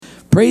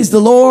Praise the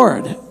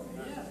Lord.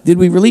 Did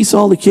we release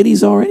all the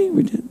kiddies already?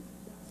 We did.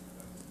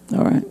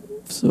 All right.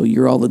 So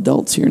you're all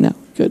adults here now.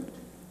 Good.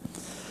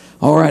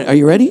 All right. Are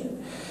you ready?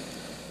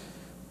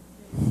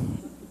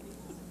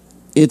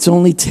 It's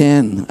only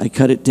 10. I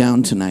cut it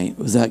down tonight.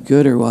 Was that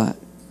good or what?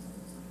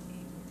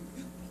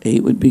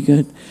 8 would be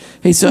good.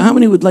 Hey, so how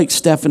many would like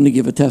Stefan to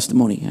give a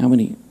testimony? How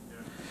many?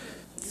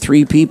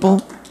 3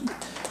 people?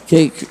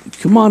 Okay,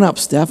 come on up,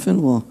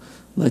 Stefan. We'll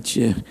let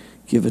you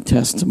give a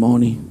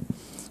testimony.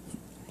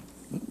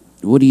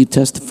 What are you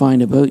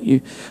testifying about?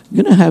 I'm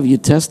going to have you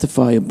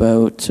testify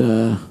about...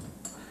 Could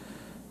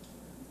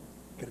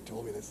have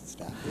told me this in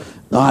staff.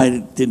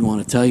 I didn't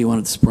want to tell you. I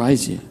wanted to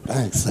surprise you.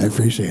 Thanks. I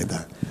appreciate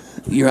that.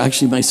 You're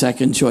actually my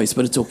second choice,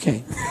 but it's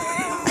okay.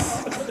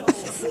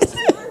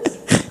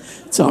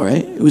 It's all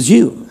right. It was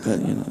you,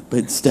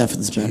 but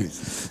Stefan's better.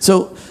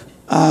 So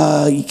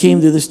you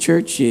came to this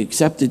church, you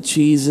accepted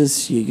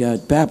Jesus, you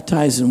got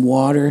baptized in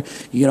water,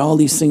 you got all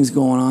these things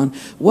going on.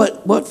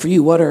 What for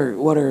you? What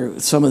are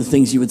some of the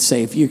things you would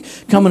say if you're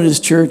coming to this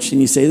church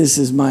and you say, "This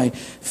is my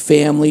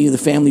family, the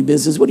family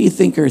business"? What do you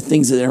think are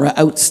things that are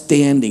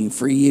outstanding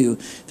for you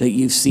that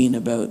you've seen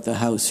about the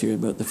house here,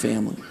 about the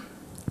family?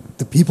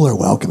 The people are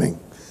welcoming.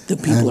 The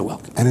people are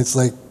welcoming. And it's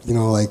like,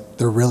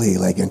 they're really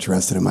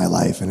interested in my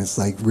life, and it's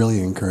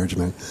really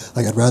encouragement.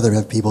 I'd rather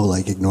have people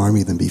ignore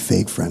me than be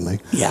fake friendly.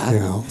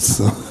 Yeah.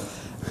 So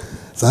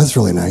that's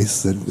really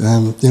nice that,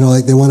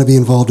 they want to be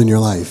involved in your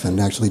life and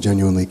actually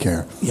genuinely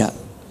care. Yeah.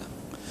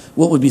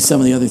 What would be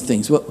some of the other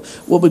things? What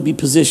would be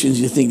positions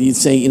you think you'd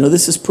say,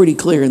 this is pretty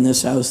clear in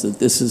this house that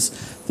this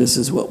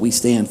is what we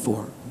stand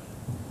for?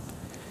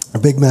 A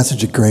big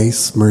message of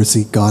grace,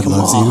 mercy, God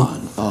loves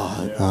you.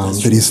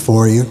 That He's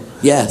for you.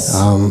 Yes.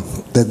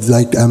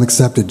 That I'm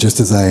accepted just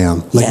as I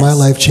am. My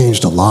life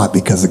changed a lot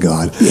because of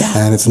God.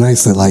 Yeah. And it's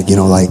nice that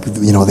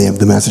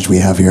the message we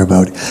have here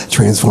about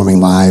transforming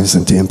lives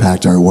and to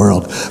impact our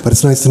world. But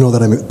it's nice to know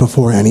that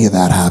before any of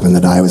that happened,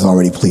 that I was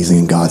already pleasing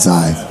in God's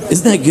eye.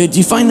 Isn't that good? Do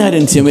you find that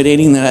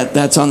intimidating that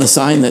that's on the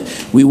sign that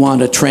we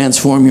want to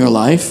transform your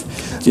life?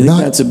 Do you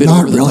think that's a bit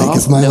over the top? Not really,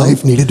 because my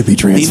life needed to be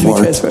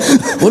transformed.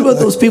 What about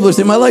those people who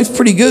say, "My life's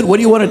pretty good. What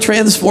do you want to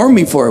transform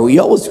me for?"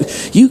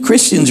 You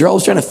Christians are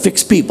always trying to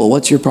fix people.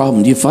 What's your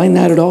problem? Do you find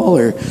that at all,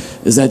 or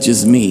is that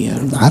just me?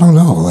 I don't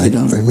know.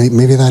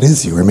 Maybe that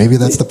is you, or maybe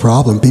that's the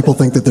problem. People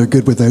think that they're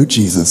good without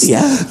Jesus.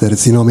 Yeah. That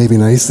it's maybe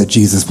nice that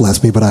Jesus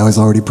blessed me, but I was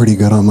already pretty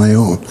good on my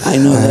own. I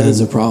know that is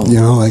a problem.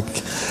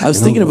 I was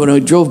thinking about when I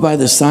drove by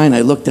the sign,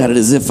 I looked at it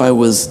as if I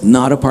was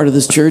not a part of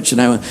this church,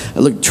 and I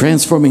looked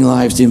transforming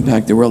lives to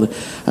impact the world.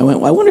 I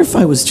went, I wonder if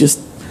I was just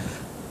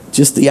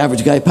the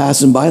average guy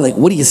passing by.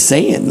 What are you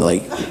saying?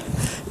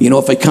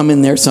 If I come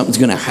in there, something's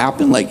going to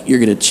happen. You're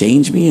going to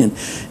change me,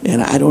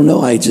 and I don't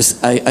know. I just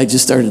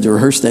started to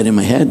rehearse that in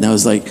my head, and I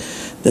was like,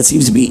 that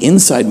seems to be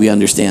inside. We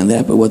understand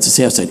that, but what's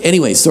the outside?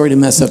 Anyway, sorry to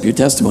mess up your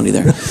testimony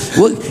there.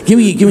 Well, give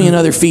me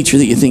another feature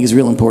that you think is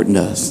real important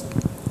to us.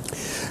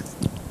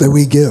 That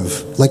we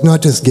give,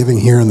 not just giving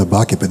here in the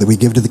bucket, but that we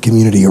give to the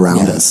community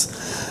around us.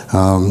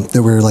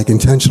 That we're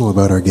intentional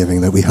about our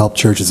giving, that we help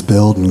churches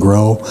build and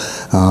grow,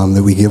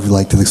 that we give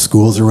to the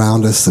schools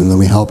around us, and then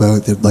we help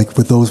out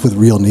with those with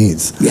real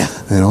needs. Yeah.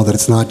 That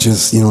it's not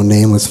just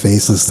nameless,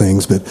 faceless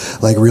things, but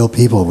real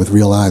people with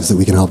real lives that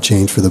we can help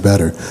change for the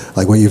better.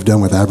 What you've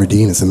done with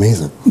Aberdeen is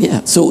amazing.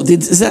 Yeah. So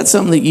is that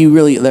something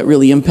that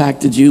really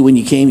impacted you when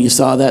you came? You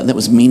saw that and that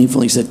was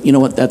meaningful. You said, "You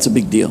know what? That's a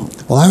big deal."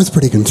 Well, I was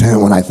pretty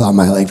content when I thought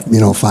my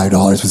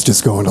 $5 was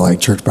just going to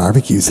church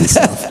barbecues and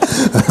stuff.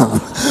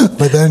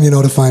 But then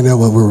to find out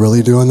what we're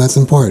really doing, that's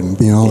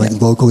important,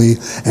 locally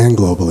and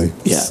globally.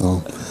 Yeah.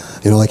 So,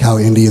 how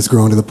India's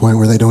grown to the point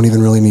where they don't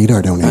even really need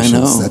our donations. I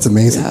know. That's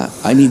amazing. Yeah.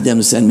 I need them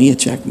to send me a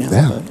check now.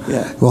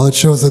 Yeah. Well, it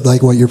shows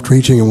that what you're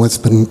preaching and what's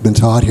been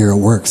taught here, it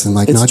works. And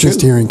not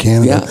just here in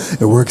Canada,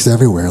 it works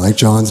everywhere.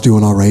 John's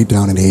doing all right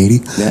down in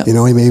Haiti. Yeah.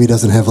 He maybe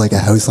doesn't have a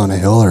house on a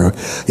hill or,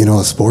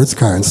 a sports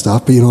car and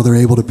stuff, but, they're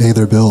able to pay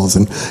their bills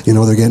and,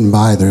 they're getting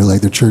by. They're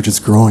their church is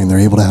growing. They're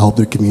able to help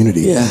their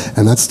community. Yeah.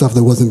 And that's stuff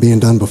that wasn't being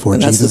done before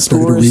Jesus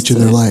started to reach in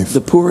their life.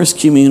 The poorest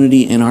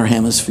community in our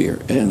hemisphere,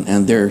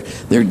 and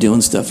they're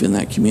doing stuff in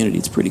that community.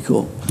 It's pretty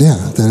cool.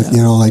 Yeah.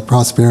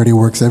 Prosperity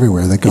works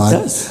everywhere. That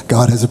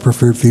God has a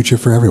preferred future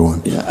for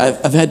everyone. Yeah.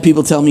 I've had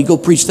people tell me, "Go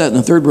preach that in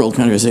a third world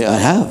country." I say,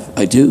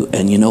 I do.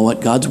 And you know what?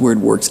 God's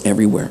word works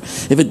everywhere.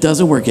 If it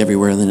doesn't work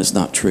everywhere, then it's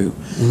not true.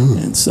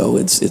 And so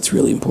it's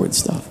really important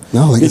stuff.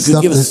 No,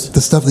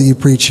 the stuff that you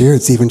preach here,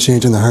 it's even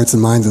changing the hearts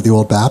and minds of the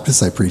old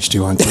Baptists I preach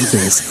to on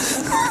Tuesdays.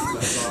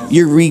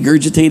 You're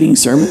regurgitating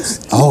sermons?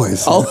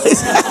 Always.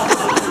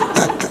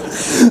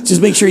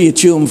 Just make sure you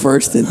chew them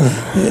first and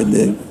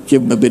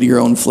give them a bit of your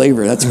own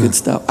flavor. That's good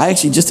stuff. I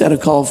actually just had a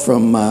call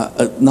from,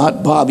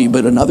 not Bobby,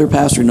 but another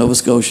pastor in Nova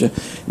Scotia.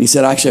 And he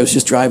said, "Actually, I was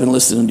just driving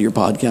listening to your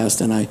podcast,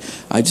 and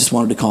I just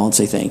wanted to call and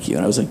say thank you."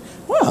 And I was like,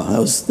 wow,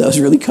 that was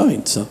really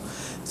kind. So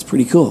it's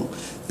pretty cool.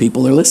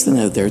 People are listening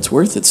out there. It's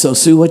worth it. So,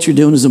 Sue, what you're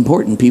doing is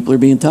important. People are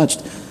being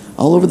touched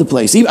all over the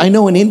place. I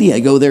know in India, I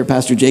go there,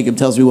 Pastor Jacob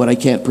tells me what I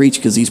can't preach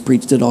because he's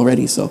preached it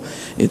already. So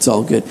it's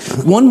all good.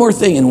 One more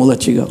thing, and we'll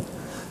let you go.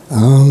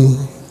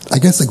 I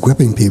guess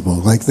equipping people,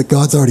 like that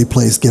God's already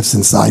placed gifts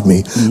inside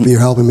me, but you're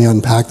helping me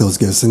unpack those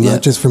gifts, and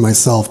not just for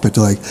myself, but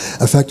to like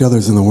affect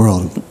others in the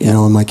world, you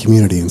know, in my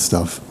community and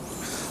stuff.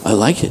 I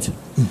like it.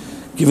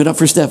 Give it up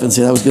for Steph and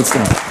say that was good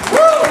stuff.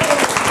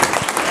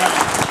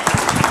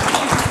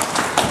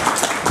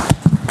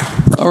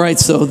 All right,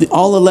 so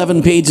all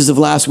 11 pages of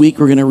last week,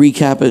 we're going to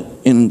recap it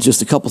in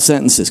just a couple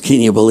sentences.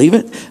 Can you believe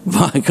it?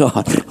 My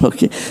God.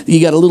 Okay. You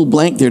got a little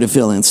blank there to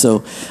fill in. So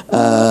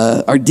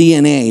our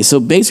DNA. So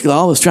basically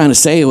all I was trying to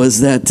say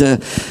was that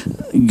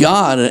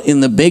God,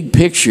 in the big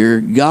picture,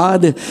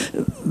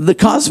 the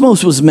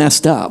cosmos was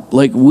messed up.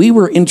 Like we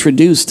were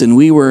introduced and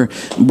we were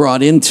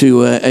brought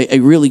into a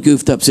really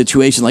goofed up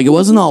situation. Like it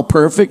wasn't all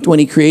perfect when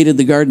he created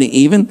the Garden of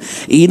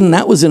Eden.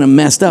 That was in a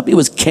messed up. It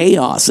was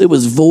chaos. It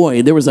was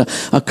void. There was a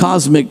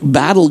cosmic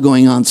battle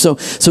going on. So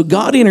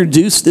God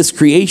introduced this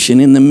creation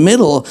in the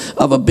middle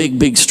of a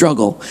big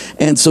struggle.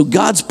 And so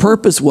God's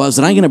purpose was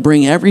that I'm going to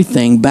bring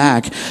everything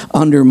back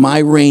under my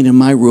reign and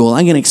my rule.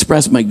 I'm going to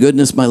express my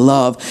goodness, my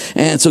love.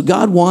 And so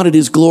God wanted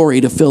his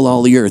glory to fill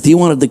all the earth. He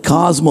wanted the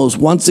cosmos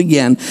once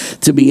again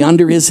to be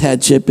under his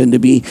headship and to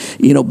be,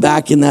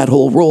 back in that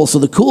whole role. So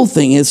the cool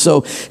thing is,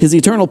 so his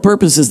eternal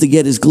purpose is to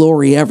get his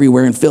glory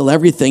everywhere and fill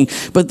everything.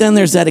 But then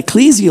there's that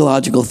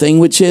ecclesiological thing,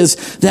 which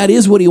is, that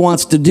is what he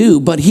wants to do.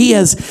 But he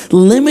has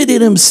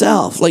limited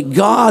himself. Like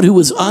God, who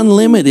is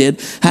unlimited,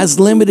 has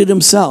limited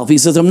himself. He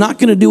says, I'm not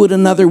going to do it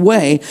another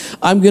way.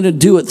 I'm going to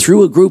do it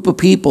through a group of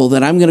people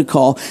that I'm going to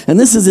call. And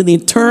this is an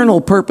eternal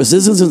purpose.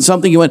 This isn't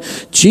something you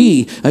went,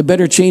 gee, I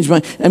better change my...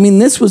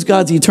 this was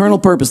God's eternal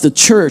purpose. The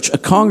church, a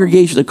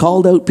congregation that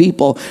called out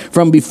people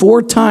from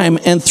before time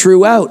and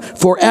throughout,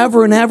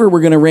 forever and ever,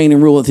 we're going to reign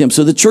and rule with him.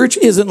 So the church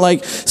isn't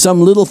like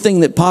some little thing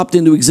that popped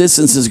into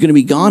existence is going to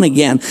be gone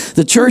again.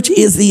 The church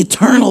is the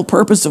eternal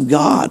purpose of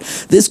God.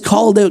 This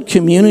called out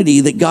community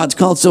that God's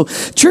called. So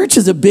church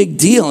is a big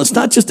deal. It's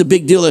not just a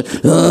big deal of,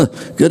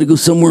 got to go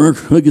somewhere.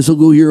 I guess I'll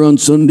go here on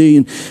Sunday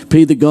and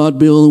pay the God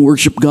bill and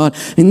worship God.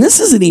 And this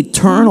is an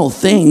eternal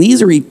thing.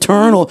 These are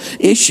eternal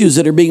issues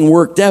that are being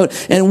worked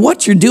out. And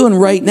what you're doing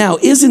right now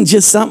isn't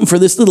just something for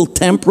this little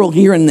temporal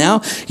here and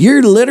now.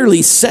 You're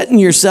literally setting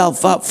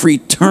yourself up for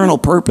eternal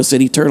purpose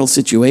in eternal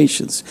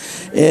situations.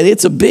 And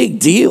it's a big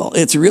deal.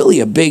 It's really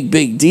a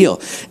big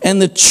deal.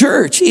 And the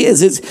church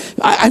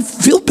I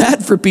feel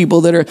bad for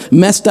people that are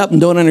messed up and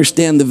don't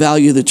understand the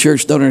value of the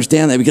church, don't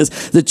understand that, because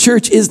the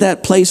church is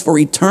that place for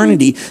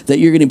eternity that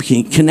you're going to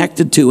be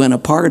connected to and a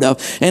part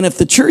of. And if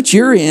the church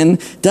you're in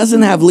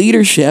doesn't have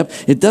leadership,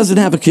 it doesn't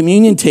have a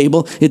communion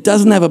table, it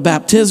doesn't have a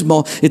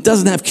baptismal, it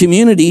doesn't have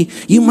community,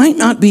 you might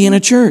not be in a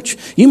church.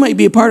 You might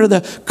be a part of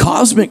the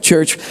cosmic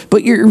church,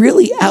 but you're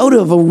really out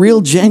of a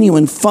real,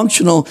 genuine,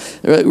 functional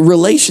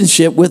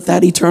relationship with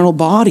that eternal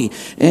body.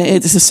 And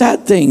it's a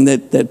sad thing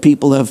that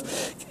people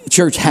have...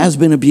 Church has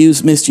been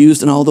abused,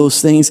 misused, and all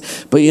those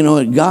things. But you know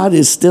what? God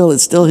it's still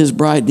his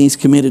bride, and he's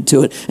committed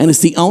to it. And it's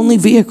the only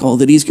vehicle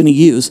that he's going to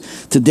use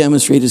to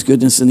demonstrate his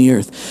goodness in the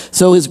earth.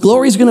 So his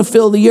glory is going to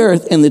fill the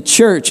earth, and the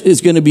church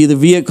is going to be the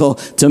vehicle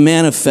to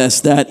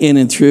manifest that in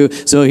and through.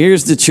 So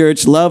here's the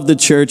church. Love the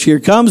church. Here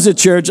comes the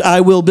church.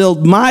 I will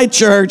build my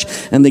church,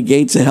 and the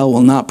gates of hell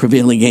will not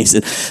prevail against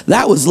it.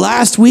 That was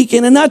last week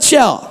in a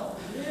nutshell.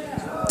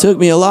 Took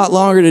me a lot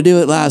longer to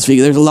do it last week.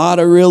 There's a lot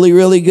of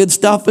really good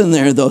stuff in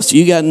there, though. So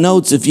you got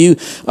notes. If you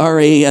are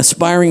a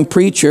aspiring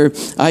preacher,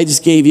 I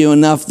just gave you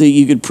enough that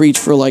you could preach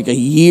for like a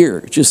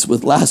year just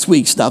with last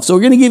week's stuff. So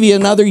we're going to give you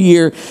another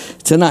year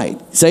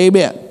tonight. Say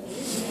amen.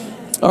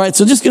 All right,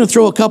 so just going to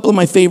throw a couple of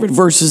my favorite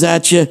verses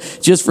at you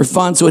just for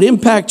fun. So at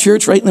Impact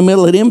Church, right in the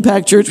middle, at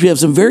Impact Church, we have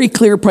some very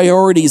clear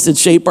priorities that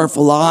shape our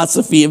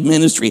philosophy of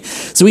ministry.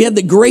 So we had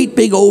the great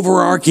big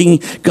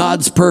overarching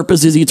God's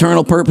purpose, his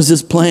eternal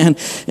purposes plan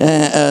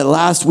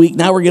last week.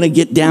 Now we're going to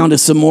get down to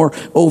some more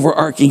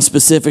overarching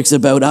specifics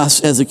about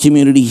us as a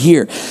community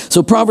here.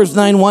 So Proverbs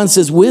 9:1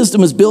 says,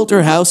 wisdom has built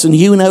her house and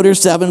hewn out her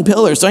 7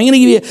 pillars. So I'm going to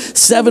give you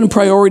 7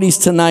 priorities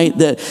tonight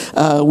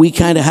that we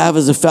kind of have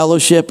as a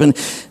fellowship. And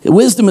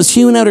wisdom has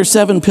hewn out her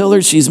 7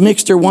 pillars. She's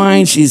mixed her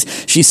wine. She's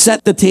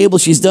set the table.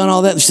 She's done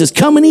all that. And she says,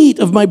 come and eat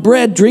of my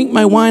bread, drink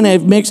my wine I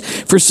have mixed,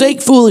 forsake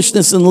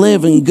foolishness and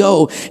live and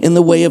go in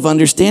the way of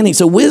understanding.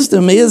 So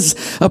wisdom is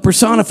a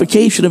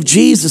personification of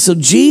Jesus. So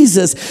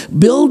Jesus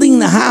building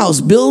the house,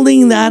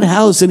 building that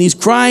house, and he's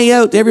crying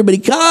out to everybody,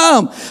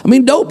 come.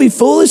 Don't be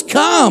foolish.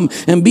 Come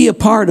and be a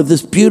part of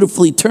this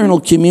beautiful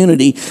eternal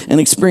community and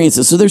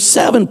experiences. So there's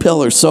 7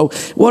 pillars. So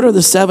what are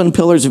the 7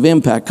 pillars of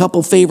impact?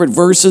 Couple favorite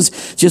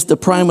verses just to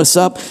prime us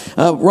up.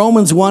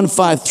 Romans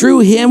 1:5, through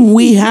him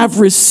we have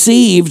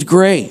received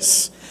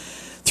grace.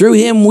 Through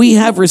him we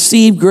have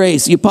received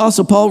grace. The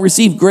Apostle Paul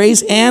received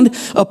grace and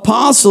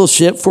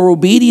apostleship for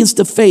obedience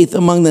to faith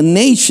among the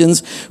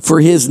nations for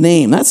his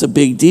name. That's a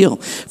big deal.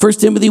 1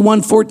 Timothy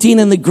 1:14,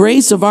 and the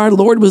grace of our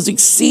Lord was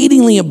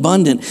exceedingly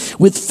abundant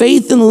with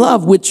faith and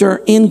love which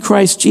are in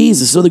Christ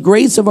Jesus. So the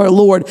grace of our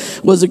Lord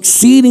was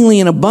exceedingly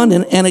and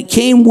abundant, and it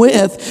came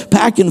with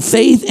packing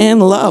faith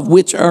and love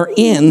which are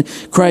in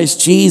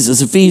Christ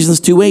Jesus. Ephesians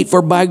 2:8,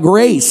 for by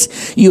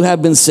grace you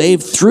have been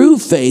saved through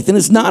faith, and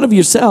it's not of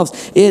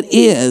yourselves, it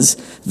is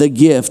the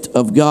gift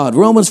of God.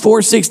 Romans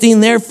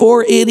 4:16,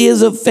 therefore it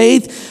is of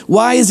faith.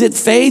 Why is it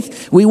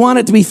faith? We want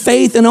it to be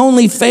faith and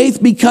only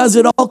faith because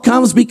it all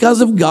comes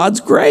because of God's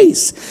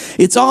grace.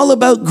 It's all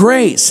about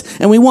grace,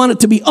 and we want it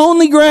to be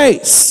only grace.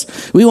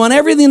 We want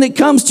everything that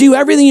comes to you,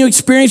 everything you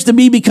experience, to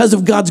be because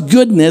of God's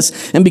goodness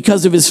and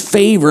because of his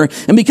favor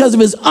and because of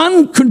his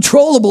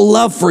uncontrollable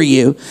love for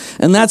you.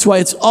 And that's why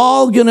it's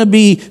all going to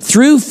be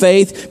through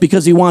faith,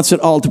 because he wants it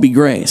all to be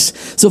grace.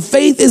 So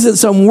faith isn't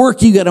some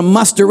work you got to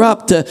muster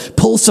up to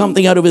pull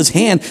something out of his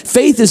hand.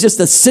 Faith is just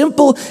a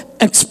simple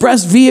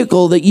express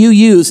vehicle that you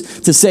use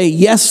to say,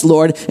 yes,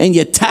 Lord, and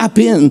you tap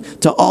in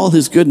to all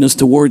his goodness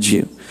towards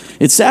you.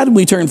 It's sad when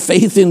we turn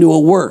faith into a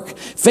work.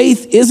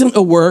 Faith isn't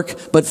a work,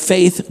 but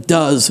faith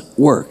does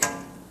work.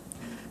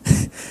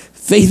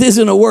 Faith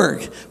isn't a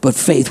work, but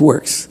faith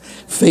works.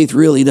 Faith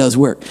really does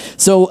work.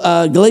 So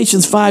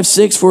Galatians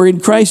 5:6, for in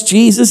Christ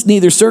Jesus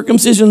neither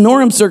circumcision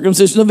nor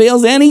uncircumcision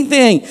avails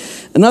anything.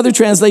 Another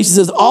translation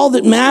says all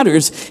that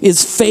matters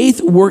is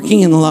faith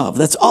working in love.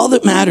 That's all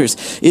that matters,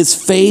 is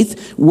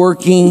faith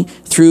working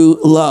through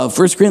love.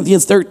 1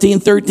 Corinthians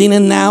 13:13,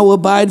 and now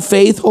abide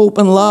faith, hope,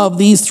 and love,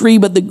 these three,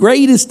 but the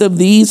greatest of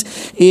these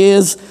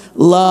is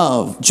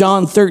love.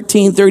 John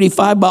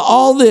 13:35,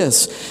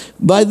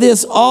 by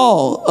this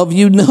all of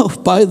you know,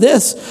 by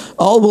this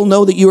all will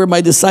know that you are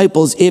my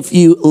disciples if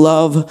you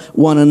love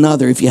one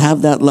another, if you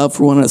have that love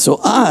for one another. So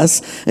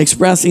us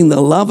expressing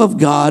the love of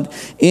God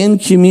in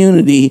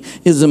community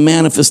is a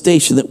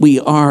manifestation that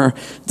we are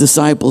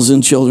disciples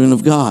and children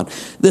of God.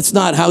 That's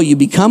not how you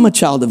become a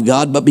child of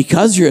God, but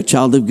because you're a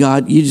child of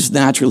God, you just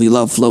naturally,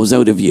 love flows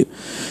out of you.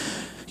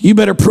 You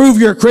better prove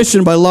you're a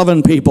Christian by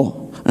loving people.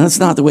 That's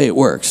not the way it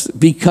works.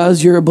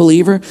 Because you're a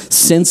believer,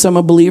 since I'm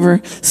a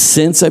believer,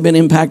 since I've been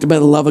impacted by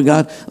the love of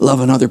God,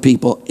 loving other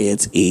people,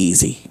 it's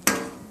easy.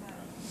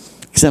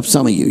 Except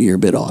some of you, you're a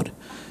bit odd.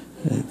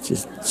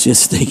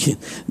 Just thinking,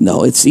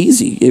 no, it's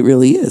easy. It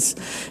really is.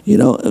 You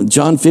know,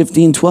 John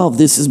 15:12,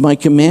 this is my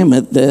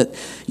commandment, that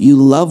you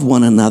love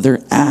one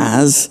another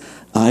as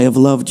I have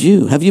loved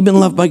you. Have you been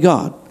loved by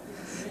God?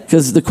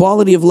 Because the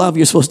quality of love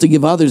you're supposed to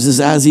give others is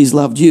as he's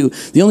loved you.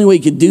 The only way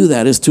you could do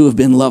that is to have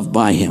been loved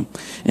by him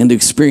and to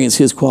experience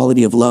his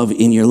quality of love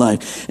in your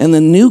life. And the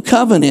new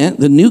covenant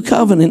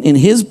in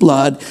his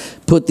blood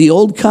put the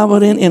old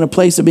covenant in a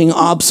place of being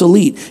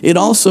obsolete. It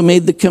also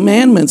made the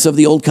commandments of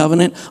the old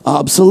covenant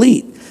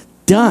obsolete.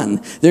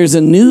 Done. There's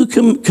a new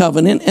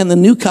covenant, and the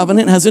new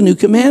covenant has a new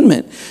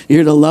commandment.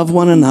 You're to love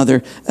one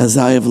another as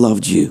I have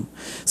loved you.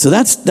 So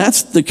that's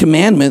the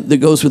commandment that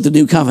goes with the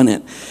new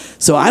covenant.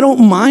 So I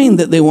don't mind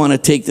that they want to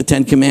take the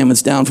 10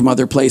 Commandments down from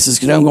other places,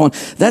 because I'm going,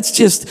 that's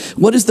just,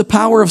 what is the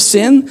power of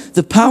sin?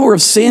 The power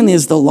of sin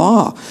is the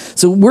law.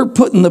 So we're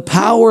putting the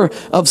power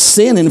of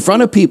sin in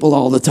front of people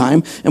all the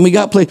time, and we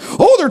got play,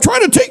 oh, they're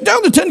trying to take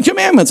down the 10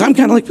 Commandments. I'm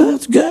kind of like, oh,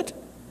 that's good.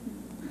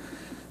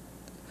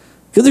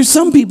 Because there's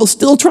some people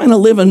still trying to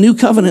live a new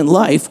covenant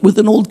life with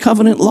an old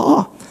covenant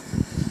law.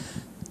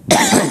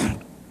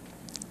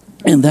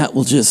 And that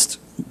will just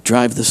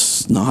drive the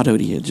snot out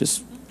of you.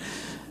 Just,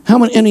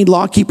 any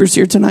law keepers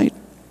here tonight?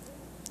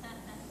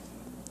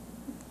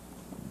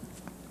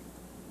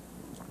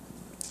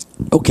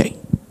 Okay.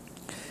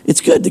 It's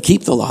good to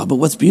keep the law, but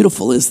what's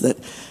beautiful is that,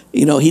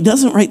 you know, he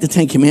doesn't write the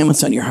 10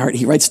 Commandments on your heart.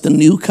 He writes the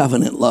new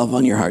covenant love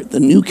on your heart. The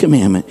new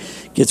commandment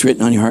gets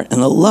written on your heart, and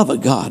the love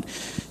of God,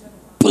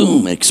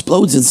 boom,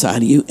 explodes inside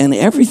of you, and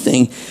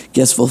everything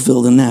gets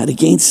fulfilled in that.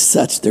 Against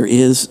such there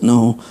is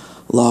no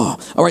law.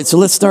 All right, so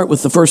let's start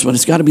with the first one.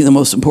 It's got to be the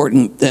most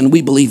important, and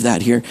we believe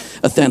that here,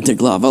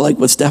 authentic love. I like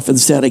what Stefan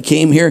said. I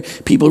came here,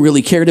 people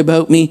really cared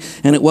about me,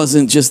 and it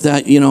wasn't just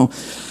that, you know,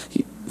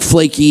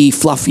 flaky,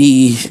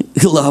 fluffy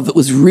love. It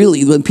was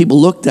really, when people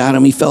looked at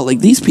him, he felt like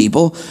these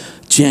people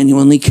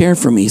genuinely care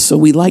for me. So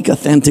we like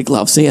authentic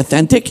love. Say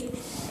authentic.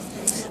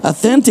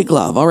 Authentic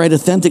love. All right,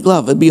 authentic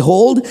love. And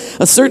behold,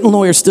 a certain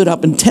lawyer stood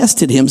up and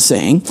tested him,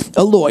 saying,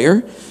 a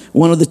lawyer,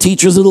 one of the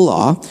teachers of the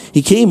law,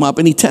 he came up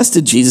and he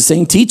tested Jesus,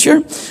 saying, teacher,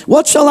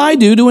 what shall I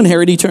do to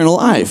inherit eternal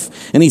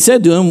life? And he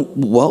said to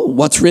him, well,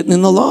 what's written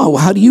in the law? Well,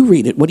 how do you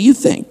read it? What do you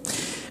think?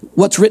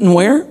 What's written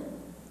where?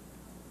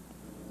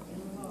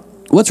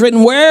 What's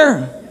written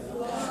where?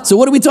 So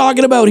what are we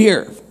talking about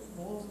here?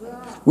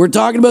 We're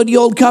talking about the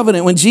old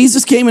covenant. When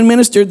Jesus came and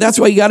ministered, that's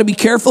why you got to be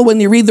careful when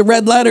you read the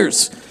red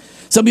letters.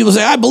 Some people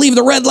say, I believe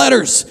the red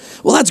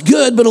letters. Well, that's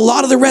good, but a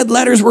lot of the red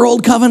letters were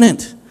old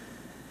covenant.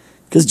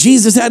 Because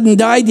Jesus hadn't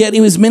died yet. He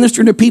was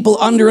ministering to people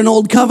under an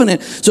old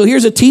covenant. So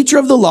here's a teacher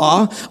of the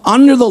law,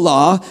 under the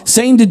law,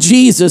 saying to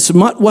Jesus,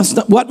 what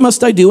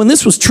must I do? And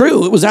this was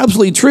true. It was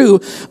absolutely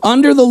true.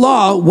 Under the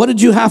law, what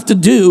did you have to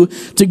do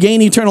to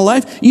gain eternal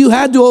life? You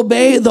had to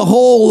obey the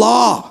whole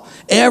law.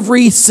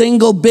 Every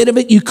single bit of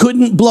it. You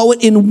couldn't blow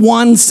it in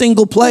one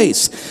single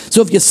place.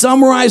 So if you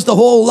summarize the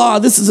whole law,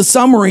 this is a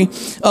summary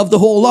of the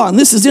whole law. And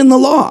this is in the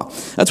law.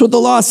 That's what the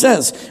law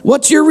says.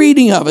 What's your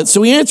reading of it?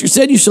 So he answered,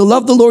 said, you shall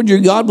love the Lord your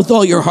God with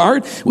all your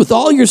heart, with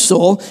all your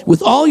soul,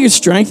 with all your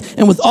strength,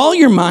 and with all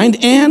your mind,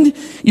 and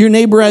your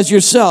neighbor as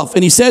yourself.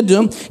 And he said to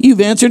him,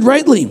 you've answered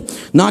rightly.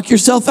 Knock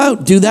yourself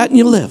out. Do that and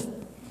you live.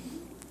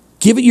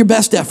 Give it your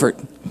best effort.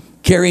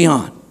 Carry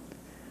on.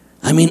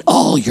 I mean,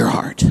 all your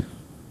heart.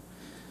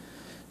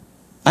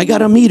 I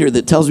got a meter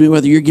that tells me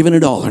whether you're giving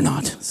it all or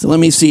not. So let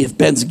me see if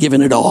Ben's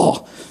giving it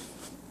all.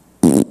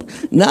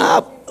 Nah,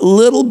 a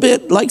little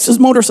bit. Likes his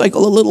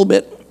motorcycle a little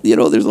bit. You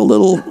know, there's a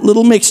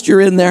little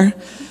mixture in there.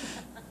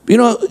 You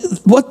know,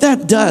 what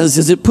that does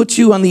is it puts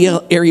you on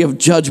the area of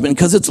judgment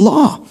because it's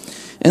law.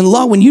 And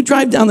law, when you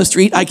drive down the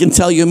street, I can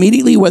tell you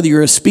immediately whether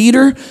you're a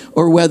speeder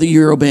or whether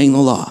you're obeying the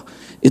law.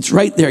 It's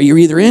right there. You're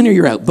either in or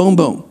you're out. Boom,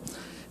 boom.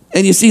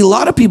 And you see, a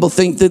lot of people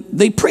think that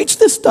they preach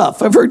this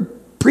stuff. I've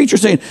heard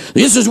preachers saying,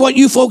 this is what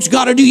you folks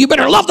got to do. You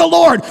better love the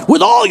Lord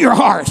with all your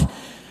heart.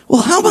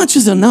 Well, how much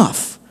is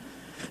enough?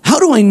 How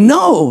do I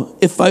know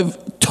if I've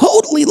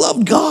totally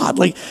loved God?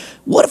 Like,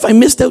 what if I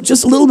missed out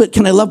just a little bit?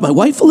 Can I love my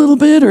wife a little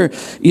bit? Or,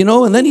 you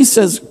know, and then he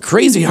says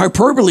crazy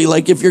hyperbole,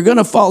 like if you're going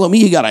to follow me,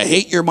 you got to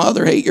hate your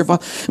mother, hate your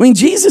father. I mean,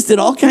 Jesus did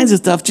all kinds of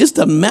stuff just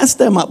to mess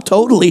them up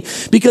totally,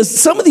 because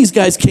some of these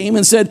guys came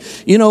and said,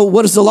 you know,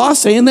 what does the law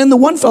say? And then the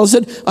one fellow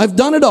said, I've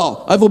done it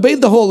all. I've obeyed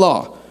the whole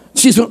law.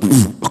 She's went,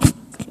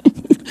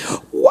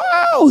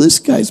 wow, this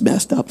guy's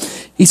messed up.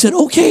 He said,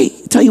 okay,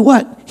 tell you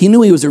what. He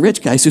knew he was a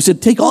rich guy, so he said,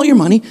 take all your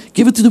money,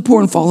 give it to the poor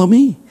and follow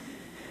me.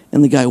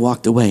 And the guy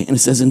walked away. And it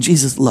says, and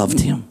Jesus loved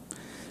him.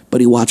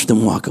 But he watched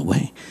him walk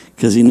away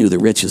because he knew the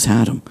riches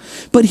had him.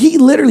 But he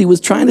literally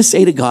was trying to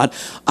say to God,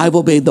 I've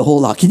obeyed the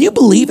whole law. Can you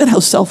believe it, how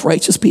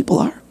self-righteous people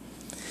are?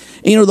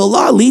 And, you know, the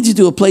law leads you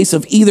to a place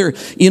of either,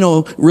 you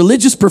know,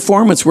 religious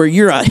performance where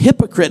you're a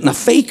hypocrite and a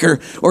faker,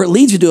 or it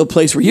leads you to a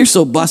place where you're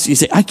so busted you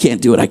say, I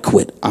can't do it, I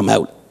quit, I'm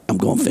out. I'm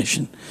going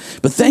fishing.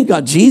 But thank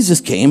God Jesus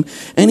came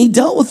and he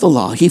dealt with the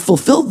law. He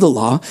fulfilled the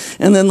law.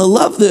 And then the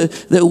love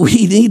that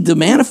we need to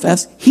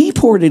manifest, he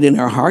poured it in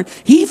our heart.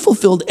 He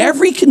fulfilled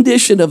every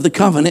condition of the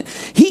covenant.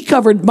 He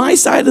covered my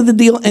side of the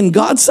deal and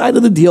God's side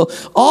of the deal,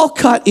 all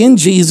cut in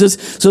Jesus,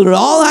 so that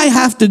all I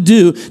have to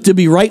do to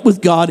be right with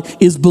God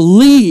is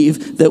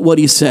believe that what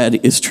he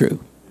said is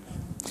true.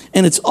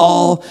 And it's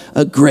all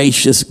a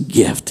gracious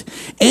gift.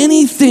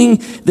 Anything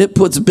that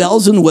puts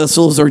bells and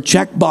whistles or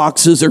check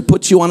boxes or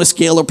puts you on a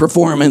scale of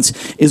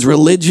performance is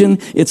religion.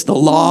 It's the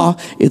law.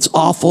 It's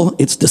awful.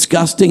 It's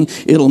disgusting.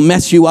 It'll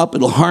mess you up.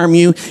 It'll harm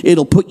you.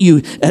 It'll put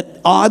you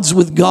at odds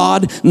with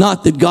God.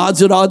 Not that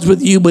God's at odds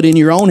with you, but in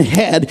your own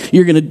head,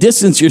 you're going to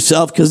distance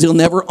yourself because he'll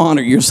never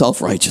honor your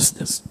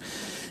self-righteousness.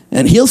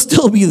 And he'll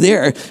still be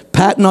there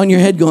patting on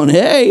your head going,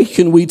 hey,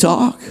 can we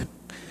talk?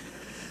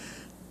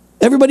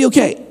 Everybody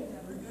okay?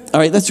 All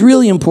right, that's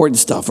really important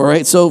stuff, all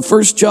right? So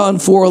 1 John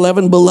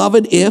 4:11,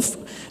 beloved, if,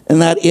 and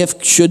that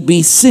if should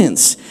be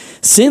since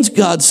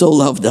God so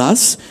loved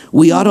us,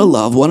 we ought to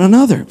love one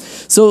another.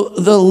 So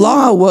the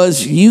law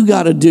was you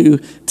got to do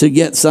to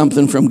get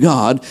something from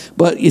God.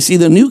 But you see,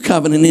 the new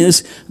covenant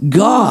is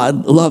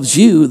God loves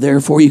you,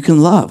 therefore you can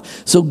love.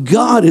 So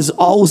God is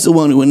always the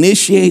one who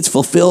initiates,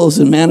 fulfills,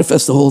 and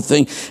manifests the whole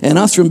thing. And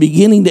us from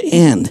beginning to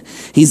end,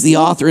 he's the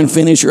author and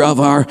finisher of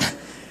our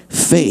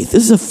faith.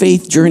 This is a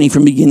faith journey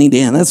from beginning to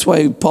end. That's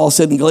why Paul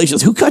said in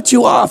Galatians, who cut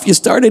you off? You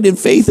started in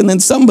faith and then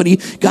somebody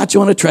got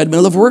you on a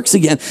treadmill of works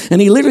again. And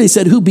he literally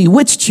said, who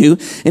bewitched you?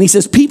 And he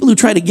says, people who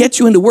try to get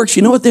you into works,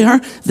 you know what they are?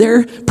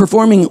 They're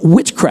performing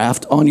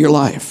witchcraft on your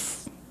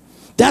life.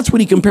 That's what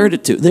he compared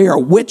it to. They are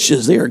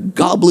witches. They are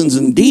goblins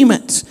and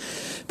demons.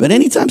 But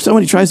anytime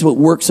somebody tries to put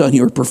works on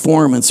your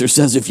performance or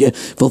says, if you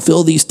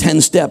fulfill these 10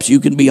 steps, you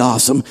can be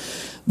awesome,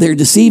 they're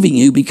deceiving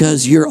you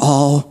because you're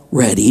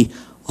already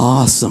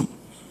awesome.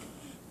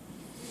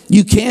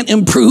 You can't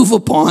improve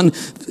upon,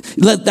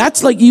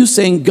 that's like you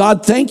saying,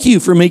 God, thank you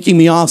for making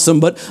me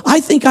awesome, but I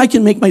think I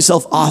can make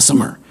myself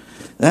awesomer.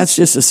 That's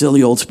just a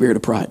silly old spirit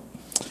of pride.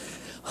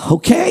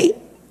 Okay,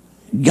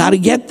 got to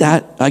get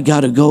that. I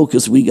got to go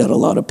because we got a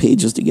lot of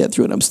pages to get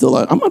through, and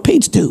I'm on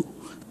page 2.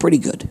 Pretty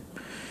good.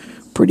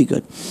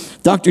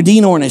 Dr.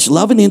 Dean Ornish,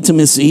 love and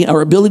intimacy,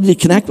 our ability to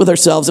connect with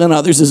ourselves and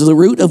others, is the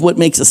root of what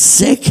makes us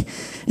sick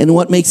and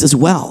what makes us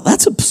well.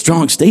 That's a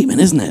strong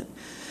statement, isn't it?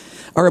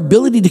 Our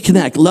ability to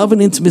connect, love and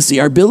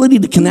intimacy, our ability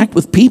to connect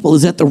with people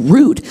is at the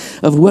root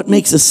of what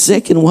makes us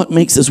sick and what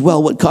makes us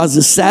well, what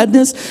causes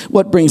sadness,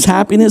 what brings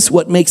happiness,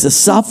 what makes us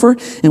suffer,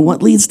 and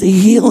what leads to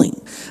healing.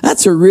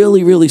 That's a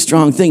really, really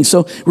strong thing.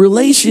 So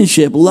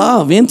relationship,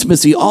 love,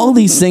 intimacy, all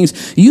these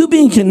things, you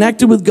being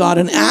connected with God,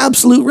 an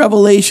absolute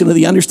revelation of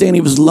the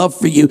understanding of his love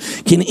for you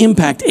can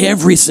impact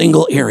every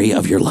single area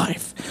of your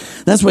life.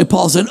 That's why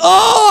Paul said,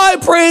 I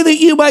pray that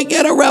you might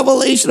get a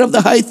revelation of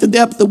the height, the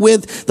depth, the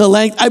width, the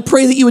length. I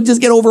pray that you would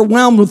just get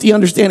overwhelmed with the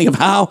understanding of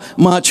how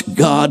much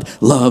God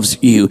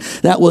loves you.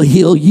 That will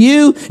heal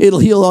you. It'll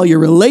heal all your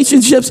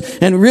relationships.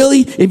 And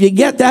really, if you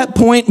get that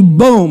point,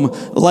 boom,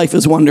 life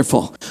is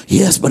wonderful.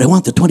 Yes, but I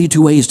want the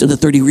 22 ways to the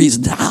 30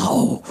 reasons.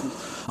 How?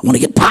 I want to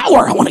get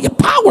power. I want to get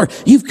power.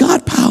 You've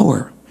got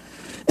power.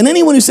 And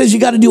anyone who says you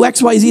got to do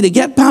X, Y, Z to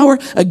get power,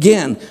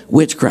 again,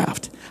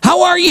 witchcraft.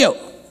 How are you?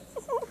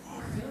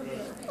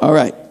 All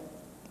right.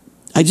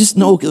 I just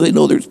know because I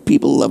know there's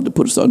people who love to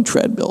put us on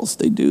treadmills.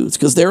 They do. It's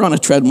because they're on a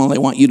treadmill and they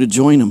want you to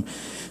join them.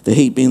 They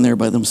hate being there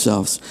by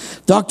themselves.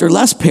 Dr.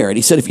 Les Parrott,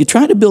 he said, if you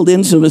try to build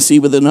intimacy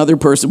with another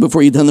person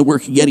before you've done the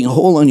work of getting a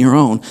whole on your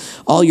own,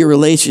 all your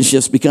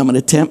relationships become an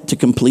attempt to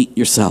complete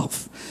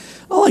yourself.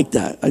 I like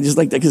that. I just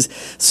like that because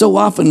so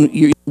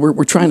often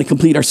we're trying to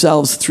complete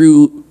ourselves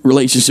through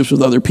relationships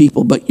with other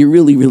people, but you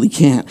really, really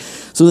can't.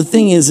 So the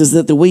thing is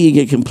that the way you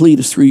get complete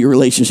is through your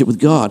relationship with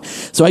God.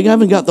 So I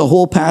haven't got the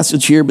whole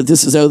passage here, but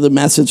this is out of the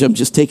message. I'm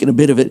just taking a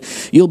bit of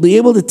it. You'll be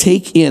able to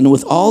take in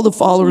with all the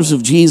followers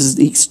of Jesus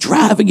the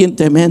extravagant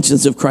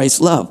dimensions of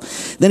Christ's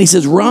love. Then he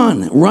says,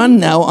 run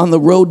now on the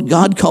road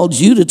God called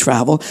you to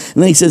travel.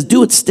 And then he says,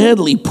 do it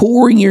steadily,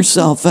 pouring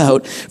yourself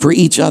out for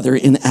each other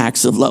in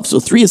acts of love. So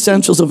 3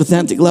 essentials of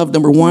authentic love.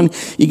 Number 1,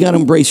 you got to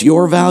embrace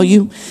your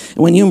value. And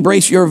when you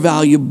embrace your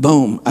value,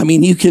 boom. I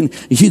mean, you can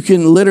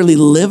literally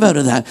live out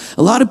of that.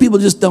 A lot of people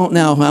just don't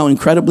know how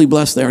incredibly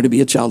blessed they are to be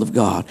a child of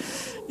God.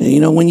 You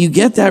know, when you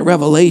get that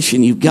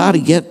revelation, you've got to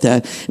get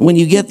that. When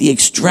you get the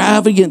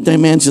extravagant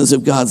dimensions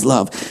of God's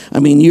love, I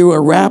mean, you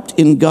are wrapped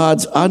in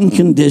God's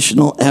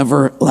unconditional,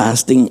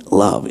 everlasting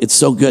love. It's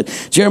so good.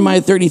 Jeremiah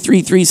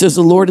 33:3 says,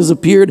 the Lord has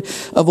appeared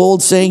of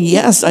old, saying,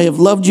 yes, I have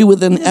loved you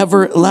with an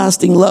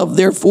everlasting love.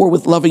 Therefore,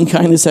 with loving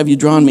kindness have you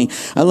drawn me.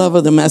 I love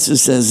how the message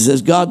says. It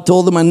says, God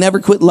told them, I never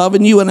quit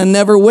loving you, and I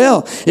never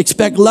will.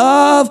 Expect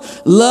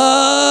love,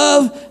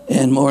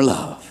 and more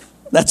love.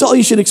 That's all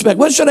you should expect.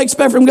 What should I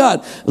expect from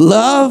God?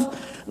 Love,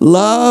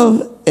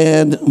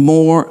 and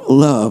more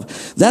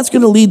love. That's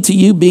going to lead to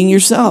you being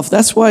yourself.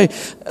 That's why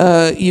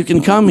you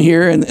can come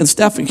here and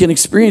Stephen can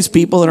experience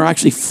people that are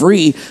actually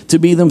free to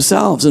be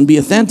themselves and be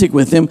authentic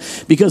with him.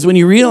 Because when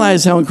you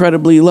realize how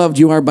incredibly loved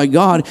you are by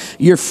God,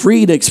 you're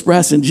free to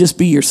express and just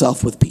be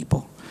yourself with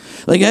people.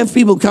 Like I have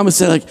people come and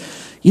say like,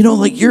 you know,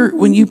 like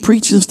when you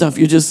preach and stuff,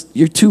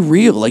 you're too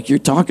real. Like you're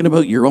talking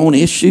about your own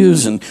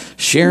issues and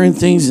sharing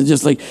things and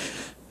just like,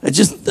 I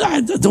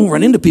don't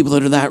run into people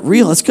that are that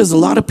real. That's because a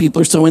lot of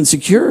people are so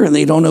insecure and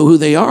they don't know who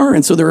they are.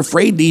 And so they're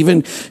afraid to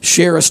even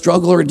share a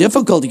struggle or a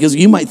difficulty because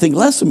you might think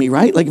less of me,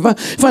 right? Like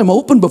if I'm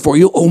open before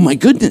you, oh my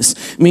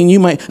goodness. I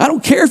mean, I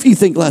don't care if you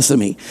think less of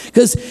me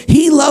because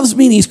he loves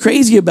me and he's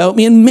crazy about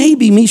me. And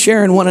maybe me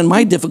sharing one of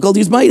my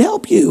difficulties might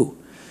help you.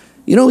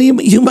 You know,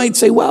 you might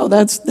say, wow,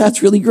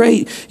 that's really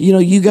great. You know,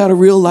 you got a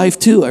real life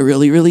too. I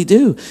really, really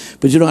do.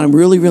 But you know what? I'm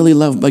really, really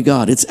loved by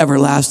God. It's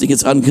everlasting,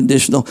 it's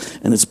unconditional,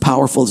 and it's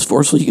powerful, it's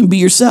forceful. You can be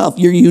yourself.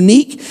 You're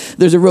unique.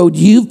 There's a road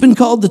you've been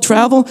called to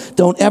travel.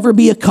 Don't ever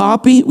be a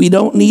copy. We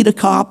don't need a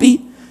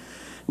copy.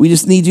 We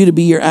just need you to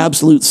be your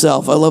absolute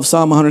self. I love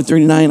Psalm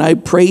 139. I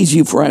praise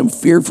you for I am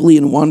fearfully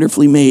and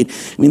wonderfully made.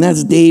 I mean,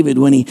 that's David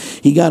when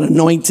he got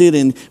anointed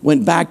and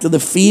went back to the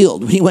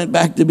field. He went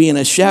back to being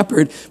a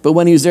shepherd. But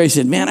when he was there, he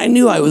said, man, I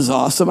knew I was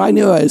awesome. I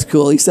knew I was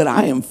cool. He said,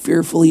 I am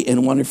fearfully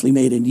and wonderfully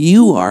made. And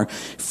you are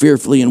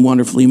fearfully and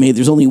wonderfully made.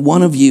 There's only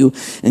one of you.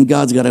 And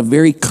God's got a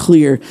very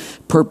clear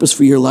purpose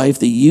for your life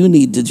that you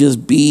need to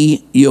just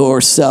be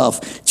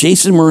yourself.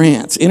 Jason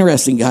Morantz,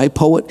 interesting guy,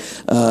 poet,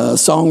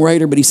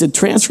 songwriter, but he said,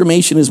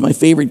 transformation is my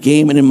favorite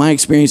game, and in my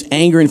experience,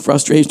 anger and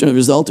frustration are the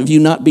result of you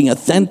not being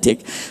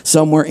authentic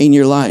somewhere in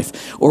your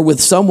life or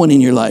with someone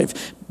in your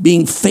life.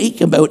 Being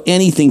fake about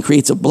anything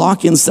creates a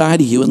block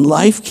inside of you, and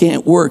life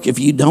can't work if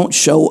you don't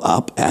show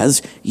up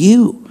as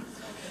you.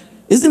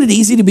 Isn't it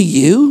easy to be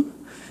you?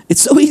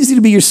 It's so easy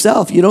to be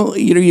yourself.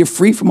 You're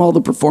free from all the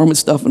performance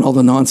stuff and all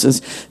the nonsense.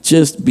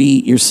 Just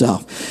be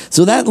yourself.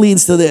 So that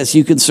leads to this.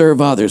 You can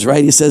serve others,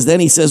 right? He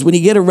says, when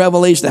you get a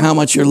revelation of how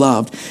much you're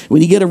loved,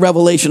 when you get a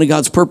revelation of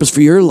God's purpose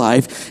for your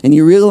life, and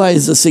you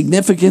realize the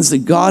significance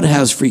that God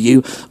has for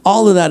you,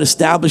 all of that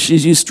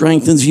establishes you,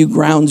 strengthens you,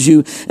 grounds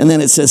you. And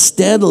then it says,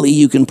 steadily,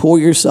 you can pour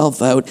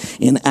yourself out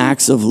in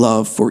acts of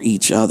love for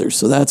each other.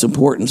 So that's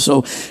important.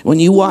 So when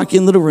you walk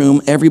into the room,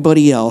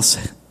 everybody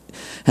else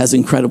has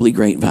incredibly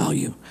great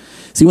value.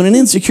 See, when an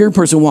insecure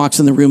person walks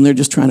in the room, they're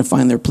just trying to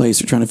find their place.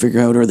 They're trying to figure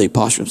out, are they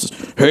posturing?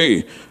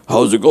 Hey,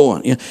 how's it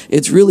going? Yeah,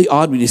 it's really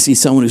odd when you see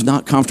someone who's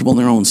not comfortable in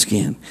their own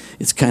skin.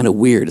 It's kind of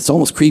weird. It's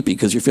almost creepy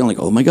because you're feeling like,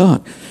 oh my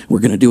God, we're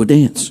going to do a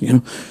dance, you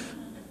know.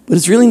 But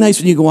it's really nice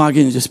when you can walk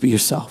in and just be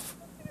yourself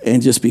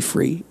and just be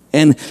free.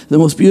 And the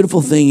most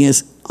beautiful thing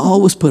is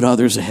always put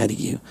others ahead of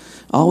you.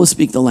 Always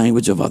speak the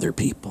language of other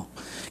people.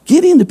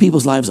 Get into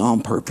people's lives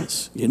on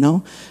purpose, you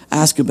know?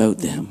 Ask about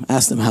them.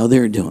 Ask them how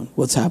they're doing,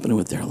 what's happening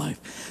with their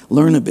life.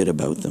 Learn a bit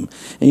about them.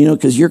 And, you know,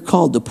 because you're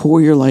called to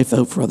pour your life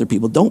out for other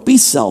people. Don't be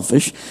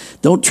selfish.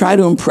 Don't try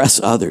to impress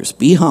others.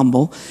 Be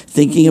humble,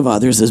 thinking of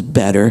others as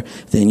better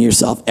than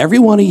yourself. Every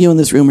one of you in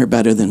this room are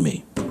better than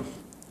me.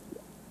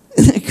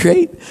 Isn't that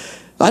great?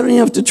 I don't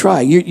even have to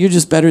try. You're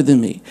just better than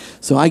me.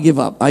 So I give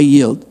up. I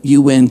yield.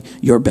 You win.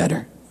 You're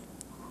better.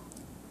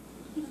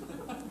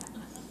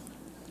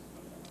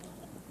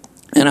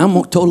 And I'm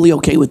totally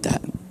okay with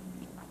that.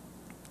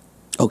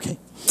 Okay.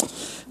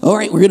 All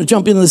right, we're going to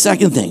jump into the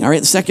second thing. All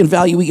right, the second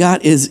value we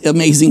got is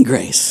amazing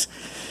grace.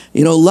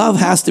 You know, love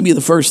has to be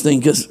the first thing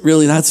because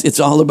really it's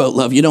all about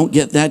love. You don't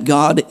get that.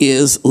 God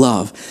is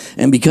love.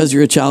 And because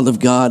you're a child of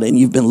God and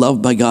you've been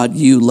loved by God,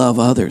 you love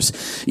others.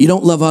 You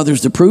don't love others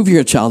to prove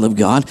you're a child of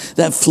God.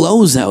 That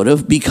flows out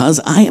of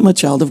because I am a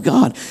child of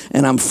God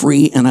and I'm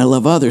free and I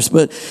love others.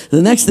 But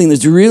the next thing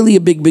that's really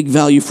a big, big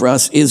value for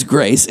us is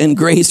grace. And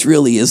grace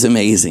really is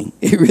amazing.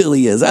 It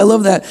really is. I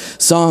love that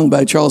song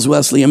by Charles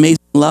Wesley, Amazing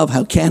Love.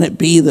 How can it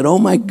be that, oh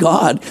my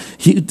God,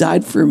 you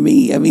died for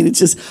me? I mean, it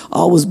just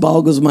always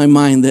boggles my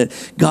mind that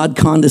God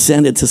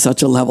condescended to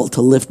such a level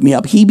to lift me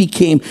up. He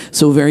became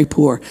so very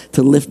poor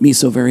to lift me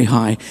so very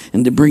high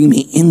and to bring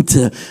me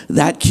into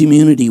that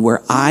community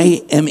where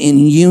I am in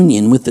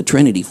union with the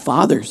Trinity,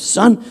 Father,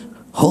 Son,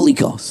 Holy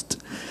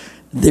Ghost.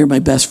 They're my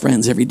best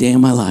friends every day of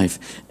my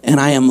life.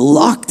 And I am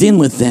locked in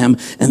with them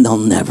and they'll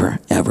never,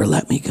 ever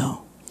let me go.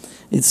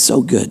 It's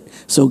so good,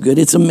 so good.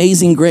 It's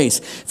amazing grace.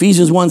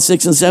 Ephesians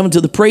 1:6-7,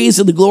 to the praise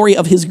of the glory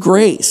of his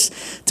grace.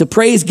 To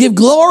praise, give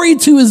glory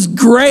to his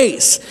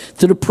grace.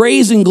 To the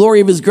praise and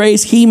glory of his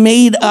grace, he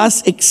made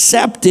us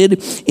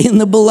accepted in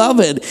the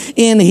beloved.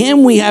 In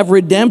him we have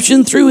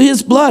redemption through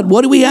his blood.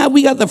 What do we have?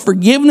 We got the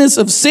forgiveness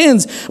of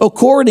sins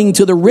according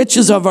to the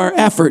riches of our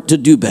effort to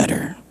do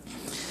better.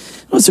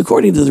 It's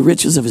according to the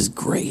riches of his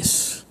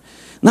grace.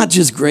 Not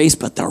just grace,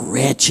 but the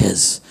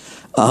riches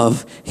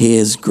of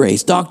his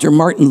grace. Dr.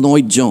 Martin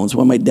Lloyd-Jones,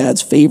 one of my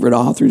dad's favorite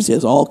authors, he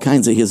has all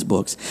kinds of his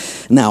books.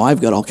 Now,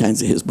 I've got all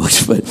kinds of his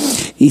books, but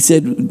he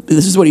said,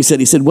 this is what he said.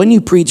 He said, when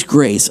you preach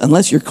grace,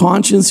 unless your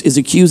conscience is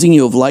accusing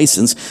you of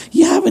license,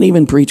 you haven't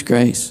even preached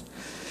grace.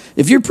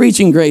 If you're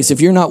preaching grace,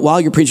 if you're not,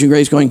 while you're preaching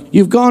grace, going,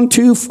 you've gone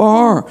too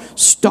far,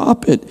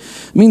 stop it.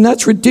 I mean,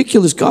 that's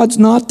ridiculous. God's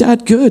not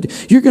that good.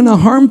 You're going to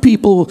harm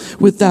people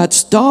with that.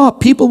 Stop.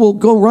 People will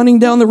go running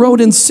down the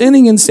road and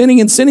sinning and sinning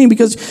and sinning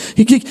because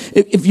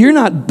if you're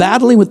not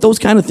battling with those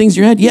kind of things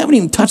in your head, you haven't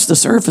even touched the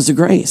surface of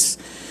grace.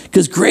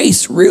 Because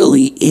grace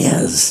really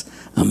is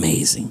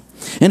amazing.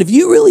 And if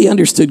you really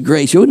understood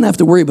grace, you wouldn't have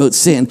to worry about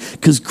sin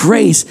because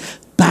grace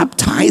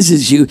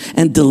baptizes you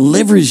and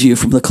delivers you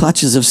from the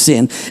clutches of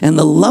sin. And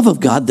the love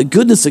of God, the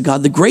goodness of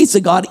God, the grace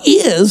of God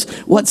is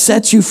what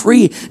sets you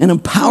free and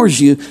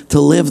empowers you to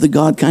live the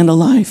God kind of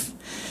life.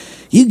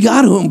 You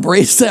got to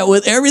embrace that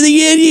with everything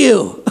in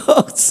you.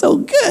 Oh, it's so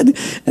good.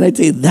 And I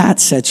tell you,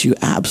 that sets you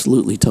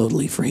absolutely,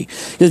 totally free.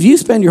 Because if you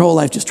spend your whole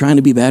life just trying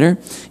to be better,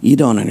 you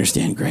don't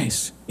understand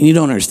grace. And you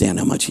don't understand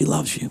how much he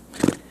loves you.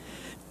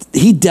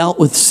 He dealt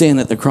with sin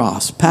at the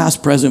cross.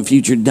 Past, present,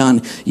 future,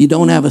 done. You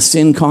don't have a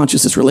sin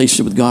consciousness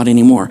relationship with God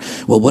anymore.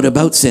 Well, what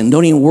about sin?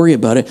 Don't even worry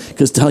about it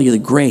because tell you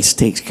that grace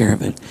takes care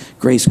of it.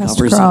 Grace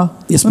covers it.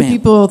 Yes, ma'am. When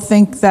people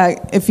think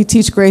that if you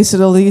teach grace,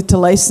 it'll lead to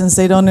license,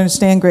 they don't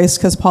understand grace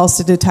because Paul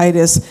said to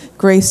Titus,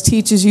 grace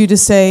teaches you to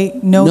say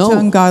no to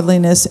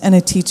ungodliness and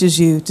it teaches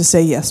you to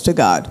say yes to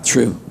God.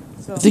 True.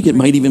 I think it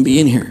might even be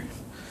in here.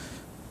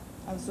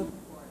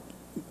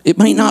 It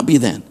might not be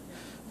then,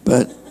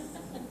 but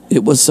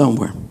it was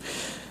somewhere.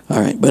 All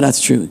right, but that's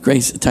true.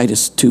 Grace,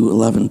 Titus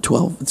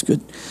 2:11-12. That's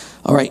good.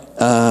 All right.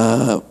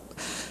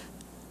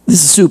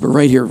 This is super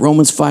right here.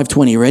 Romans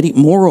 5:20. Ready?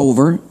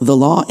 Moreover, the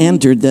law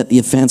entered that the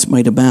offense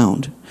might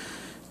abound.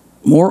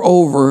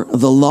 Moreover,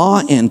 the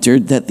law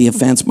entered that the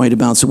offense might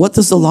abound. So what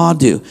does the law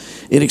do?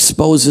 It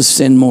exposes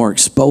sin more,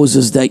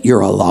 exposes that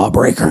you're a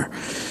lawbreaker.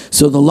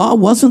 So the law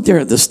wasn't there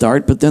at the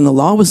start, but then the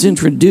law was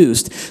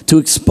introduced to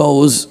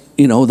expose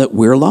that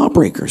we're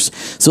lawbreakers.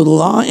 So the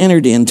law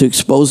entered in to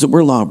expose that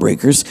we're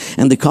lawbreakers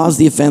and to cause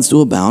the offense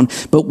to abound.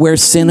 But where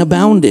sin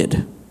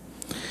abounded,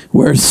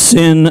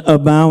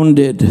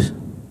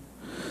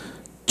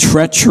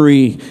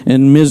 treachery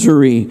and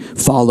misery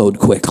followed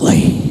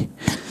quickly.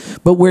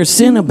 But where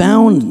sin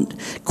abounded,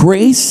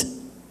 grace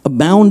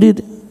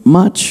abounded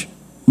much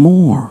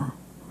more.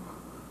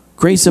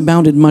 Grace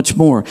abounded much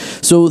more.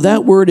 So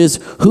that word is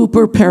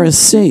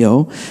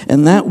huperpariseo,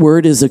 and that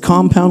word is a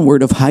compound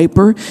word of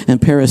hyper and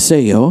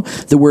pariseo.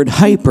 The word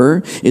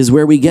hyper is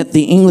where we get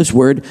the English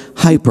word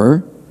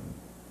hyper.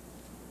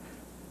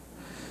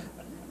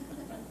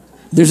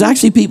 There's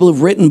actually people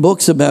who've written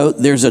books about,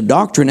 there's a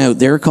doctrine out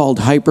there called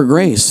hyper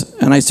grace.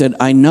 And I said,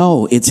 I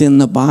know, it's in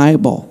the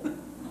Bible.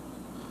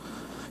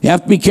 You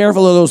have to be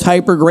careful of those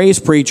hyper grace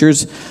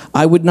preachers.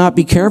 I would not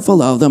be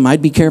careful of them.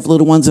 I'd be careful of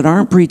the ones that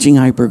aren't preaching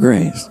hyper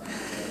grace.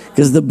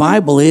 Because the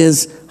Bible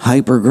is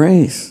hyper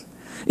grace.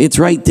 It's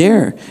right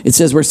there. It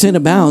says where sin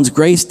abounds,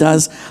 grace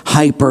does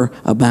hyper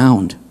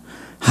abound.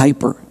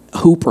 Hyper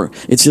hooper.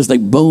 It's just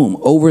like boom,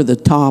 over the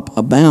top,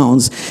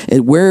 abounds.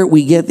 And where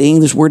we get the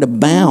English word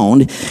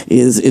abound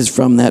is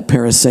from that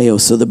paraseo.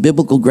 So the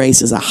biblical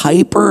grace is a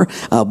hyper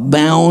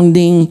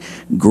abounding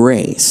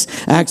grace.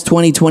 Acts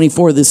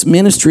 20:24, this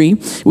ministry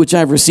which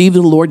I've received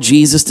of the Lord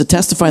Jesus to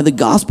testify the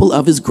gospel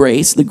of his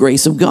grace, the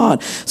grace of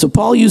God. So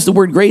Paul used the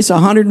word grace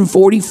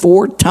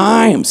 144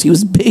 times. He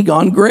was big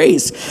on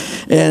grace.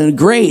 And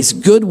grace,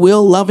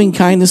 goodwill, loving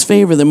kindness,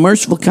 favor, the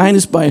merciful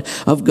kindness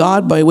of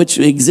God by which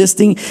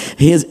exerting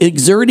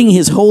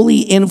his holy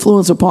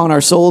influence upon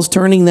our souls,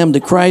 turning them to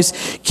Christ.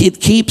 It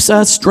keeps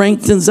us,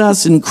 strengthens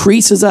us,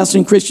 increases us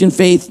in Christian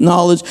faith,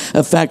 knowledge,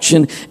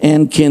 affection,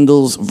 and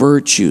kindles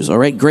virtues. All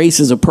right, grace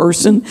is a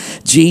person.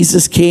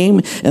 Jesus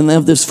came, and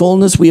of this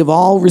fullness we have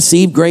all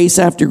received grace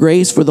after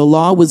grace, for the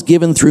law was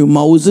given through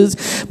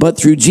Moses, but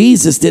through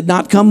Jesus did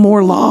not come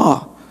more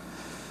law.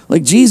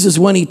 Like Jesus,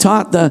 when he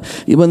taught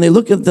when they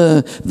look at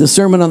the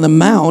Sermon on the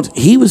Mount,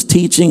 he was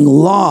teaching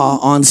law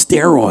on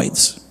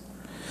steroids.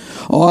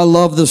 Oh, I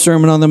love the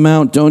Sermon on the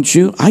Mount, don't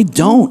you? I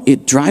don't.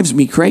 It drives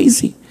me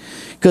crazy.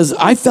 Because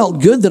I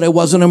felt good that I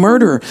wasn't a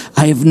murderer.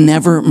 I have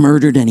never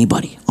murdered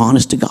anybody,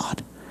 honest to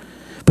God.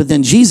 But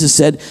then Jesus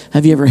said,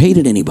 have you ever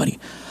hated anybody?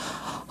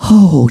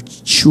 Oh,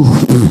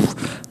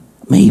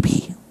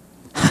 maybe.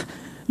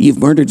 You've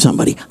murdered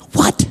somebody.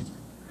 What?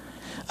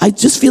 I'm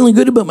just feeling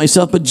good about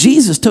myself, but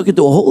Jesus took it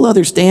to a whole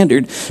other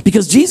standard,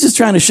 because Jesus is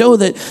trying to show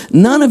that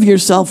none of your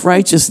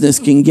self-righteousness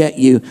can get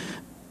you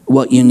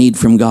what you need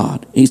from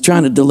God. He's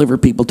trying to deliver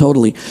people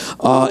totally.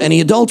 Any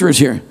adulterers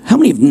here? How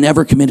many have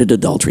never committed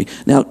adultery?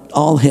 Now,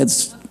 all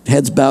heads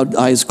bowed,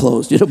 eyes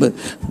closed, but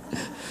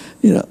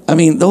I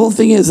mean, the whole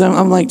thing is,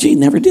 I'm like, gee,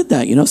 never did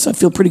that, so I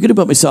feel pretty good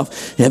about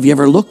myself. Have you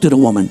ever looked at a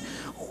woman?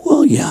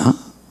 Well, yeah.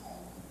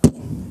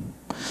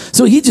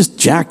 So he just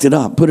jacked it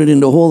up, put it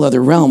into a whole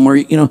other realm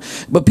where,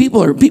 but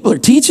people are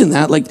teaching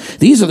that, like,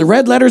 these are the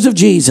red letters of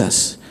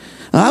Jesus.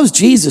 That was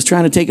Jesus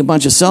trying to take a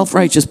bunch of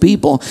self-righteous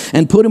people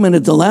and put them in a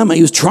dilemma.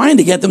 He was trying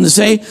to get them to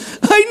say,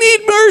 I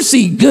need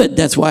mercy. Good,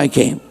 that's why I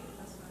came.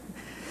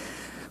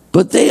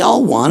 But they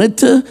all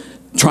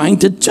trying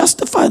to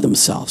justify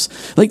themselves.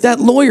 Like that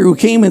lawyer who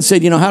came and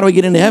said, how do I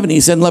get into heaven?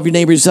 He said, love your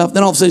neighbor yourself.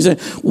 Then all of a sudden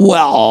he said,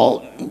 well,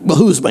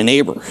 who's my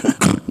neighbor?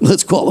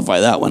 Let's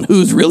qualify that one.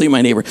 Who's really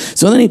my neighbor?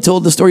 So then he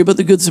told the story about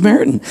the Good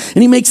Samaritan.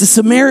 And he makes a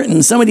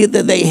Samaritan somebody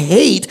that they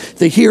hate,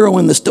 the hero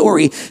in the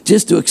story,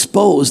 just to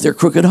expose their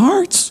crooked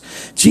hearts.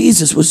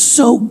 Jesus was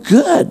so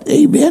good.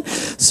 Amen.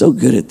 So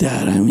good at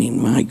that. I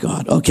mean, my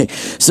God. Okay.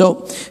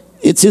 So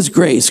it's his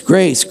grace,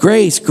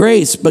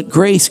 grace, but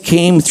grace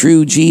came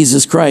through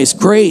Jesus Christ.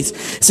 Grace,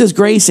 it says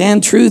grace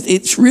and truth.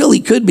 It really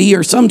could be,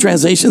 or some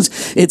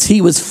translations, he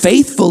was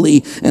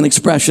faithfully an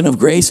expression of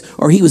grace,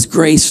 or he was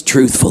grace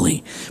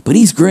truthfully. But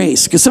he's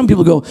grace, because some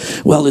people go,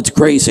 well, it's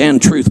grace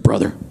and truth,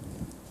 brother.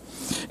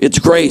 It's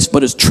grace,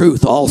 but it's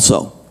truth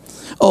also.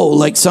 Oh,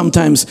 like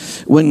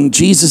sometimes when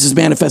Jesus is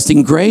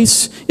manifesting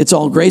grace, it's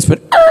all grace,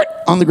 but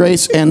on the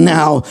grace, and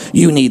now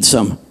you need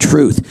some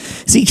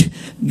truth. See,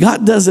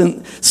 God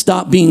doesn't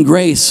stop being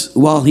grace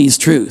while he's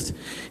truth.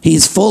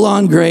 He's full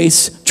on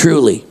grace,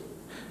 truly.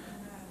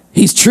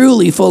 He's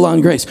truly full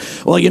on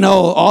grace. Well,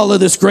 all of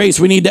this grace,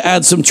 we need to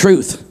add some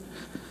truth.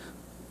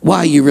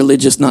 Why, you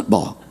religious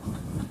nutball?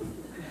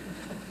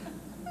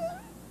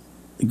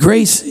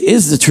 Grace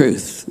is the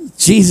truth.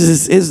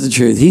 Jesus is the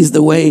truth. He's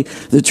the way,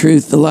 the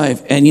truth, the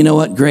life. And you know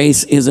what?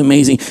 Grace is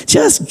amazing.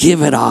 Just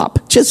give it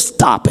up. Just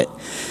stop it.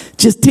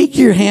 Just take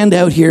your hand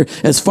out here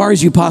as far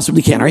as you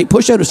possibly can. All right?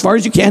 Push out as far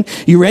as you can.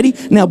 You ready?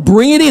 Now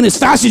bring it in as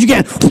fast as you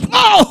can.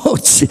 Oh,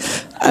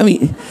 I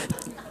mean,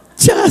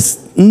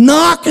 just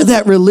knock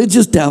that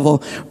religious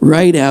devil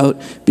right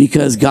out,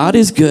 because God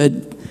is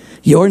good.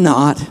 You're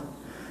not.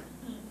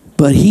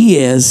 But he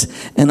is.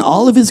 And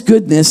all of his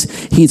goodness,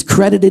 he's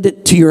credited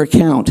it to your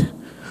account.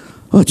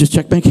 Oh, just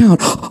check my account.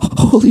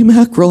 Holy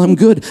mackerel, I'm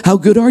good. How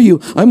good are you?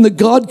 I'm the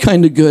God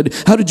kind of good.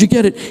 How did you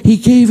get it? He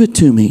gave it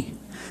to me.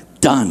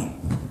 Done.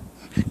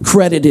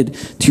 Credited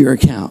to your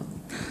account.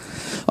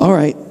 All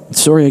right.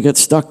 Sorry, I got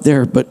stuck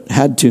there, but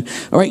had to.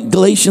 All right,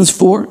 Galatians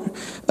 4,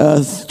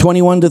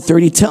 21 to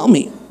 30. Tell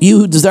me, you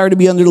who desire to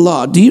be under the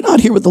law, do you not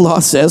hear what the law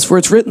says? For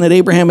it's written that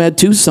Abraham had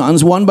two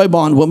sons, one by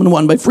bondwoman,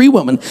 one by free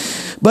woman.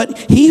 But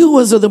he who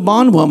was of the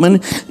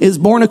bondwoman is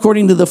born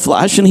according to the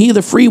flesh, and he of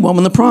the free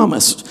woman the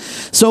promise.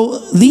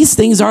 So these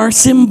things are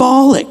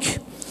symbolic.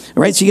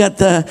 Right, so you got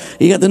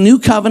the new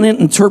covenant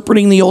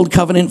interpreting the old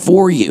covenant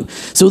for you.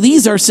 So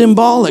these are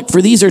symbolic,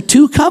 for these are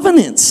two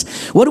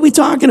covenants. What are we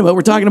talking about?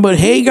 We're talking about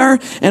Hagar,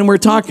 and we're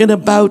talking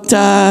about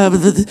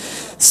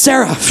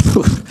Sarah.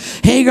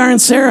 Hagar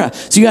and Sarah.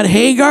 So you got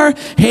Hagar.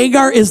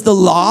 Hagar is the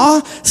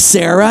law.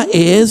 Sarah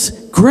is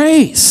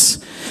grace.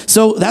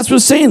 So that's what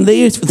it's saying.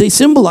 They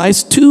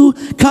symbolize two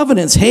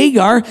covenants.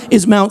 Hagar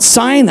is Mount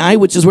Sinai,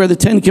 which is where the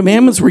 10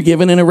 Commandments were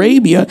given in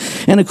Arabia,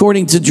 and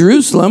according to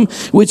Jerusalem,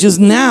 which is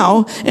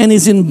now and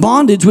is in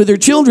bondage with her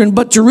children.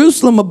 But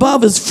Jerusalem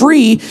above is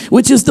free,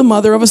 which is the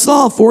mother of us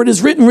all. For it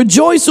is written,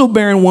 rejoice, O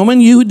barren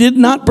woman, you who did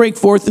not break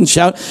forth and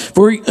shout,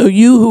 for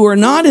you who are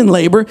not in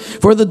labor,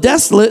 for the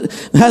desolate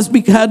has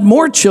had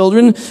more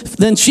children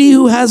than she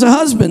who has a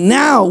husband.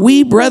 Now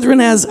we, brethren,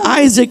 as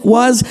Isaac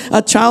was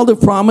a child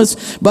of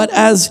promise, but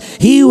as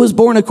he who was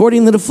born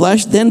according to the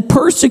flesh, then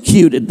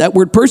persecuted, that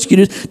word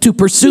persecuted, to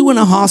pursue in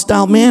a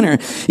hostile manner.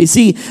 You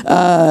see,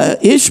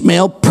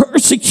 Ishmael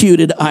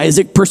persecuted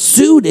Isaac,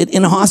 pursued it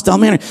in a hostile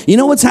manner. You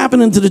know what's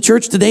happening to the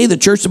church today? The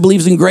church that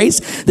believes in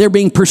grace? They're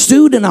being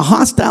pursued in a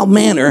hostile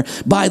manner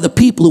by the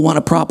people who want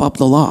to prop up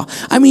the law.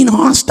 I mean,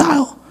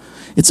 hostile.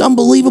 It's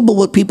unbelievable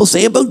what people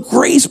say about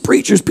grace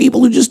preachers, people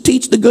who just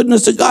teach the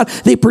goodness of God.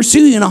 They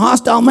pursue you in a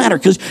hostile manner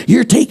because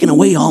you're taking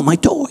away all my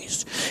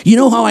toys. You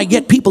know how I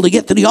get people to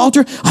get to the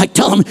altar? I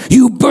tell them,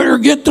 you better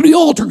get to the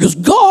altar because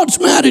God's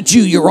mad at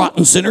you, you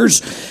rotten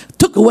sinners.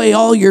 Took away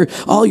all your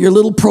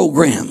little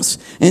programs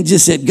and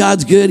just said,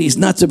 God's good, he's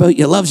nuts about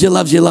you, loves you,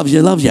 loves you, loves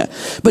you, loves you.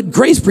 But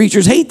grace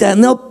preachers hate that,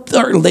 and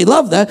they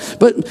love that.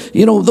 But,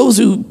 you know, those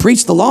who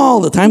preach the law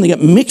all the time, they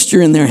got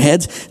mixture in their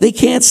heads. They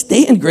can't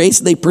stand grace.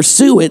 They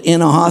pursue it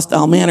in a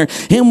hostile manner.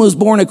 Him was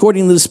born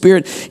according to the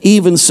Spirit,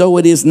 even so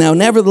it is now.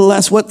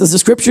 Nevertheless, what does the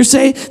Scripture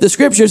say? The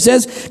Scripture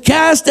says,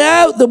 cast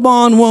out the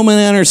bondwoman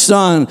and her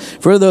son,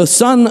 for the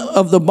son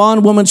of the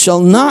bondwoman shall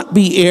not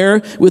be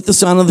heir with the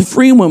son of the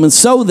free woman.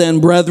 So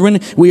then, brethren,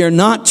 we are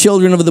not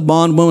children of the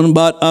bondwoman,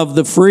 but of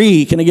the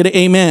free. Can I get an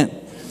amen?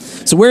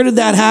 So where did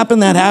that happen?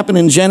 That happened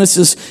in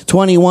Genesis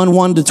 21,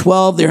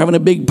 1-12. They're having a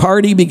big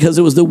party because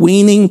it was the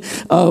weaning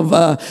of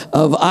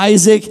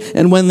Isaac.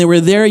 And when they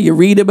were there, you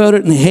read about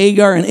it, and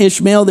Hagar and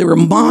Ishmael, they were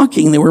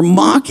mocking.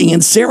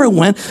 And Sarah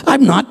went,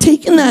 I'm not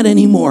taking that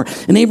anymore.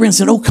 And Abraham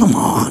said, oh, come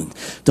on.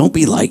 Don't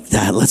be like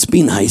that. Let's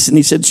be nice. And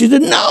she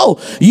said, no,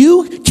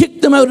 you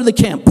kick them out of the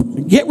camp.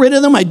 Get rid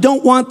of them. I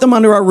don't want them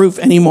under our roof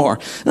anymore.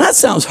 And that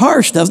sounds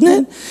harsh, doesn't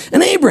it?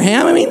 And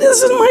Abraham, I mean,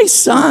 this is my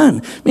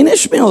son. I mean,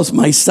 Ishmael is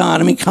my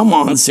son. I mean, come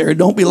on, Sarah,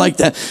 don't be like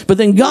that. But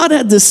then God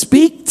had to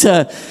speak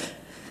to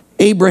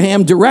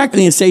Abraham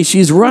directly and say,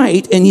 she's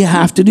right, and you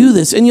have to do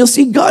this. And you'll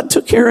see God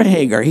took care of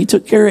Hagar. He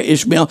took care of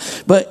Ishmael.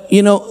 But,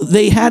 you know,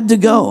 they had to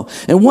go.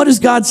 And what is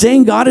God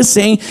saying? God is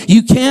saying,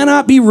 you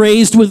cannot be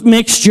raised with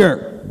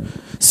mixture.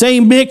 Say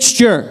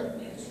mixture.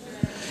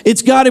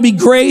 It's got to be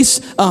grace,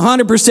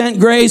 100%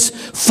 grace,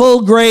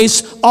 full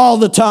grace, all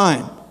the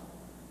time.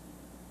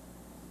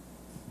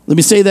 Let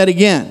me say that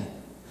again.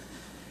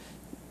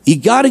 You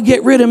got to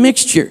get rid of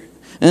mixture.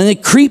 And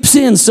it creeps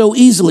in so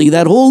easily,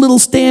 that whole little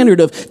standard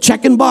of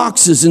checking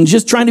boxes and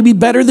just trying to be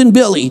better than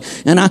Billy.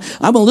 And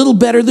I'm a little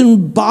better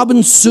than Bob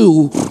and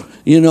Sue.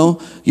 You know,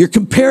 your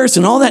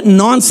comparison, all that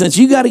nonsense,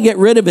 you got to get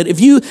rid of it.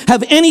 If you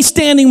have any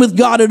standing with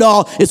God at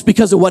all, it's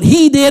because of what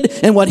he did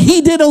and what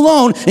he did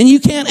alone, and you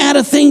can't add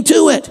a thing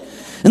to it.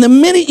 And the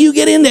minute you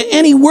get into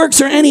any works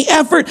or any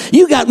effort,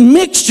 you got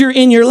mixture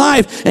in your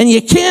life, and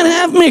you can't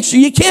have mixture.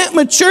 You can't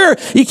mature.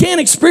 You can't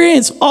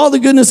experience all the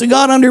goodness of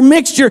God under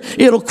mixture.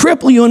 It'll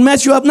cripple you and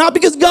mess you up, not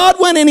because God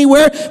went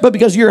anywhere, but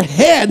because your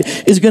head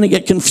is going to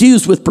get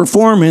confused with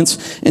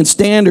performance and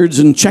standards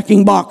and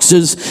checking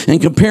boxes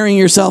and comparing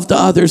yourself to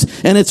others,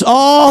 and it's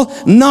all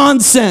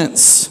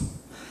nonsense.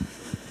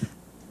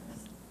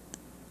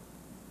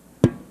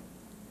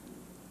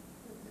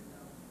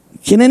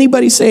 Can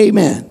anybody say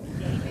amen?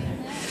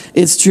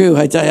 It's true.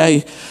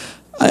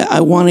 I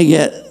want to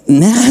get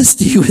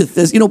nasty with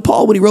this. You know,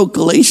 Paul, when he wrote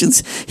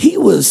Galatians, he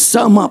was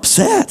some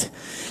upset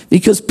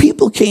because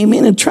people came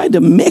in and tried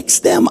to mix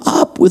them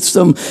up with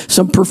some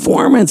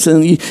performance.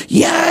 And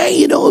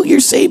you know, you're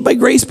saved by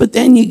grace, but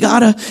then you got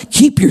to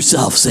keep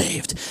yourself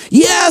saved.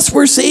 Yes,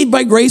 we're saved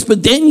by grace,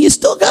 but then you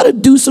still got to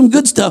do some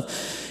good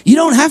stuff. You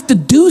don't have to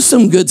do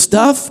some good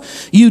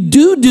stuff. You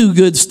do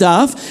good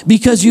stuff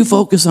because you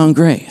focus on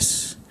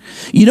grace.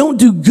 You don't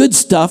do good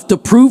stuff to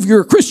prove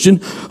you're a Christian.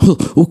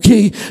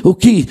 Okay,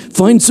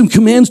 find some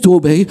commands to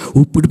obey.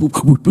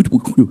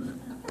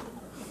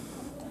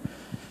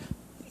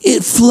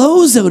 It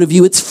flows out of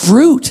you. It's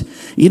fruit.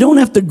 You don't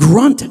have to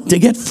grunt to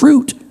get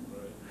fruit.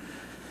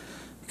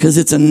 Because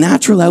it's a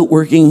natural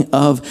outworking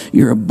of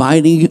your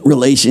abiding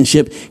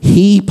relationship.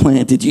 He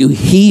planted you.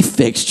 He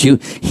fixed you.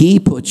 He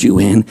put you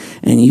in.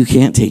 And you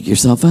can't take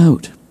yourself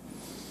out.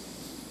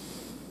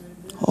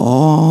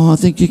 Oh, I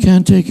think you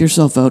can't take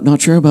yourself out.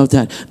 Not sure about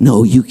that.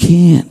 No, you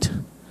can't.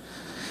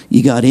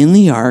 You got in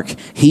the ark.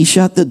 He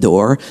shut the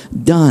door.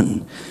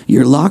 Done.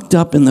 You're locked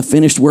up in the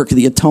finished work of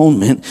the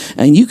atonement.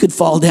 And you could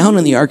fall down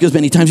in the ark as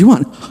many times as you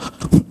want.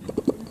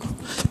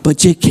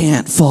 But you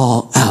can't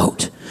fall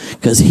out.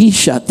 Because he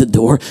shut the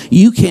door.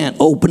 You can't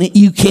open it.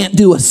 You can't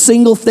do a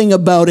single thing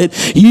about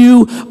it.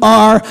 You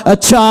are a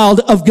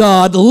child of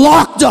God,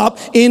 locked up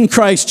in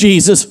Christ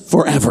Jesus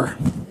forever.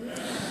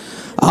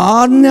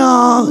 Oh,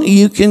 no,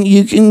 you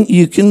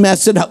can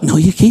mess it up. No,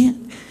 you can't.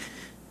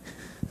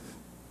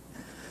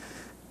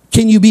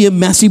 Can you be a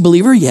messy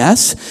believer?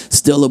 Yes,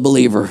 still a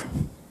believer.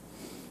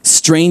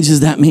 Strange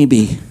as that may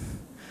be.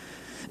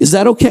 Is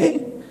that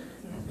okay?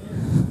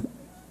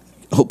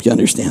 I hope you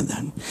understand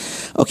that.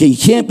 Okay, you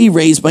can't be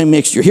raised by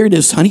mixture. Here it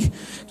is, honey.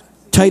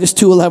 Titus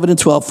 2:11 and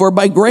 12. For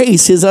by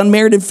grace, his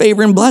unmerited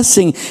favor and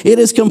blessing, it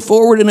has come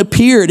forward and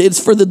appeared. It's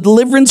for the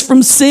deliverance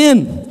from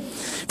sin.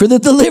 For the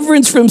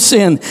deliverance from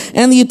sin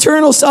and the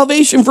eternal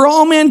salvation for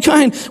all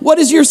mankind. What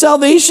is your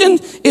salvation?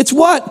 It's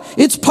what?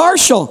 It's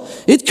partial.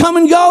 It come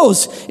and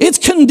goes. It's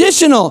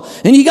conditional.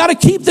 And you got to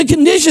keep the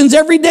conditions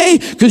every day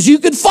because you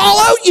could fall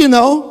out, you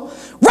know.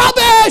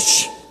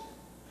 Rubbish!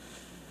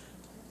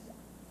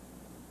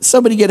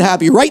 Somebody get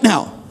happy right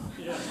now.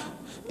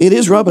 It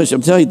is rubbish,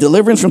 I'm telling you.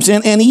 Deliverance from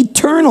sin and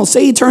eternal.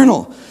 Say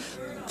eternal.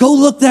 Go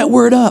look that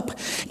word up.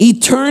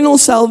 Eternal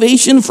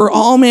salvation for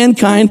all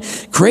mankind.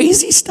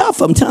 Crazy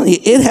stuff, I'm telling you.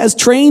 It has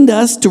trained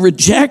us to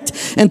reject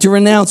and to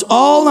renounce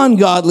all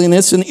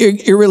ungodliness and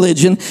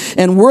irreligion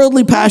and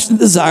worldly passionate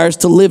desires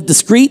to live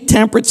discreet,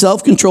 temperate,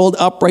 self-controlled,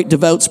 upright,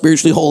 devout,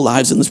 spiritually whole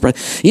lives in the spread.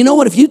 You know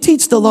what? If you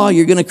teach the law,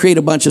 you're going to create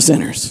a bunch of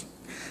sinners.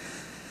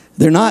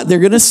 They're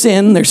going to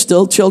sin. They're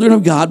still children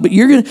of God, but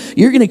you're going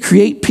to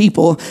create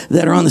people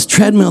that are on this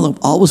treadmill of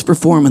always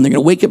performing. They're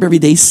going to wake up every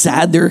day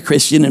sad they're a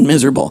Christian and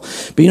miserable.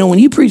 But you know, when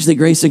you preach the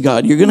grace of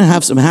God, you're going to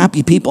have some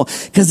happy people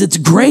because it's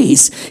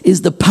grace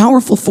is the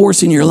powerful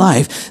force in your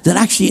life that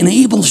actually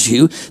enables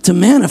you to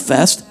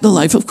manifest the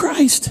life of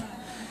Christ.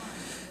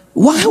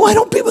 Why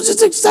don't people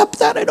just accept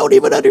that? I don't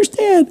even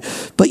understand.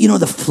 But you know,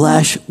 the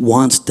flesh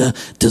wants to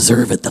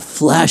deserve it. The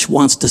flesh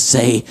wants to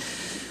say,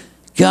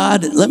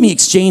 God, let me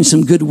exchange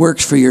some good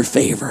works for your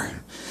favor.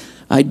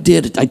 I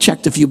did it. I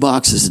checked a few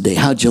boxes today.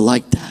 How'd you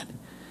like that?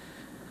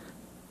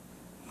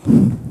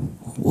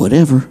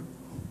 Whatever.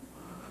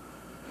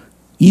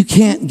 You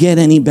can't get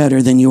any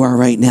better than you are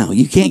right now.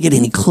 You can't get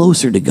any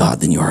closer to God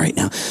than you are right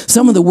now.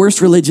 Some of the worst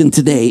religion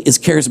today is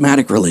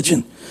charismatic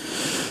religion.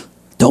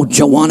 Don't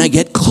you want to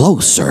get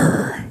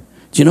closer?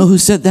 Do you know who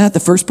said that? The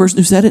first person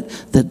who said it?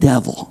 The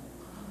devil.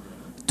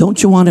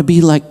 Don't you want to be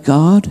like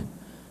God?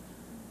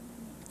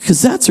 Because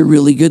that's a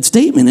really good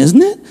statement,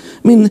 isn't it?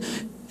 I mean,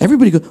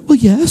 everybody goes, well,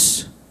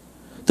 yes.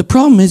 The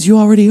problem is you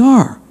already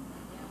are.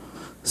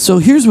 So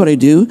here's what I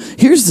do.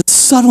 Here's the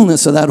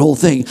subtleness of that whole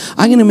thing.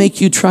 I'm going to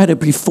make you try to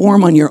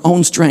perform on your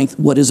own strength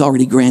what is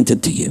already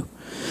granted to you.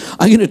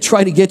 I'm going to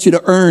try to get you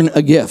to earn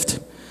a gift.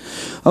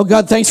 Oh,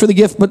 God, thanks for the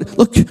gift, but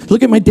look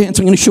at my dance.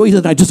 I'm going to show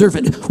you that I deserve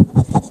it.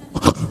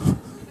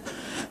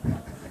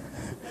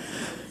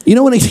 You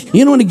know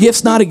when a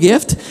gift's not a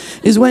gift?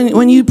 Is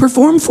when you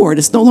perform for it.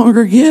 It's no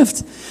longer a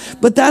gift.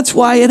 But that's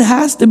why it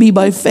has to be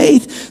by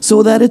faith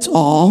so that it's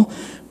all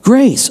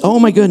grace. Oh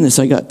my goodness,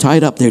 I got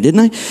tied up there, didn't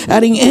I?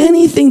 Adding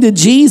anything to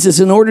Jesus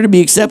in order to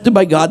be accepted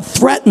by God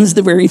threatens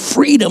the very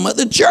freedom of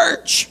the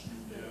church.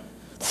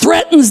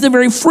 Threatens the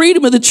very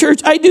freedom of the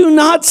church. I do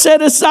not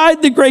set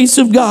aside the grace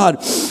of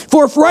God.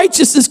 For if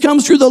righteousness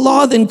comes through the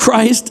law, then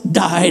Christ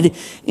died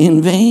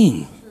in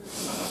vain.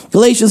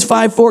 Galatians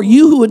 5:4,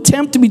 you who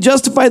attempt to be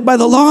justified by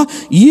the law,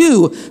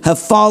 you have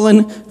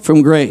fallen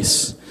from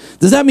grace.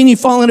 Does that mean you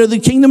fall into the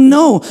kingdom?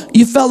 No,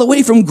 you fell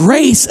away from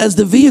grace as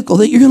the vehicle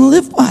that you're going to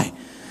live by.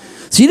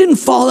 So you didn't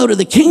fall out of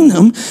the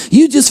kingdom.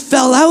 You just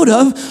fell out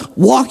of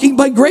walking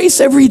by grace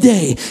every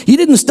day. You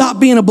didn't stop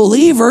being a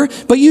believer,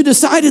 but you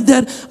decided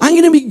that I'm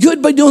going to be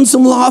good by doing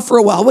some law for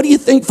a while. What do you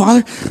think,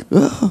 Father?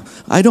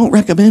 I don't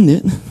recommend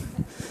it.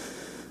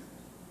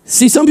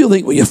 See, some people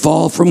think, well, you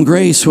fall from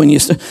grace when you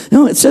start.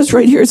 No, it says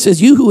right here, it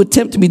says, you who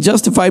attempt to be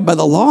justified by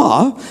the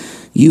law,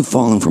 you've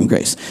fallen from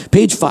grace.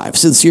 Page 5,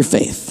 sincere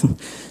faith.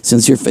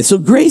 Sincere faith. So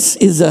grace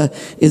is a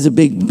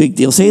big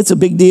deal. Say it's a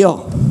big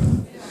deal.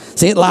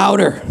 Say it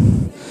louder.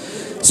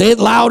 Say it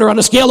louder on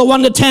a scale of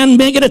 1 to 10.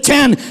 Make it a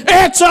 10.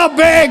 It's a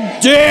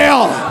big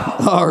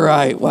deal. All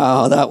right.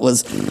 Wow, that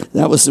was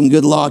some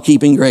good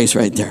law-keeping grace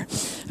right there.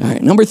 All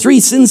right. Number 3,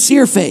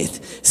 sincere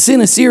faith.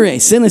 Sinecere.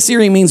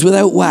 Sinecere means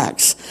without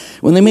wax.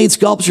 When they made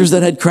sculptures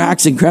that had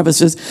cracks and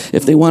crevices,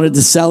 if they wanted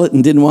to sell it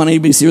and didn't want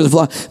anybody to see the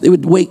flaw, they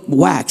would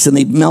wax and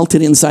they'd melt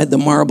it inside the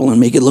marble and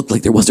make it look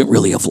like there wasn't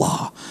really a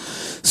flaw.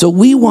 So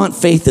we want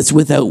faith that's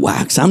without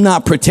wax. I'm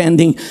not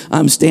pretending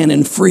I'm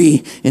standing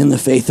free in the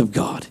faith of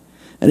God.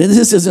 And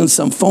this isn't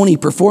some phony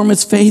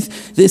performance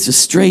faith. This is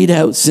straight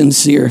out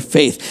sincere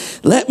faith.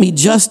 Let me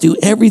just do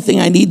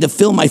everything I need to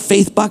fill my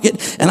faith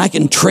bucket, and I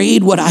can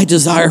trade what I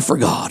desire for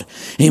God.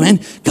 Amen.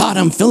 God,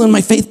 I'm filling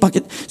my faith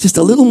bucket just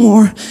a little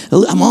more.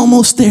 I'm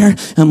almost there.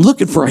 I'm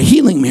looking for a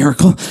healing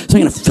miracle. So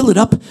I'm going to fill it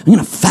up. I'm going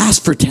to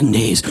fast for 10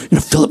 days. I'm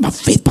going to fill up my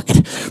faith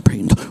bucket.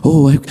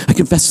 Oh, I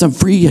confess I'm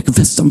free. I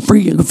confess I'm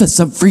free. I confess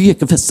I'm free. I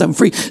confess I'm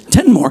free.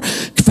 10 more.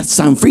 Confess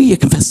I'm free. I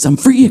confess I'm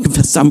free. I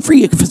confess I'm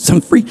free. I confess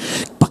I'm free.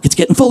 Bucket's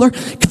getting fuller.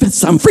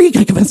 Confess I'm free.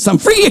 I confess I'm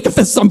free. I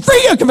confess I'm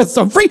free. I confess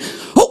I'm free.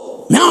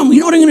 Oh, now you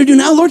know what I'm going to do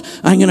now, Lord?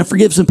 I'm going to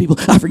forgive some people.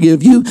 I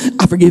forgive you.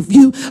 I forgive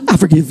you. I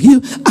forgive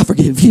you. I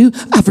forgive you.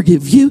 I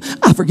forgive you.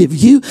 I forgive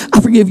you.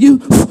 I forgive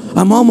you.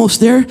 I'm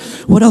almost there.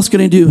 What else can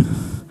I do?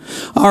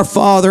 Our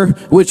Father,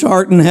 which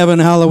art in heaven,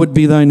 hallowed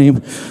be thy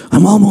name.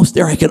 I'm almost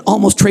there. I can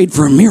almost trade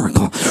for a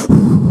miracle.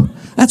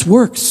 That's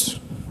works.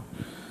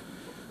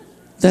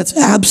 That's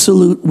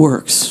absolute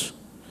works.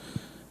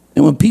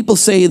 And when people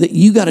say that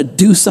you got to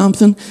do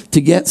something to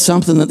get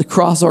something that the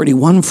cross already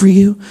won for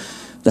you,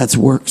 that's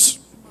works.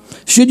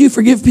 Should you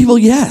forgive people?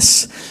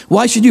 Yes.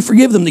 Why should you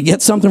forgive them? To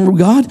get something from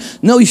God?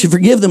 No, you should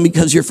forgive them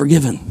because you're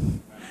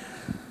forgiven.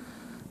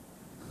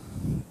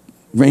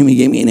 Ramy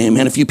gave me an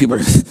amen. A few people are,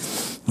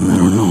 I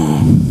don't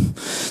know.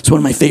 It's one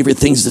of my favorite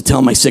things to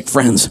tell my sick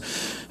friends.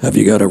 Have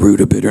you got a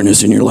root of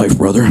bitterness in your life,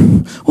 brother?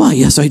 Why,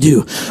 yes, I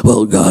do.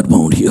 Well, God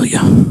won't heal you.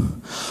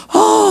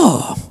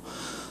 Oh,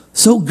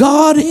 so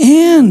God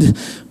and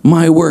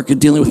my work at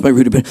dealing with my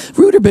root of bitterness.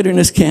 Root of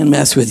bitterness can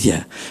mess with you.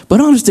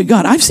 But honest to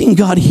God, I've seen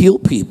God heal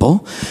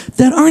people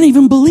that aren't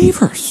even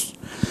believers.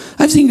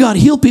 I've seen God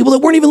heal people that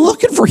weren't even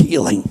looking for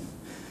healing.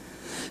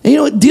 And you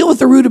know what? Deal with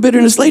the root of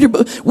bitterness later,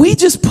 but we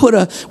just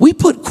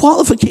put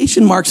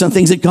qualification marks on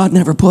things that God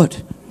never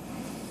put.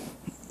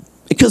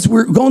 Because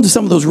we're going to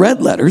some of those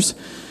red letters,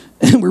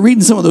 and we're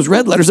reading some of those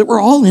red letters that were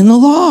all in the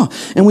law,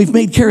 and we've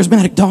made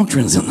charismatic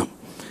doctrines in them.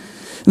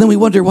 And then we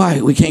wonder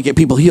why we can't get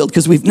people healed,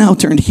 because we've now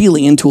turned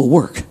healing into a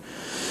work.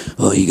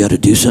 Oh, you got to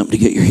do something to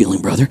get your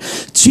healing, brother.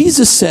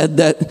 Jesus said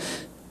that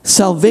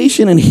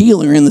salvation and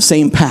healing are in the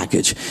same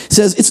package. He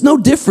says, it's no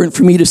different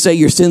for me to say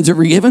your sins are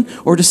forgiven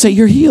or to say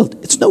you're healed.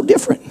 It's no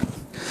different.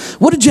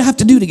 What did you have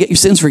to do to get your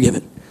sins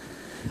forgiven?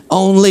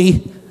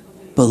 Only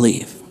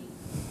believe.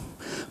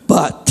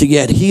 But to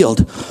get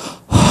healed,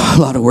 a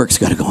lot of work's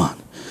got to go on.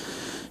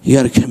 You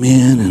got to come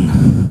in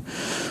and,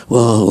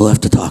 well, we'll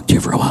have to talk to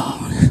you for a while.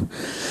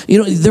 You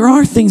know, there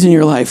are things in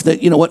your life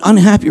that, you know what,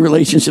 unhappy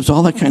relationships,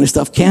 all that kind of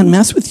stuff can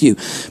mess with you.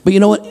 But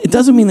you know what, it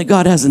doesn't mean that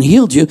God hasn't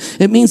healed you.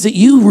 It means that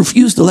you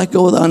refuse to let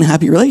go of the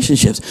unhappy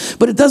relationships.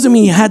 But it doesn't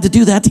mean you had to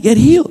do that to get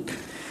healed.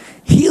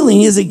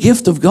 Healing is a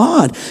gift of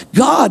God.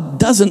 God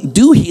doesn't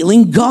do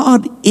healing.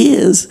 God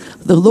is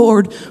the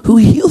Lord who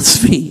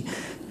heals me.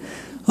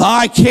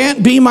 I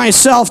can't be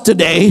myself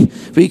today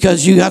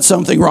because you got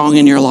something wrong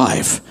in your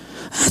life.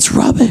 That's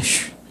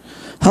rubbish.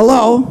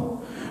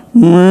 Hello?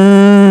 You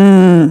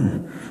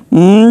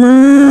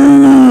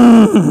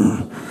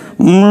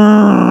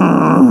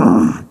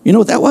know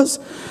what that was?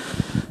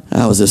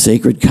 That was a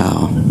sacred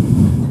cow.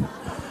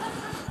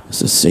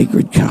 It's a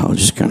sacred cow,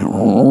 just kind of.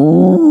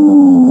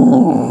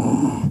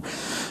 All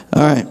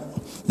right.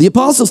 The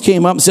apostles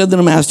came up and said to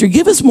the master,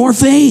 give us more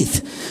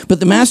faith. But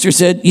the master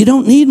said, you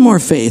don't need more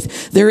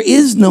faith. There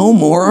is no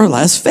more or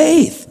less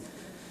faith.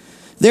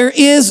 There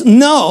is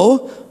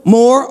no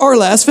more or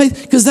less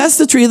faith, because that's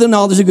the tree of the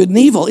knowledge of good and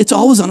evil. It's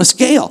always on a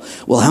scale.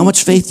 Well, how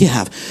much faith do you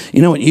have?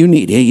 You know what you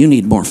need? Hey, you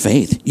need more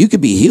faith. You could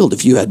be healed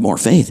if you had more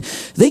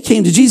faith. They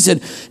came to Jesus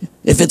and said,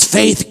 if it's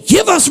faith,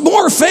 give us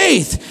more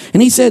faith.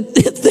 And he said,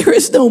 there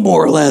is no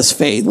more or less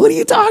faith. What are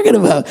you talking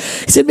about?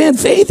 He said, man,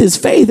 faith is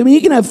faith. I mean,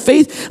 you can have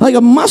faith like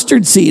a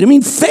mustard seed. I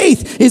mean,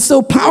 faith is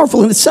so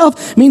powerful in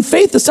itself. I mean,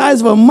 faith the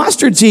size of a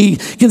mustard seed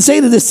can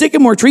say to the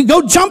sycamore tree,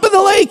 go jump in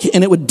the lake,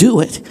 and it would do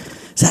it.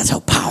 So that's how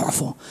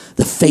powerful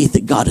the faith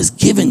that God has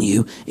given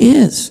you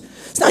is.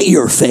 It's not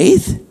your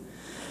faith.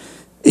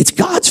 It's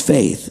God's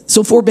faith.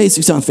 So 4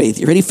 basics on faith.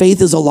 You ready? Faith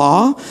is a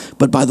law,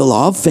 but by the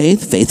law of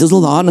faith, faith is a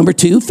law. Number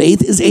 2,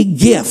 faith is a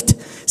gift.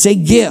 Say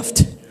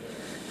gift.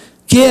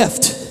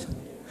 Gift.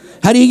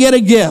 How do you get a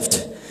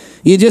gift?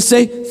 You just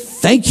say,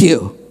 thank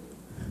you.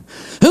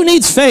 Who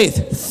needs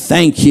faith?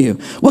 Thank you.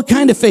 What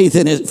kind of faith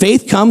is it?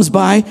 Faith comes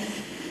by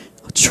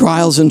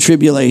trials and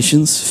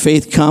tribulations.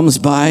 Faith comes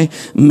by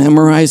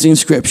memorizing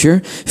scripture.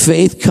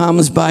 Faith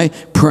comes by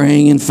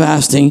praying and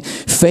fasting.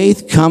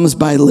 Faith comes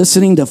by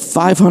listening to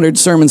 500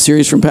 sermon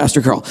series from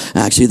Pastor Carl.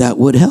 Actually, that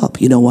would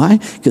help. You know why?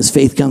 Because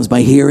faith comes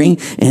by hearing,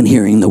 and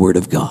hearing the word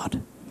of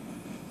God.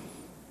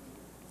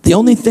 The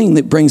only thing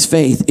that brings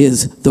faith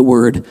is the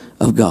word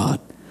of God.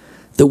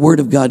 The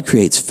word of God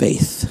creates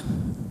faith.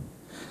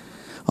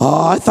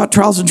 Oh, I thought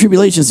trials and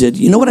tribulations did.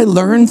 You know what I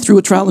learned through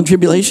a trial and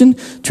tribulation?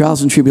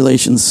 Trials and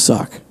tribulations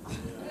suck.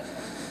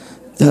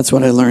 That's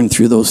what I learned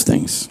through those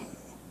things.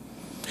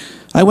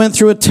 I went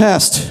through a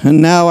test,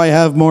 and now I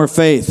have more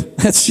faith.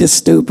 That's just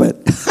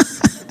stupid.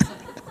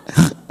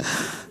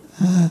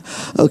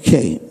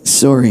 Okay,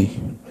 sorry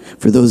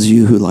for those of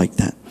you who like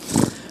that.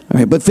 All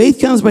right, but faith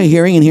comes by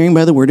hearing, and hearing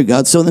by the word of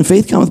God. So then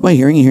faith comes by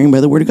hearing, and hearing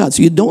by the word of God.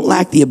 So you don't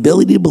lack the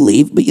ability to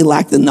believe, but you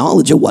lack the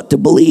knowledge of what to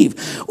believe.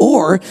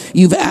 Or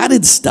you've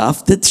added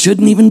stuff that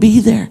shouldn't even be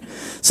there.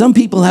 Some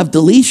people have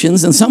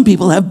deletions, and some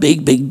people have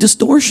big, big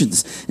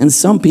distortions. And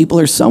some people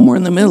are somewhere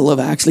in the middle of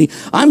actually,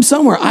 I'm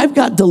somewhere. I've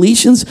got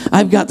deletions.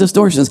 I've got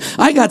distortions.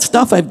 I got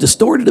stuff I've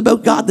distorted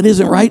about God that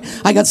isn't right.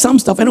 I got some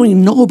stuff I don't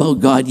even know about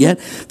God yet,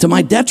 to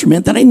my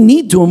detriment, that I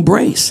need to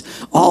embrace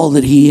all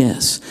that he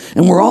is.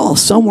 And we're all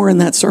somewhere in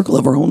that circle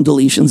of our own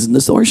deletions and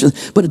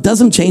distortions, but it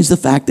doesn't change the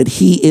fact that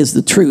he is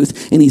the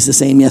truth, and he's the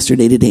same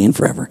yesterday, today, and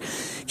forever.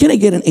 Can I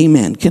get an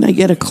amen? Can I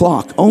get a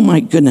clock? Oh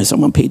my goodness,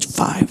 I'm on page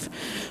 5.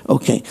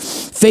 Okay.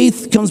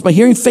 Faith comes by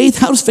hearing. Faith,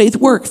 how does faith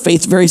work?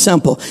 Faith's very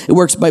simple. It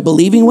works by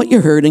believing what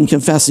you heard and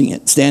confessing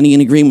it, standing in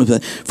agreement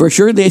with it. For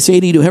sure they say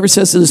to you, whoever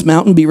says to this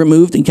mountain, be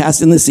removed and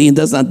cast in the sea, and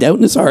does not doubt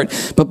in his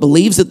heart, but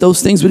believes that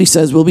those things what he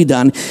says will be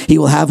done, he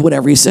will have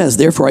whatever he says.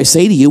 Therefore I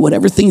say to you,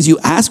 whatever things you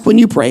ask when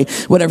you pray,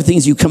 whatever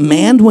things you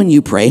command when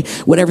you pray,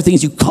 whatever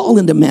things you call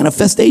into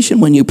manifestation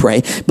when you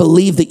pray,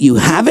 believe that you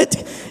have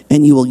it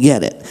and you will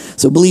get it.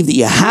 So believe that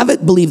you have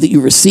it, believe that you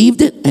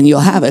received it, and you'll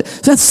have it.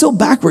 So that's so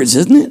backwards,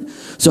 isn't it?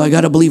 So I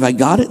got to believe I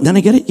got it, then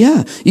I get it?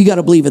 Yeah. You got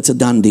to believe it's a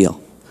done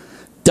deal.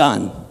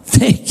 Done.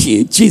 Thank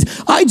you,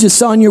 Jesus. I just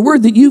saw in your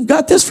word that you've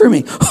got this for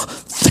me.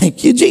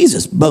 Thank you,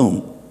 Jesus.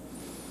 Boom.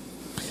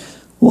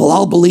 Well,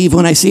 I'll believe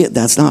when I see it.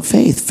 That's not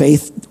faith.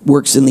 Faith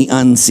works in the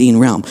unseen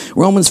realm.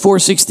 Romans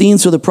 4:16,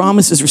 so the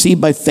promise is received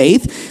by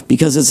faith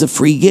because it's a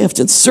free gift.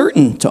 It's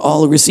certain to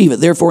all who receive it.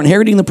 Therefore,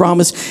 inheriting the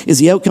promise is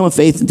the outcome of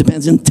faith. It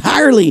depends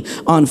entirely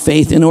on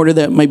faith in order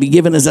that it might be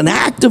given as an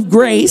act of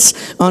grace,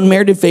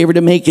 unmerited favor,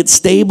 to make it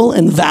stable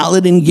and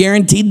valid and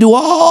guaranteed to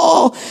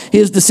all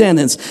his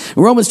descendants.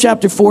 Romans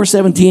chapter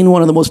 4:17,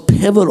 one of the most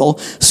pivotal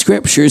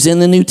scriptures in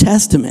the New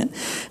Testament.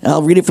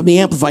 I'll read it from the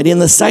Amplified. In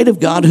the sight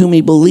of God whom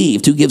he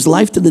believed, who gives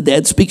life to the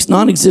dead, speaks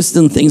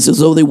non-existent things as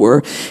though they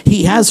were,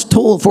 he has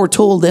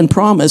foretold and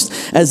promised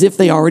as if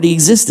they already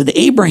existed.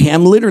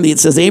 Abraham, literally it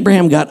says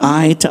Abraham got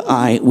eye to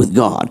eye with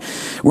God.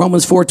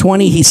 Romans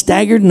 4:20, he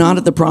staggered not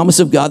at the promise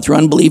of God through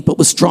unbelief, but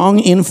was strong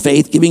in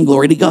faith, giving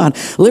glory to God.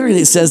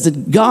 Literally it says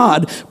that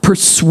God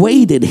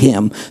persuaded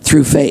him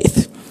through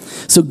faith.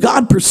 So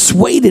God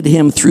persuaded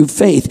him through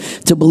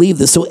faith to believe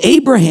this. So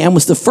Abraham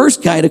was the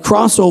first guy to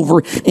cross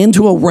over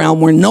into a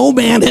realm where no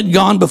man had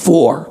gone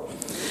before.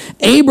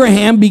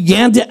 Abraham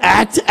began to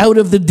act out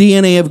of the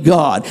DNA of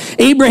God.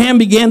 Abraham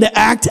began to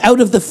act out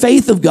of the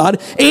faith of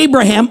God.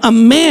 Abraham, a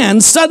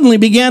man, suddenly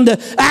began to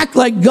act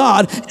like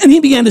God, and he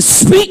began to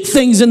speak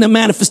things into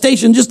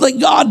manifestation just like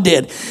God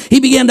did.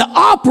 He began to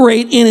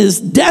operate in his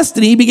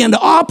destiny. He began to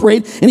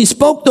operate, and he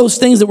spoke those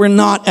things that were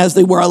not as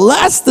they were. A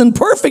less than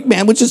perfect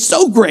man, which is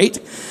so great,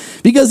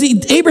 because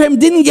Abraham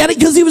didn't get it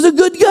because he was a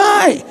good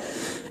guy.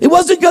 It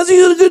wasn't because he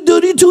had a good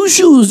dirty two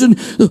shoes and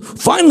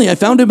finally I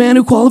found a man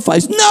who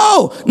qualifies.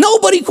 No,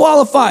 nobody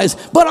qualifies,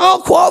 but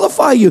I'll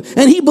qualify you.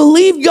 And he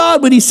believed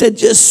God, but he said,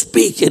 just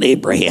speak it,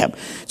 Abraham.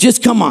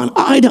 Just come on,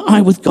 eye to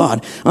eye with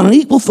God. On an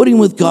equal footing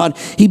with God,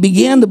 he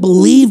began to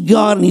believe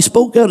God, and he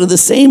spoke out of the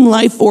same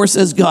life force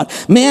as God.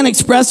 Man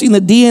expressing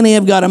the DNA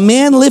of God. A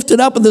man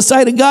lifted up at the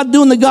sight of God,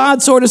 doing the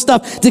God sort of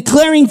stuff,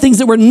 declaring things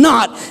that were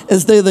not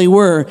as they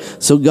were,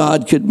 so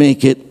God could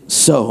make it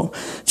so.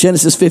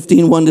 Genesis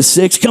 15,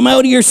 1-6. Come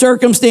out of your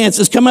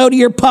circumstances. Come out of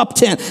your pup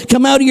tent.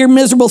 Come out of your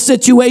miserable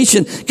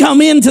situation.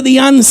 Come into the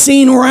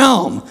unseen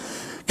realm.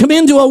 Come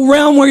into a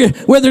realm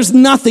where there's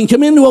nothing.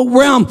 Come into a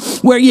realm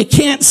where you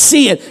can't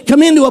see it.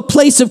 Come into a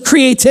place of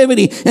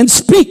creativity and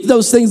speak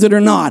those things that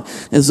are not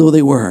as though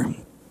they were.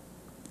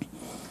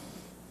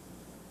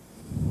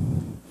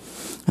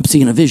 I'm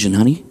seeing a vision,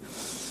 honey.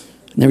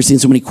 I've never seen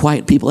so many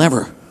quiet people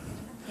ever.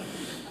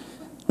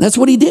 That's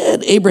what he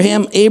did.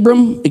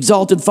 Abram,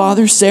 exalted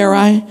father,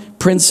 Sarai,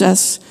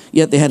 princess,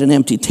 yet they had an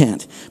empty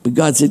tent. But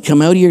God said,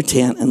 come out of your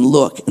tent and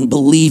look and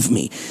believe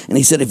me. And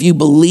he said, if you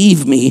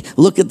believe me,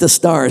 look at the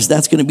stars.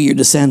 That's going to be your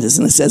descendants.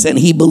 And it says, and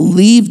he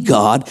believed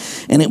God,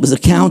 and it was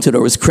accounted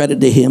or was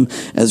credited to him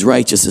as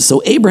righteousness.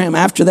 So Abraham,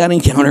 after that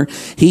encounter,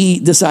 he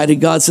decided,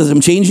 God says,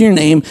 I'm changing your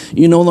name.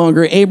 You're no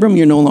longer Abram.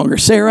 You're no longer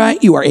Sarai.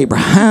 You are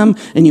Abraham,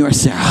 and you are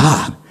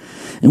Sarah.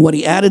 And what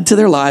he added to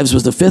their lives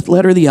was the fifth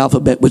letter of the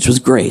alphabet, which was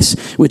grace,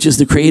 which is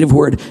the creative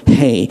word,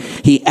 hey.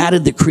 He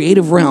added the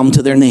creative realm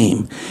to their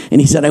name. And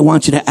he said, I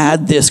want you to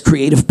add this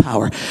creative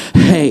power.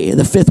 Hey,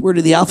 the fifth word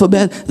of the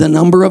alphabet, the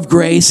number of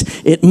grace,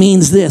 it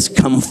means this,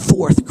 come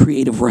forth,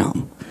 creative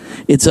realm.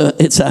 It's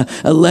a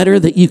letter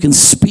that you can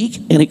speak,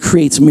 and it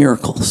creates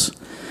miracles.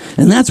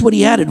 And that's what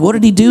he added. What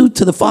did he do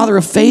to the father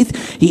of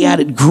faith? He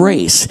added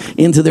grace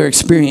into their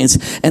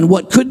experience. And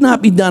what could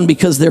not be done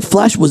because their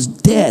flesh was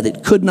dead,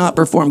 it could not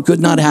perform,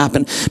 could not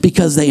happen,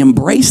 because they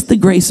embraced the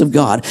grace of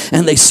God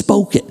and they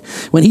spoke it.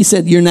 When he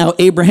said, you're now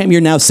Abraham, you're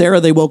now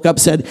Sarah, they woke up,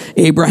 said,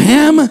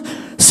 Abraham,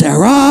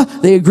 Sarah,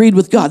 they agreed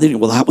with God. They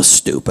didn't, well, that was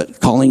stupid.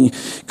 Calling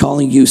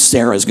you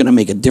Sarah is going to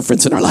make a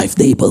difference in our life.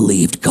 They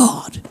believed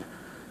God.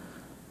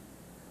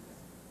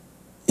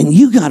 And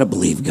you got to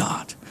believe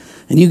God.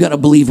 And you got to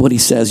believe what he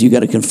says. You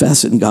got to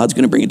confess it, and God's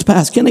going to bring it to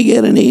pass. Can I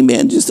get an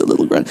amen? Just a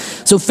little grunt.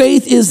 So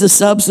faith is the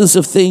substance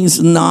of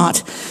things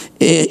not.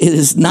 It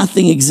is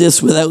nothing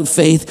exists without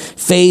faith.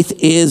 Faith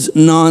is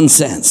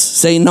nonsense.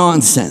 Say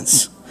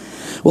nonsense.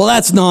 Well,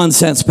 that's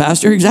nonsense,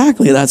 Pastor.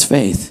 Exactly, that's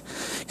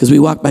faith. Because we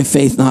walk by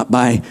faith, not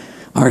by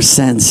our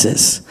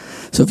senses.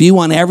 So if you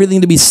want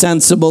everything to be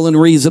sensible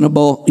and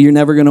reasonable, you're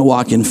never going to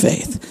walk in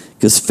faith.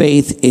 Because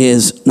faith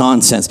is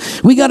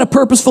nonsense. We got a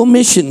purposeful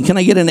mission. Can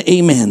I get an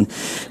amen?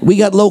 We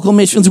got local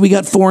missions. We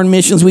got foreign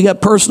missions. We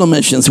got personal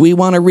missions. We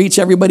want to reach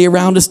everybody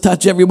around us,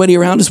 touch everybody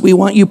around us. We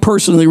want you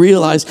personally to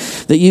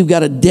realize that you've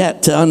got a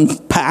debt to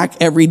unpack pack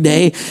every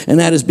day, and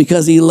that is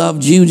because he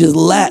loved you. Just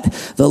let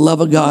the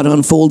love of God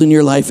unfold in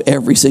your life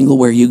every single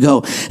where you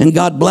go. And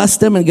God blessed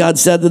them, and God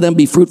said to them,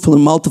 be fruitful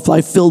and multiply,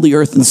 fill the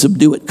earth and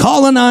subdue it.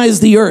 Colonize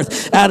the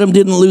earth. Adam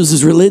didn't lose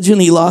his religion.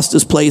 He lost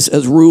his place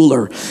as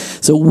ruler.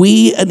 So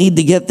we need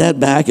to get that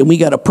back, and we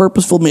got a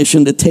purposeful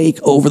mission to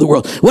take over the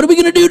world. What are we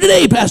going to do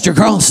today, Pastor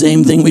Carl?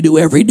 Same thing we do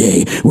every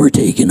day. We're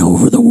taking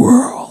over the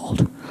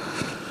world.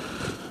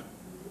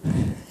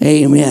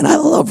 Amen. I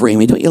love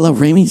Ramey. Don't you love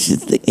Ramey?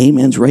 The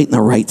amen's right in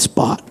the right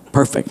spot.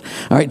 Perfect.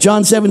 All right,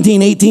 John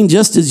 17:18,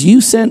 just as you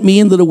sent me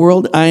into the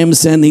world, I am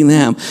sending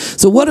them.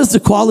 So what is the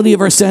quality of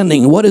our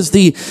sending? What is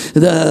the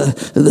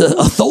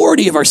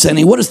authority of our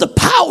sending? What is the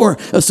power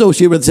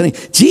associated with sending?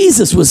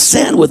 Jesus was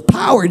sent with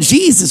power.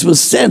 Jesus was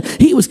sent.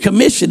 He was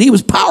commissioned. He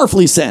was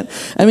powerfully sent.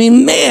 I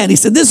mean, man, he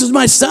said, this is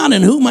my son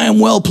in whom I am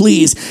well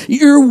pleased.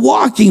 You're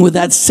walking with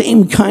that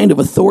same kind of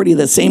authority,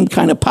 that same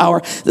kind of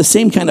power, the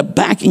same kind of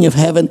backing of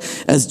heaven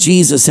as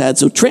Jesus had.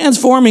 So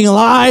transforming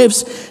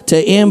lives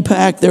to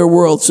impact their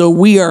world. So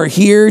we are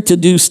here to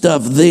do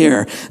stuff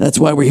there. That's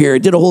why we're here. I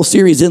did a whole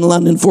series in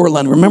London for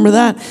London. Remember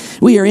that?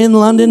 We are in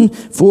London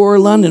for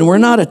London. We're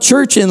not a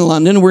church in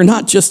London. We're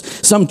not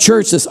just some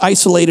church that's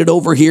isolated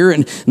over here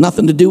and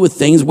nothing to do with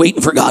things,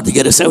 waiting for God to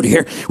get us out of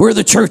here. We're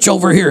the church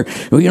over here.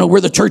 We're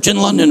the church in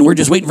London. We're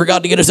just waiting for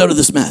God to get us out of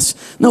this mess.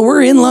 No,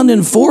 we're in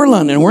London for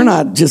London. We're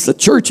not just a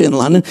church in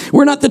London.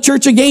 We're not the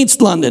church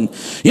against London.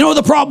 You know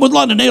the problem with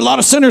London? There are a lot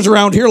of sinners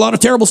around here, a lot of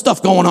terrible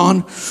stuff going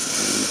on.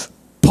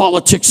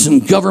 Politics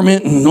and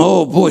government, and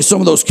oh boy,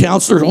 some of those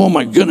counselors, oh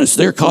my goodness,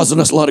 they're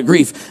causing us a lot of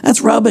grief. That's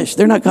rubbish.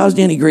 They're not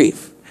causing any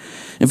grief.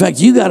 In fact,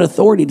 you got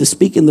authority to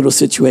speak into those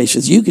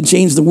situations. You can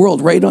change the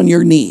world right on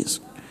your knees.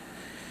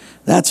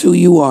 That's who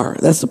you are.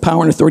 That's the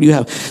power and authority you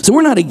have. So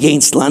we're not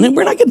against London.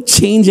 We're not going to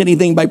change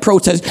anything by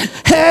protest.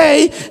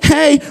 Hey,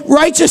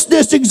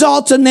 righteousness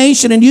exalts a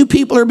nation, and you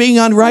people are being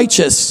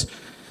unrighteous.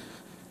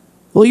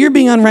 Well, you're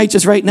being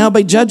unrighteous right now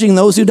by judging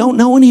those who don't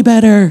know any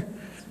better.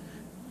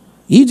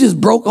 You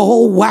just broke a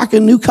whole whack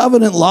of new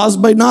covenant laws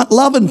by not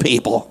loving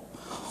people.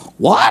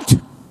 What?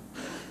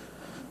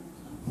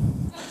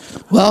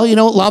 Well, you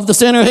don't love the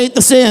sinner, hate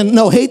the sin.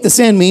 No, hate the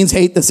sin means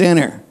hate the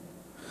sinner.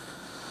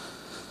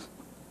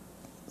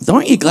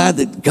 Aren't you glad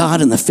that God,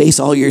 in the face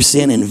of all your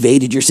sin,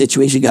 invaded your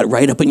situation, got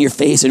right up in your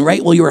face, and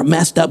right while you were a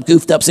messed up,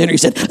 goofed up sinner, he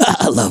said,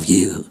 I love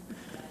you.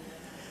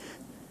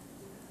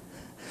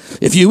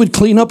 If you would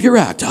clean up your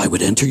act, I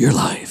would enter your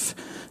life.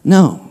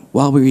 No,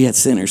 while we were yet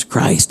sinners,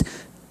 Christ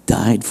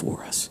died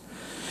for us.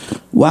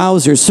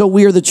 Wowzers. So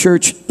we are the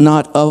church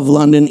not of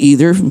London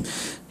either.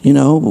 You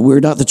know, we're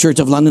not the church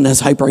of London that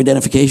has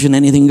hyper-identification.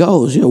 Anything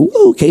goes. You know,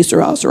 woo, que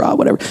sera, sera,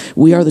 whatever.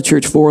 We are the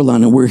church for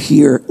London. We're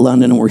here,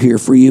 London, and we're here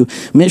for you.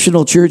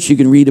 Missional Church, you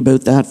can read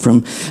about that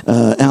from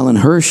Alan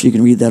Hirsch. You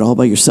can read that all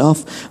by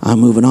yourself. I'm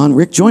moving on.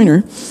 Rick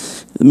Joyner,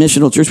 the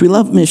Missional Church. We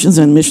love missions,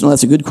 and missional,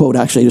 that's a good quote,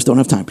 actually. I just don't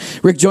have time.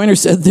 Rick Joyner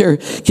said there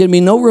can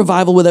be no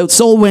revival without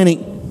soul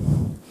winning.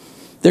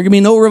 There can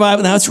be no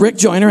revival. Now, it's Rick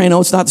Joyner. I know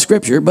it's not the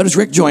scripture, but it's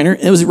Rick Joyner.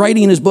 It was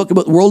writing in his book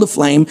about the World of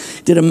Flame,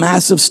 did a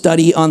massive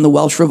study on the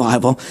Welsh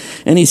revival,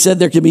 and he said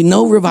there can be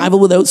no revival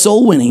without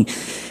soul winning.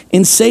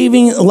 In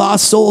saving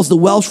lost souls, the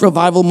Welsh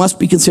revival must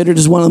be considered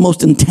as one of the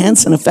most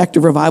intense and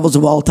effective revivals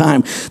of all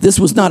time. This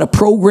was not a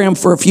program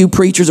for a few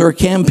preachers or a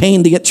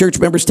campaign to get church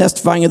members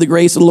testifying of the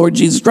grace of the Lord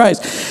Jesus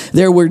Christ.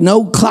 There were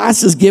no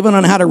classes given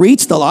on how to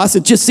reach the lost.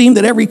 It just seemed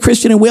that every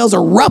Christian in Wales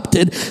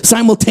erupted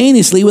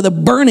simultaneously with a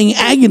burning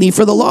agony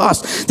for the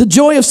lost. The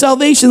joy of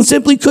salvation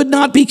simply could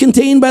not be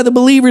contained by the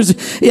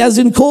believers, as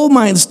in coal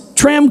mines,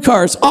 tram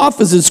cars,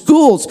 offices,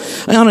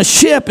 schools, on a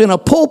ship, in a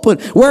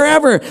pulpit,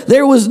 wherever.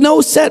 There was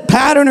no set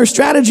pattern or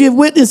strategy of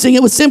witnessing.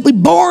 It was simply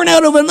born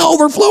out of an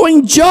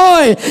overflowing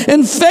joy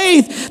and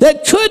faith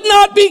that could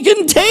not be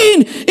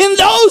contained in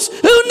those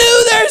who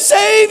knew their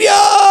Savior.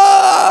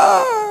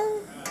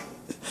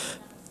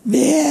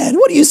 Man,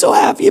 what are you so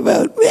happy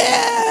about?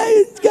 Man,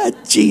 it's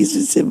got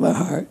Jesus in my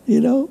heart, you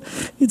know?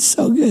 It's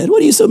so good.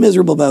 What are you so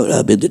miserable about?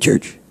 I've been to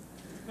church.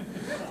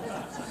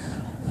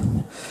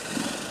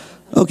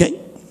 Okay.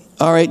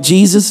 All right,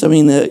 Jesus,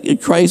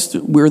 Christ,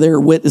 we're there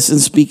witnessing,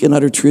 speaking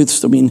utter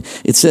truths.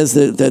 It says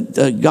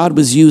that God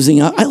was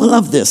using, I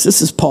love this.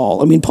 This is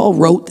Paul. Paul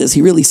wrote this.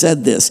 He really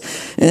said this.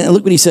 And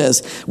look what he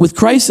says. With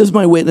Christ as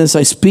my witness,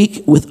 I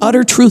speak with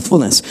utter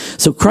truthfulness.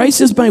 So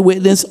Christ is my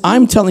witness.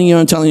 I'm telling you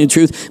the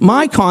truth.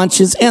 My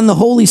conscience and the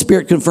Holy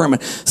Spirit confirm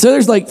it. So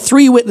there's like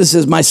three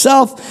witnesses,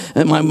 myself,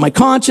 and my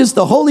conscience,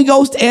 the Holy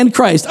Ghost, and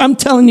Christ. I'm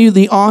telling you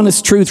the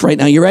honest truth right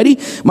now. You ready?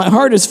 My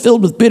heart is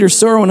filled with bitter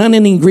sorrow and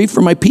unending grief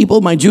for my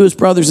people, my Jewish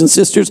brothers and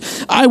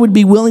sisters. I would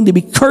be willing to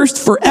be cursed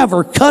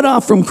forever, cut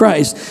off from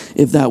Christ,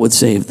 if that would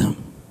save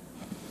them.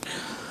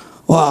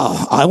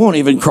 Wow, I won't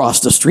even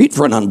cross the street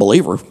for an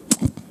unbeliever.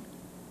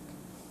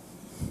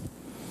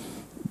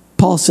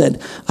 Paul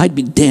said, I'd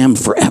be damned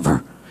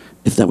forever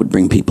if that would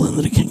bring people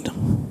into the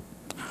kingdom.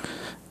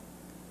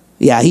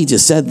 Yeah, he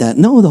just said that.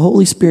 No, the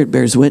Holy Spirit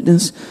bears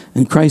witness,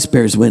 and Christ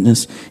bears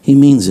witness. He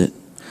means it.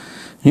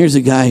 Here's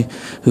a guy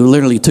who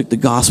literally took the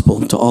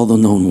gospel to all the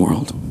known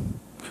world.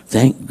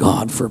 Thank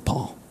God for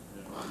Paul.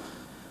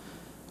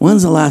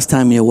 When's the last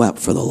time you wept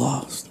for the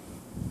lost?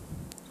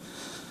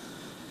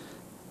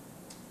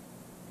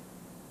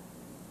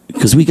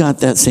 Because we got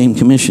that same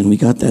commission.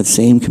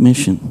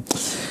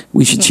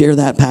 We should share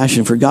that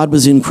passion. For God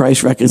was in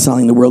Christ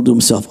reconciling the world to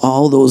himself.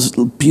 All those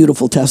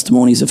beautiful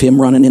testimonies of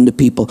him running into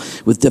people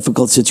with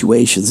difficult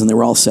situations, and they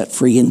were all set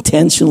free,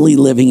 intentionally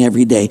living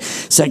every day.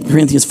 2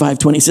 Corinthians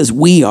 5:20 says,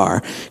 we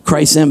are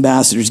Christ's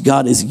ambassadors.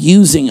 God is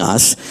using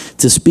us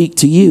to speak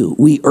to you.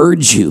 We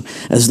urge you,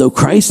 as though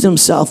Christ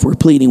himself were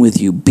pleading with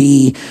you,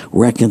 be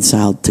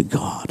reconciled to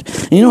God.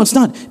 And it's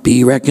not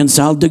be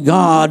reconciled to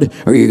God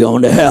or you're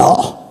going to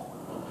hell.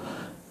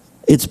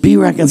 It's be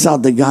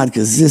reconciled to God,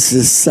 because this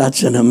is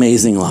such an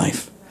amazing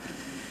life.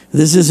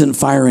 This isn't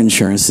fire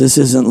insurance. This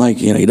isn't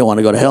like, you don't want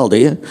to go to hell, do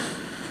you?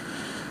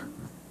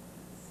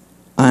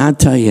 I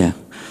tell you,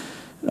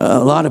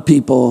 a lot of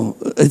people,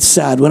 it's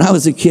sad. When I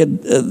was a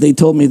kid, they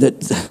told me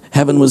that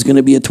heaven was going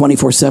to be a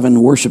 24/7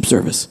 worship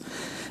service.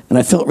 And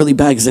I felt really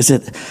bad, because I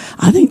said,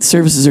 I think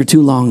services are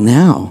too long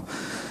now.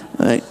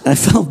 I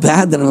felt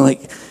bad that I'm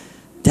like,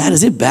 Dad,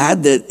 is it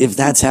bad that if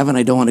that's heaven,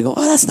 I don't want to go?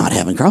 Oh, that's not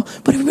heaven, Carl.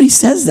 But everybody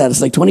says that.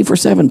 It's like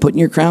 24/7, putting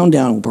your crown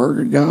down.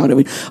 Poor God. I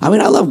mean,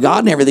 I love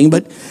God and everything,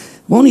 but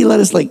won't he let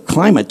us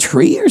climb a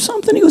tree or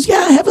something? He goes,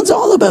 yeah, heaven's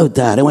all about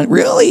that. I went,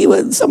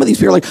 really? Some of these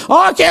people are like, oh,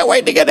 I can't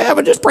wait to get to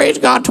heaven. Just praise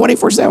God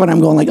 24/7. I'm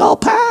going I'll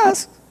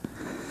pass.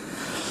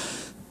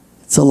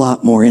 It's a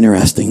lot more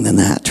interesting than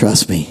that.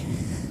 Trust me.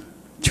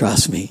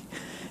 Trust me.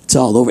 It's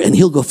all over. And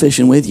he'll go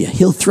fishing with you.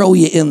 He'll throw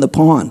you in the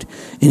pond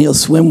and he'll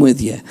swim with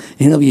you.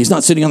 And he's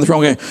not sitting on the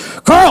throne going,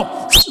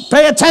 Carl,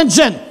 pay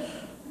attention.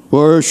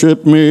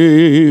 Worship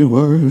me.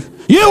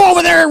 You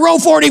over there in row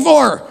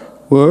 44.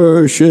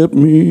 Worship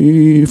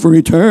me for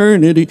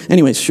eternity.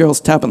 Anyways, Cheryl's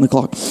tapping the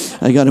clock.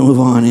 I got to move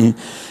on.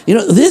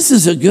 This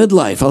is a good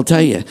life, I'll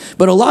tell you.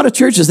 But a lot of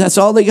churches, that's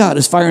all they got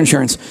is fire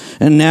insurance.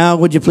 And now,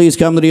 would you please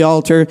come to the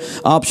altar?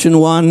 Option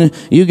 1,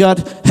 you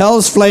got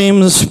hell's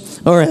flames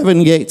or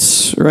heaven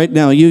gates. Right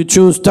now, you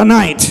choose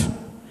tonight.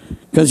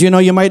 Because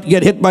you might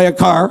get hit by a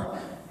car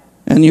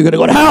and you're going to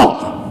go to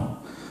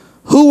hell.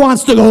 Who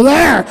wants to go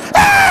there?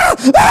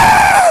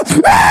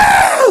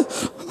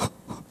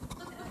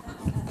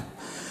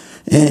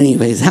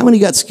 Anyways, how many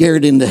got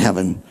scared into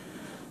heaven?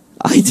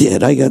 I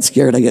did. I got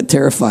scared. I got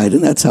terrified,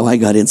 and that's how I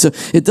got in. So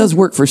it does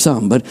work for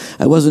some, but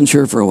I wasn't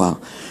sure for a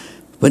while.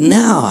 But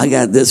now I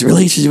got this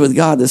relationship with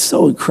God that's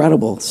so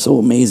incredible, so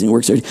amazing.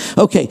 Works.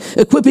 Okay,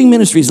 equipping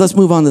ministries. Let's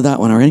move on to that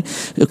one already.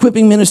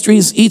 Equipping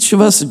ministries. Each of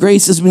us,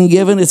 grace has been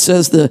given. It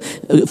says the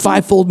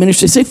fivefold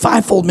ministry. Say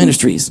fivefold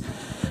ministries.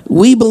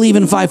 We believe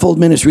in fivefold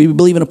ministry. We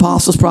believe in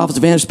apostles, prophets,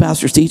 evangelists,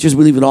 pastors, teachers. We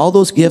believe that all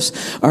those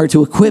gifts are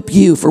to equip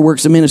you for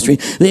works of ministry.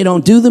 They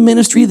don't do the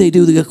ministry, they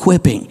do the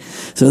equipping.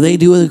 So they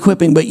do the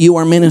equipping, but you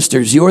are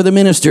ministers. You're the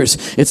ministers.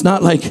 It's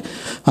not like,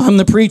 I'm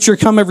the preacher,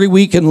 come every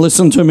week and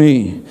listen to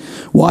me.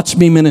 Watch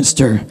me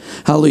minister.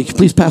 Hallelujah.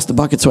 Please pass the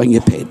bucket so I can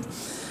get paid.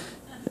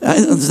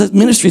 The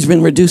ministry's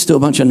been reduced to a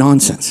bunch of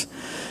nonsense.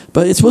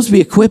 But it's supposed to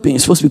be equipping.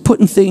 It's supposed to be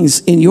putting things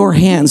in your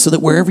hands so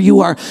that wherever you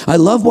are, I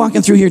love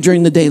walking through here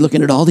during the day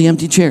looking at all the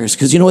empty chairs,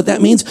 because you know what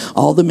that means?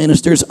 All the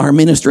ministers are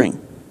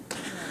ministering.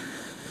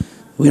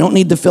 We don't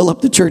need to fill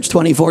up the church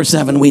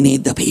 24/7. We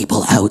need the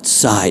people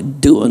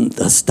outside doing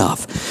the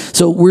stuff.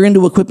 So we're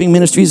into equipping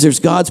ministries. There's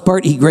God's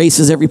part. He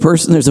graces every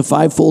person. There's a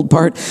fivefold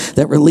part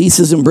that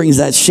releases and brings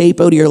that shape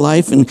out of your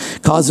life and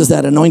causes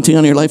that anointing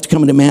on your life to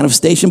come into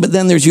manifestation. But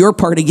then there's your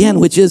part again,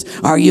 which is,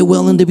 are you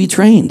willing to be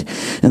trained?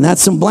 And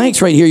that's some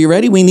blanks right here. You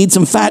ready? We need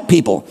some fat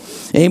people.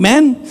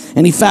 Amen?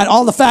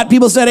 All the fat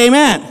people said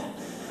amen.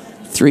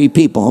 3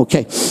 people.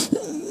 Okay.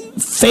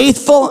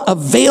 Faithful,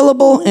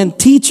 available, and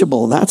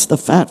teachable. That's the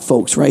fat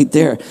folks right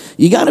there.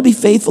 You got to be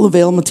faithful,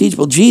 available, and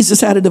teachable. Jesus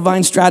had a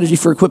divine strategy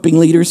for equipping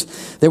leaders.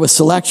 There was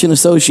selection,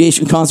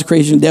 association,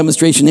 consecration,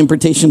 demonstration,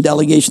 impartation,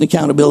 delegation,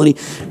 accountability,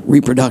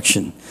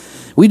 reproduction.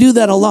 We do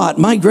that a lot.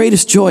 My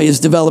greatest joy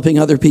is developing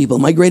other people.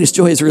 My greatest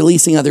joy is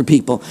releasing other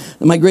people.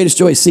 And my greatest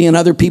joy is seeing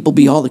other people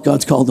be all that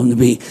God's called them to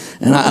be.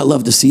 And I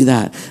love to see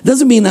that. It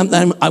doesn't mean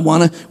that I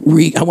want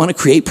to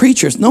create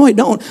preachers. No, I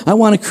don't. I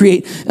want to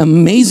create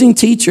amazing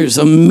teachers,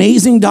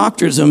 amazing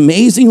doctors,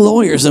 amazing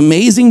lawyers,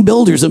 amazing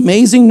builders,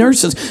 amazing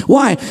nurses.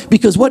 Why?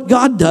 Because what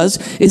God does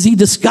is he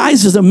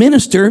disguises a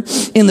minister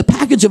in the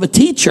package of a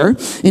teacher,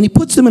 and he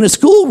puts them in a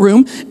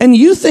schoolroom, and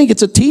you think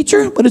it's a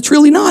teacher, but it's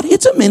really not.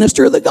 It's a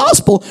minister of the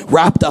gospel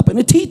wrapped up in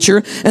a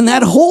teacher, and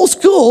that whole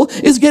school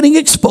is getting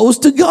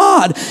exposed to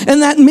God.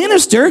 And that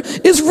minister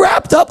is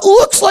wrapped up,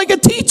 looks like a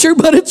teacher,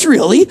 but it's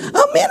really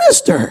a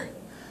minister.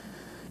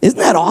 Isn't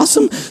that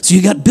awesome? So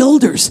you got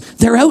builders.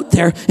 They're out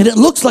there, and it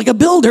looks like a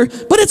builder,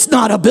 but it's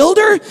not a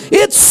builder.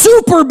 It's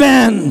Super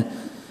Ben.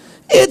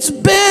 It's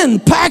Ben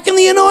packing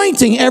the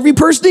anointing. Every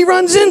person he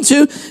runs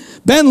into,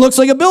 Ben looks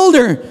like a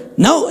builder.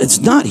 No, it's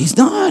not. He's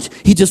not.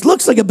 He just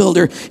looks like a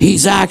builder.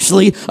 He's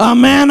actually a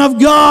man of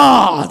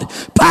God,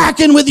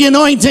 packing with the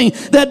anointing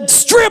that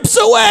strips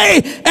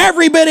away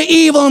every bit of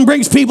evil and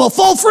brings people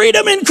full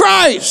freedom in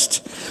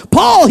Christ.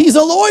 Paul, he's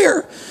a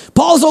lawyer.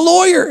 Paul's a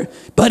lawyer.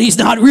 But he's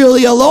not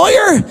really a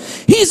lawyer.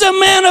 He's a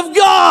man of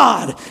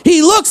God.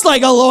 He looks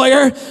like a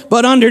lawyer,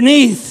 but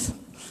underneath,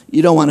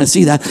 you don't want to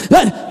see that.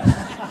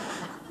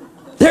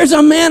 But there's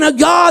a man of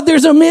God.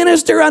 There's a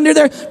minister under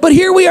there. But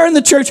here we are in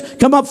the church.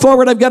 Come up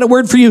forward. I've got a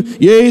word for you.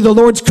 Yea, the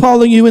Lord's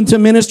calling you into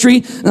ministry.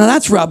 Now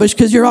that's rubbish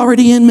because you're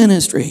already in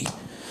ministry.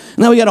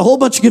 Now we got a whole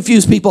bunch of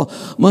confused people.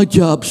 My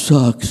job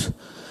sucks.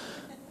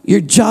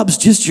 Your job's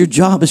just your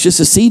job. It's just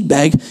a seed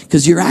bag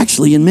because you're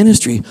actually in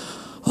ministry.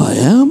 I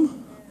am?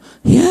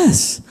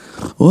 Yes.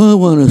 Well, I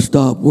want to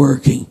stop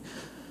working.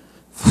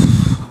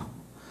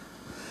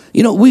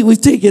 You know, we've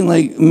taken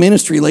like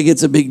ministry like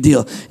it's a big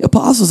deal.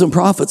 Apostles and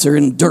prophets are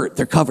in dirt.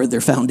 They're covered.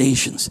 They're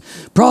foundations.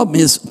 Problem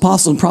is,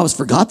 apostles and prophets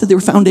forgot that they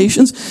were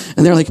foundations.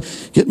 And they're like,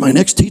 get my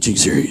next teaching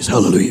series.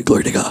 Hallelujah.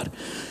 Glory to God.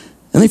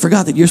 And they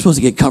forgot that you're supposed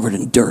to get covered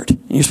in dirt.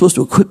 And you're supposed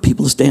to equip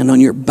people to stand on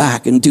your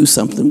back and do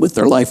something with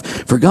their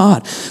life for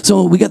God.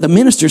 So we got the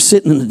ministers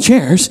sitting in the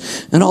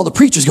chairs and all the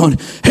preachers going,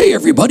 hey,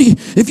 everybody,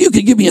 if you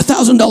could give me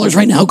 $1,000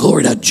 right now,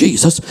 glory to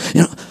Jesus.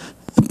 You know,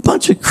 a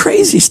bunch of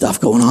crazy stuff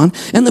going on.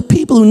 And the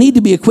people who need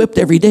to be equipped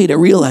every day to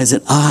realize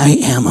that I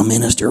am a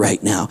minister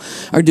right now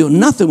are doing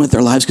nothing with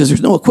their lives because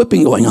there's no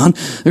equipping going on.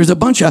 There's a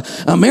bunch of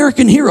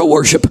American hero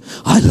worship.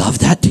 I love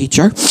that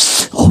teacher.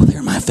 Oh,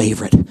 they're my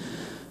favorite.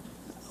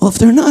 Well, if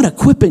they're not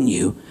equipping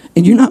you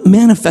and you're not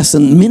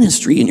manifesting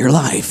ministry in your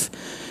life,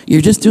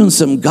 you're just doing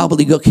some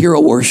gobbledygook hero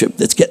worship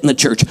that's getting the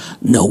church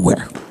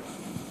nowhere.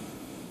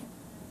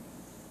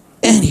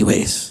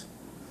 Anyways,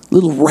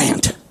 little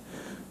rant.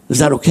 Is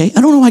that okay?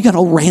 I don't know why I got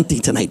all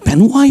ranty tonight,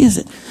 Ben. Why is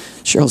it?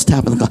 Cheryl's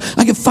tapping the clock.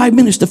 I got 5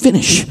 minutes to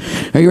finish.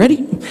 Are you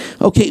ready?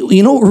 Okay, well,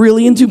 you know what we're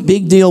really into?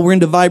 Big deal. We're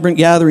into vibrant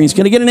gatherings.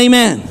 Can I get an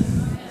amen?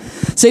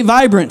 Say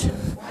vibrant.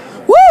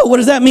 Woo! What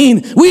does that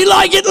mean? We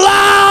like it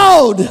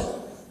loud.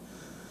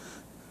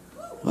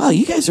 Wow,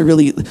 you guys are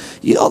really,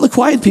 all the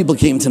quiet people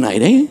came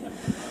tonight, eh?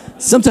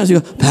 Sometimes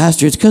you go,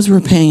 Pastor, it's because we're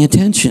paying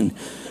attention.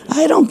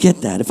 I don't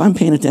get that. If I'm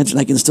paying attention,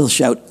 I can still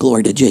shout,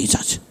 glory to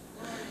Jesus.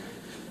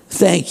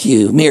 Thank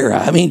you, Mira.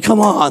 I mean, come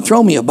on,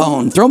 throw me a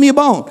bone. Throw me a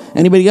bone.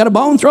 Anybody got a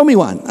bone? Throw me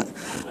one.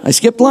 I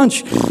skipped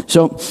lunch.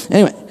 So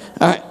anyway,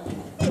 all right.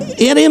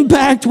 At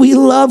Impact, we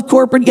love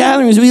corporate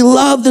gatherings. We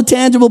love the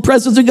tangible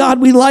presence of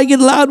God. We like it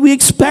loud. We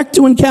expect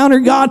to encounter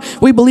God.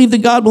 We believe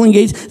that God will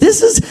engage.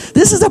 This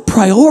is a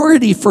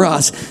priority for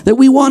us, that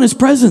we want his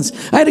presence.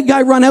 I had a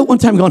guy run out one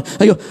time going,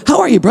 I go, how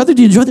are you, brother?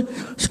 Do you enjoy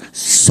that?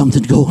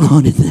 Something going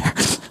on in there.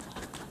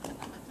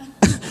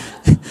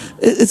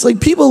 It's like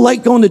people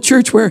like going to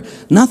church where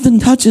nothing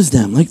touches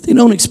them. Like they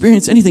don't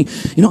experience anything.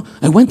 You know,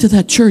 I went to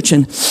that church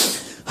and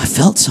I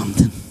felt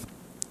something.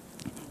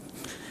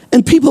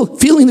 And people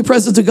feeling the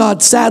presence of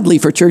God, sadly,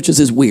 for churches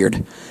is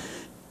weird.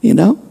 You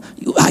know?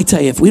 I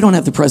tell you, if we don't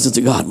have the presence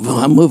of God, well,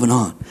 I'm moving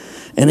on.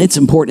 And it's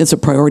important. It's a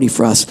priority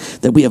for us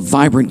that we have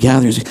vibrant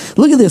gatherings.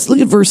 Look at this. Look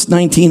at verse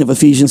 19 of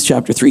Ephesians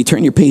chapter 3.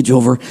 Turn your page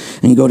over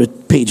and go to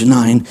page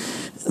 9,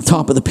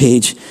 top of the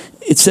page.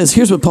 It says,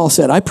 here's what Paul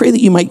said. I pray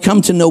that you might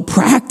come to know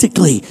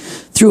practically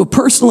through a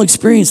personal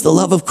experience the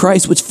love of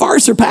Christ, which far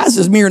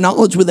surpasses mere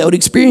knowledge without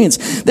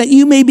experience, that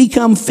you may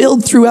become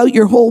filled throughout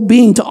your whole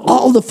being to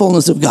all the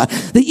fullness of God,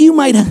 that you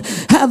might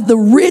have the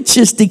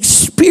richest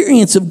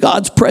experience of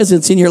God's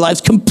presence in your lives,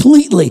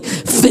 completely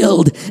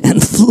filled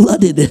and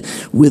flooded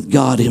with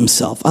God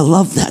himself. I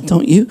love that,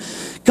 don't you?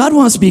 God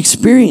wants to be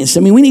experienced.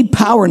 I mean, we need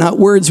power, not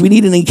words. We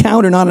need an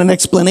encounter, not an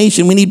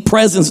explanation. We need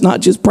presence, not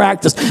just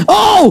practice.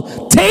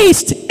 Oh,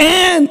 taste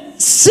and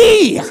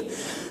see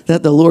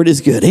that the Lord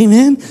is good.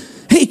 Amen?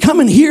 Hey, come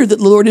and hear that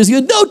the Lord is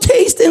good. No,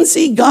 taste and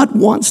see. God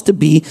wants to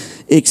be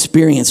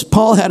experienced.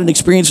 Paul had an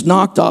experience,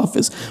 knocked off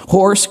his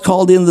horse,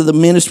 called into the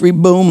ministry,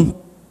 boom.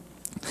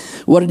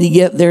 What did he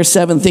get there?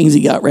 7 things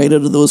he got right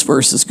out of those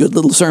verses. Good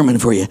little sermon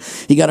for you.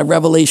 He got a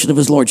revelation of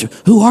his lordship.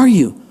 Who are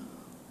you?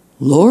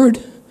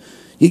 Lord?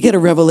 You get a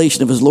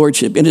revelation of his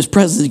lordship. In his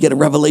presence, you get a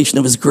revelation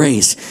of his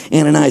grace.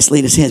 Ananias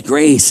laid his hands.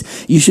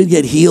 Grace. You should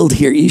get healed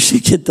here. You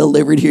should get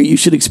delivered here. You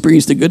should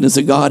experience the goodness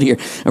of God here.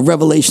 A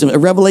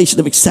revelation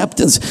of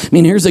acceptance. I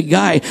mean, here's a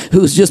guy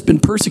who's just been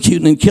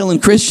persecuting and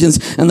killing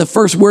Christians, and the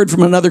first word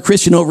from another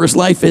Christian over his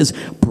life is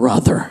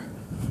brother.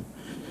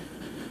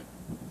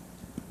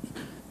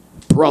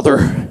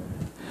 Brother.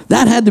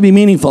 That had to be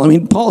meaningful. I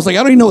mean, Paul's like, I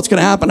don't even know what's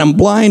going to happen. I'm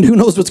blind. Who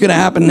knows what's going to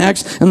happen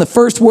next? And the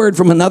first word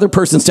from another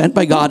person sent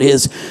by God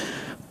is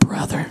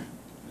brother.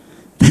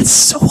 That's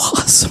so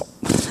awesome.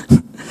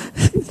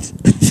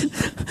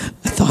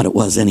 I thought it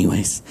was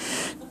anyways.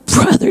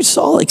 Brother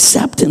Saul,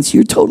 acceptance.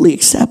 You're totally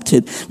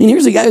accepted. I mean,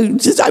 here's a guy who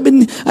says, I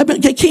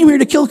came here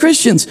to kill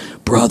Christians.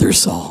 Brother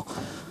Saul.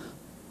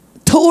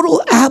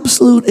 Total,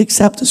 absolute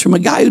acceptance from a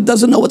guy who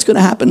doesn't know what's going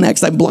to happen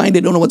next. I'm blind.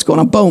 I don't know what's going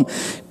on. Boom.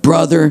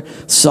 Brother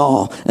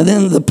Saul. And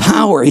then the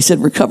power. He said,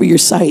 recover your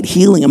sight.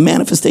 Healing. A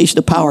manifestation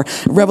of power.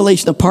 A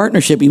revelation of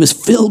partnership. He was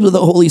filled with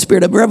the Holy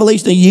Spirit. A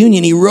revelation of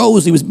union. He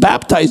rose. He was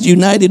baptized,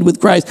 united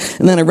with Christ.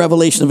 And then a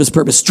revelation of his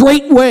purpose.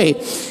 Straightway,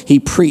 he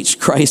preached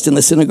Christ in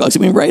the synagogues. I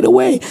mean, right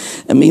away.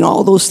 I mean,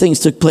 all those things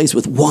took place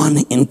with one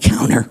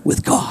encounter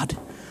with God.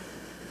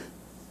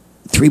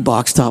 3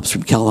 box tops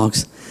from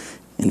Kellogg's.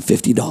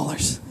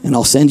 $50. And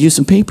I'll send you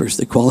some papers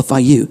that qualify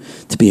you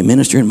to be a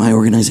minister in my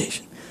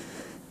organization.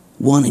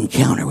 One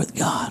encounter with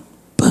God.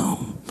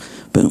 Boom.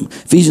 Boom.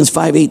 Ephesians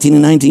 5:18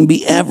 and 19.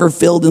 Be ever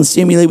filled and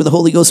stimulated with the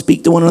Holy Ghost.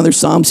 Speak to one another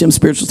psalms, hymns,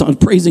 spiritual songs,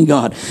 praising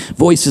God,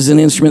 voices and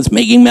instruments,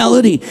 making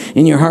melody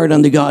in your heart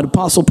unto God.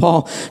 Apostle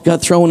Paul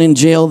got thrown in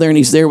jail there, and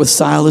he's there with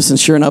Silas, and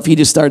sure enough, he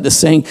just started to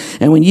sing.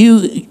 And when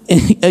you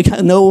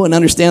know and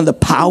understand the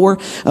power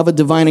of a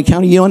divine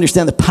encounter, you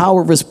understand the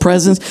power of his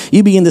presence,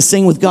 you begin to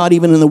sing with God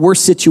even in the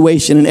worst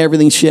situation, and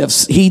everything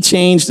shifts. He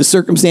changed, the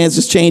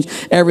circumstances changed,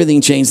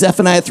 everything changed.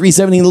 Zephaniah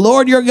 3:17, the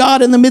Lord your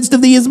God in the midst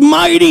of thee is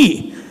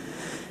mighty.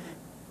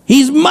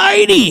 He's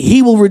mighty.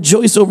 He will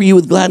rejoice over you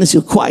with gladness.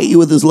 He'll quiet you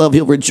with his love.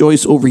 He'll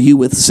rejoice over you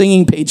with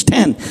singing. Page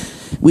 10.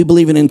 We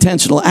believe in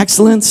intentional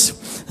excellence.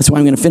 That's why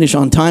I'm going to finish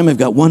on time. I've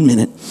got 1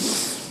 minute.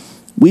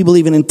 We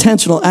believe in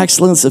intentional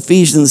excellence.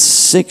 Ephesians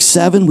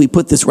 6:7. We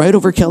put this right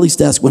over Kelly's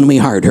desk when we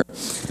hired her.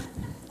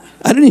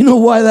 I don't even know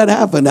why that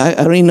happened. I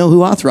don't even know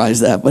who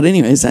authorized that. But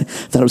anyways, I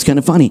thought it was kind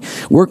of funny.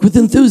 Work with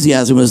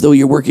enthusiasm as though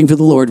you're working for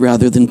the Lord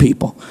rather than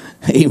people.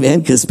 Amen.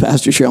 Because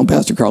Pastor Cheryl and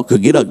Pastor Carl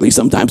could get ugly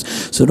sometimes.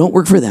 So don't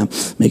work for them.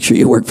 Make sure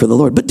you work for the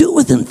Lord. But do it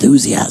with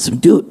enthusiasm.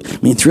 Do it. I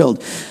mean,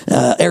 thrilled.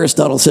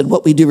 Aristotle said,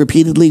 what we do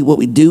repeatedly, what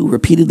we do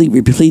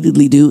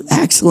repeatedly do.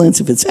 Excellence.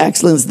 If it's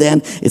excellence,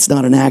 then it's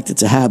not an act,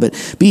 it's a habit.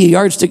 Be a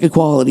yardstick of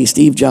quality,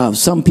 Steve Jobs.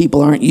 Some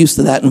people aren't used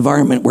to that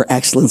environment where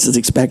excellence is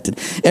expected.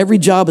 Every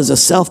job is a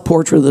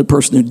self-portrait of the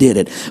person who did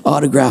it.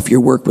 Autograph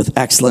your work with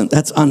excellent.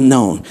 That's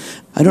unknown.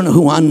 I don't know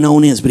who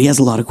unknown is, but he has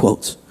a lot of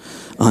quotes.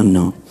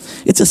 Unknown.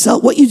 It's a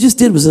self. What you just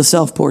did was a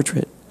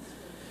self-portrait.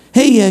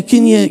 Hey,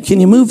 can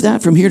you move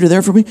that from here to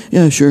there for me?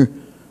 Yeah, sure.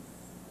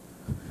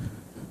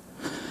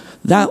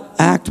 That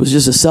act was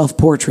just a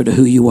self-portrait of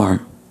who you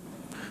are.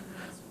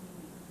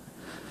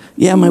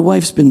 Yeah, my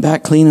wife's been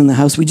back cleaning the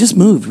house. We just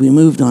moved. We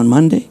moved on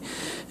Monday.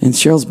 And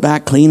Cheryl's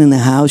back cleaning the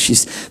house.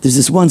 There's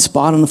this one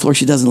spot on the floor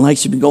she doesn't like.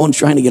 She's been going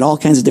trying to get all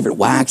kinds of different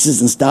waxes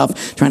and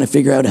stuff, trying to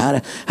figure out how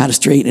to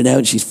straighten it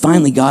out. She's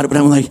finally got it, but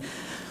I'm like,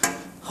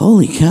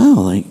 holy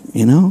cow,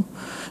 And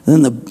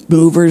then the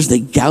movers, they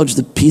gouged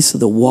the piece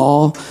of the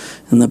wall,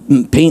 and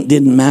the paint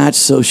didn't match,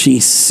 so she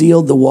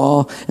sealed the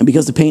wall. And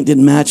because the paint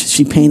didn't match,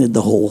 she painted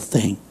the whole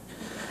thing.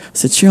 I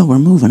said, Cheryl, we're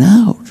moving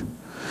out.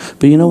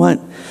 But you know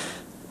what?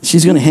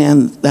 She's going to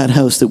hand that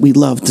house that we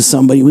love to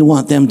somebody. We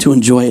want them to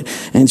enjoy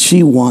it. And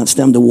she wants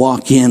them to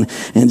walk in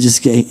and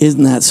just say,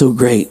 isn't that so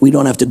great? We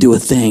don't have to do a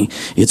thing.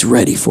 It's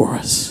ready for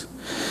us.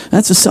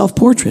 That's a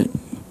self-portrait.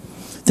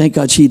 Thank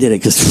God she did it,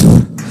 because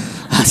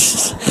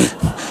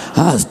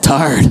I was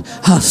tired.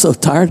 I was so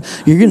tired.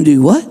 You're going to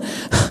do what?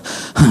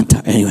 I'm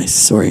tired. Anyway,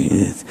 sorry.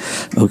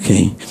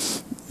 Okay.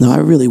 No, I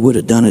really would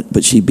have done it,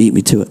 but she beat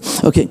me to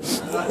it. Okay.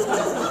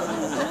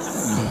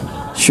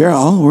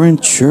 Cheryl, we're in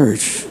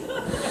church.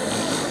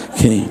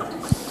 Okay.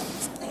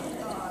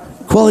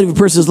 Quality of a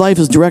person's life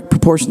is direct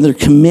proportion to their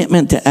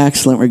commitment to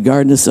excellence,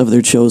 regardless of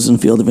their chosen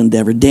field of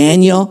endeavor.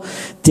 Daniel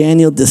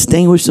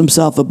distinguished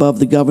himself above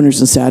the governors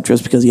and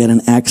satraps because he had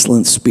an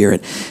excellent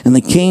spirit. And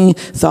the king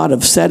thought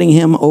of setting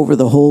him over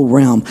the whole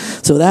realm.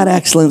 So that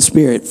excellent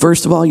spirit,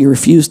 first of all, you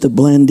refuse to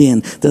blend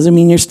in. Doesn't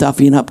mean you're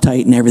stuffy and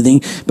uptight and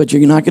everything, but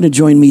you're not going to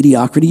join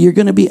mediocrity. You're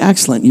going to be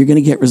excellent. You're going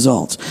to get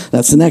results.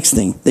 That's the next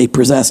thing. They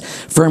possess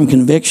firm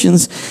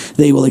convictions.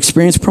 They will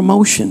experience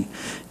promotion.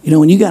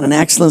 When you got an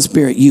excellent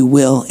spirit, you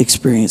will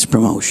experience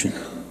promotion.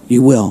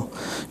 You will.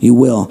 You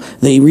will.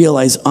 They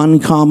realize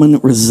uncommon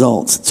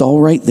results. It's all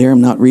right there. I'm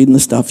not reading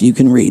the stuff you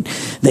can read.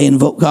 They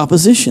invoke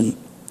opposition.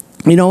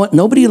 You know what?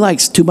 Nobody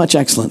likes too much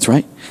excellence,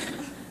 right?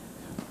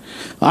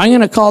 I'm going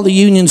to call the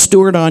union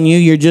steward on you.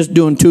 You're just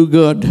doing too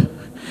good.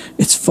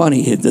 It's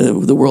funny.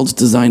 The world's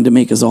designed to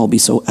make us all be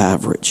so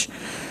average.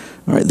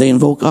 All right, they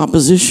invoke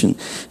opposition.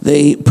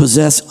 They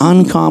possess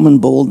uncommon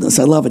boldness.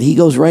 I love it. He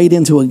goes right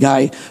into a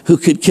guy who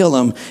could kill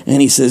him,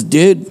 and he says,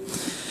 dude,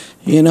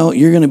 you're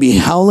going to be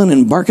howling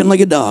and barking like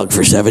a dog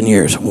for 7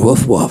 years.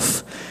 Woof,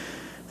 woof.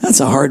 That's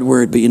a hard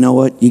word, but you know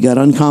what? You got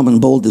uncommon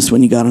boldness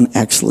when you got an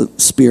excellent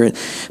spirit.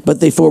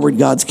 But they forward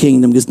God's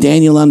kingdom, because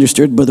Daniel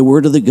understood by the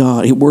word of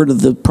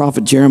the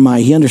prophet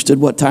Jeremiah. He understood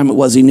what time it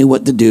was. He knew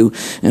what to do.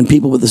 And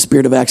people with the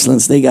spirit of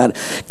excellence, they got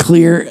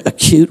clear,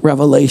 acute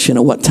revelation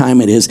of what time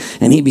it is.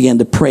 And he began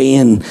to pray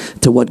in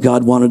to what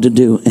God wanted to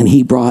do. And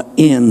he brought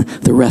in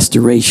the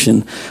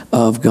restoration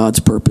of God's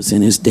purpose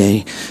in his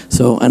day.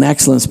 So an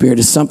excellent spirit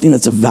is something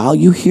that's a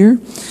value here.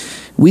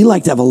 We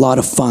like to have a lot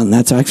of fun.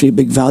 That's actually a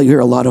big value here,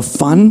 a lot of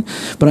fun.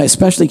 But I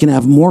especially can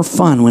have more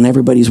fun when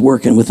everybody's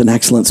working with an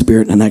excellent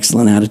spirit and an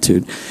excellent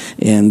attitude.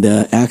 And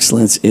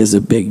excellence is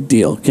a big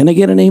deal. Can I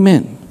get an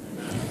amen?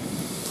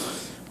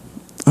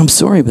 I'm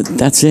sorry, but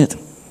that's it.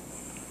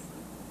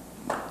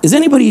 Is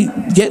anybody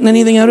getting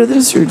anything out of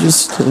this, or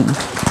just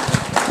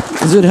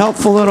is it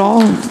helpful at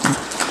all?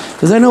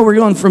 Because I know we're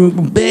going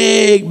from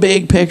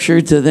big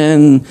picture to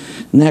then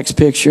next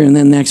picture, and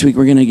then next week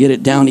we're going to get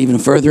it down even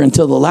further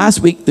until the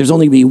last week. There's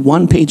only going to be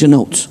 1 page of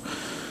notes.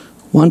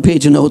 1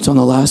 page of notes on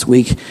the last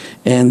week,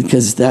 and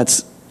because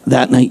that's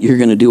that night you're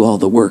going to do all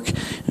the work,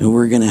 and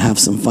we're going to have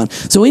some fun.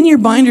 So in your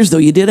binders, though,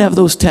 you did have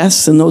those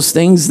tests and those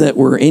things that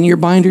were in your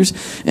binders,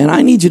 and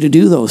I need you to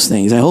do those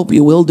things. I hope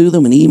you will do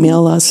them and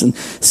email us and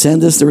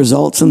send us the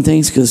results and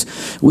things, because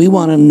we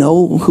want to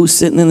know who's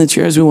sitting in the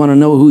chairs. We want to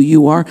know who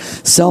you are.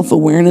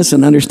 Self-awareness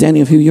and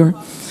understanding of who you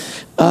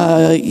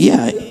are.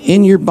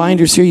 In your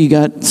binders here, you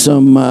got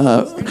some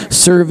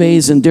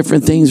surveys and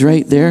different things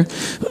right there.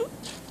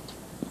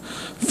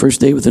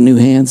 First day with the new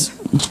hands.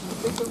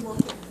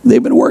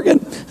 They've been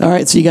working. All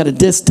right, so you got a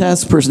DISC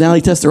test,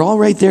 personality test. They're all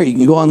right there. You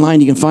can go online.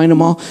 You can find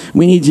them all.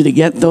 We need you to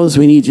get those.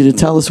 We need you to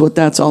tell us what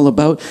that's all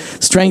about.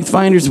 Strength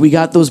Finders, we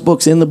got those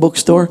books in the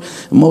bookstore.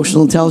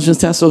 Emotional intelligence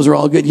tests, those are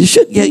all good. You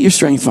should get your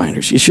Strength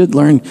Finders. You should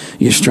learn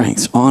your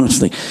strengths,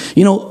 honestly.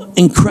 You know,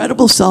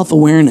 incredible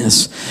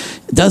self-awareness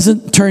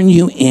doesn't turn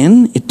you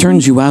in, it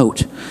turns you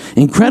out.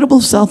 Incredible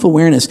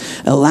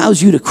self-awareness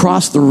allows you to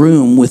cross the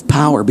room with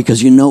power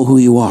because you know who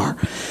you are.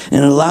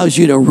 And it allows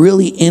you to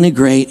really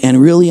integrate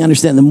and really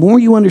understand. The more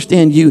you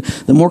understand you,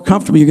 the more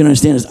comfortable you're going to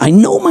understand is, I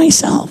know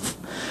myself.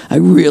 I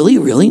really,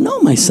 really know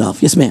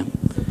myself. Yes, ma'am.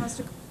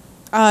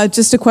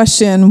 Just a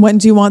question. When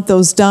do you want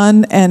those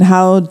done, and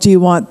how do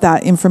you want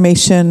that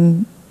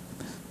information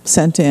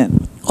sent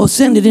in? Oh,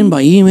 send it in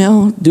by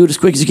email. Do it as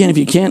quick as you can. If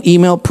you can't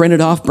email, print it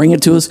off, bring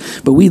it to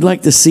us. But we'd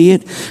like to see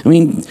it. I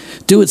mean,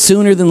 do it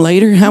sooner than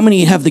later. How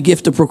many have the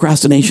gift of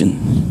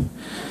procrastination?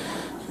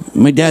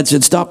 My dad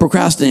said, stop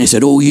procrastinating. I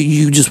said, oh,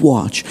 you just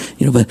watch.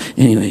 You know, but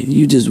anyway,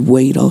 you just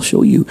wait. I'll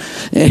show you.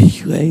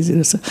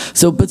 Anyways,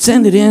 but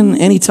send it in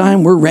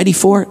anytime. We're ready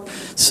for it.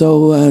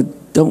 So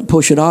don't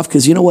push it off,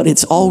 because you know what?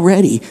 It's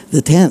already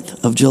the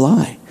 10th of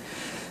July.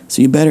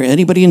 So you better,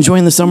 anybody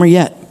enjoying the summer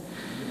yet?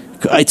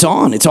 It's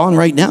on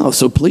right now.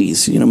 So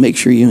please, make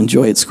sure you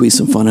enjoy it, squeeze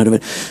some fun out of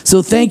it.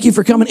 So thank you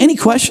for coming. Any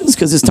questions?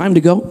 Because it's time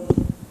to go.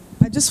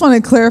 I just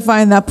want to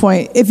clarify on that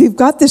point. If you've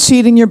got the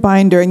sheet in your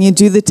binder and you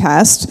do the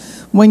test,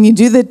 when you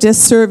do the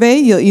DISC survey,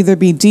 you'll either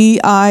be D,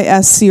 I,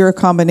 S, C, or a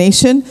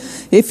combination.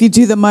 If you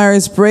do the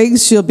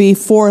Myers-Briggs, you'll be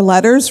 4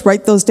 letters.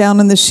 Write those down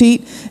on the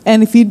sheet.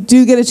 And if you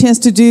do get a chance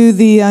to do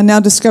the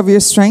Now Discover Your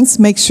Strengths,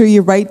 make sure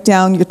you write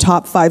down your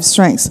top 5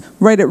 strengths.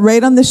 Write it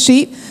right on the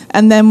sheet,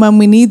 and then when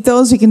we need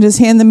those, you can just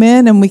hand them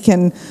in, and we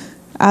can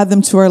add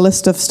them to our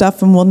list of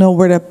stuff, and we'll know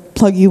where to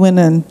plug you in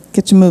and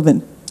get you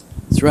moving.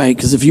 That's right,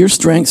 because if your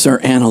strengths are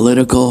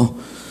analytical,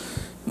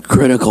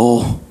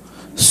 critical,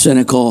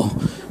 cynical,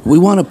 we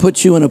want to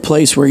put you in a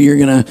place where you're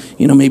going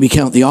to, maybe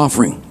count the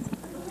offering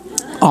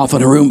off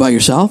in a room by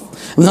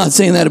yourself. I'm not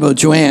saying that about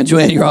Joanne.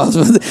 Joanne, you're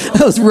awesome.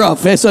 That was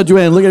rough. I saw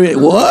Joanne look at me.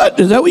 What?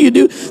 Is that what you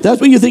do? That's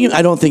what you're thinking?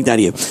 I don't think that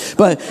of you.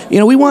 But,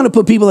 we want to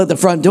put people at the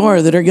front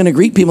door that are going to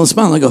greet people and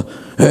smile and go,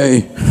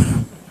 hey,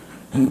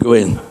 go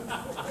in.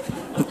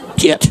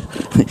 Get.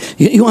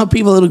 You want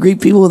people that'll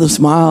greet people with a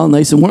smile,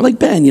 nice and warm, like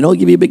Ben,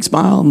 give you a big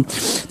smile. And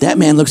that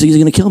man looks like he's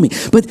going to kill me.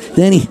 But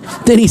then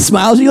he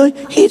smiles, and you're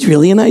like, he's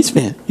really a nice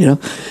man,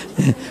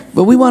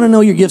 But we want to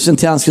know your gifts and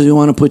talents, because we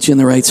want to put you in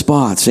the right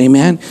spots,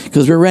 amen?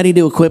 Because we're ready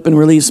to equip and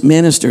release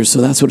ministers, so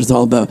that's what it's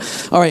all about.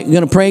 All right, I'm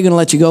going to pray, going to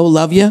let you go.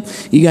 Love you.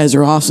 You guys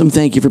are awesome.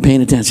 Thank you for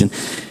paying attention.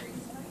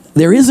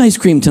 There is ice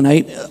cream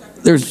tonight.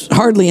 There's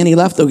hardly any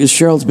left, though, because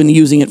Cheryl's been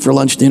using it for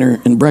lunch, dinner,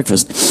 and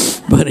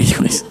breakfast. But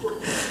anyways...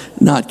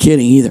 Not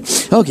kidding either.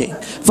 Okay.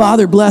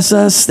 Father, bless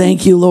us.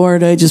 Thank you,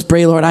 Lord. I just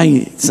pray, Lord,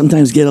 I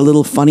sometimes get a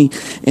little funny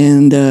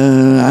and,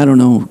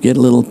 get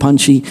a little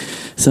punchy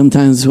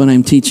sometimes when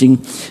I'm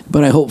teaching.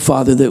 But I hope,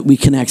 Father, that we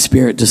connect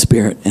spirit to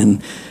spirit.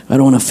 And I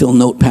don't want to fill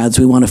notepads.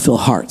 We want to fill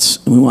hearts.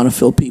 And we want to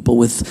fill people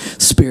with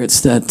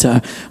spirits that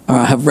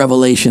have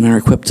revelation and are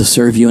equipped to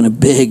serve you in a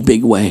big,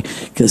 big way.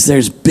 Because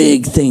there's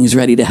big things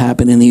ready to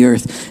happen in the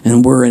earth.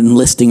 And we're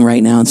enlisting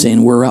right now and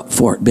saying, we're up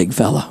for it, big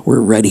fella. We're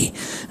ready.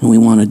 And we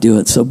want to do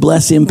it. So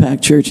bless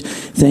Impact Church.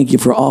 Thank you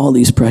for all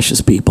these precious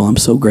people. I'm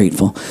so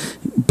grateful.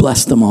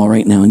 Bless them all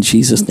right now in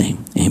Jesus'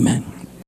 name. Amen.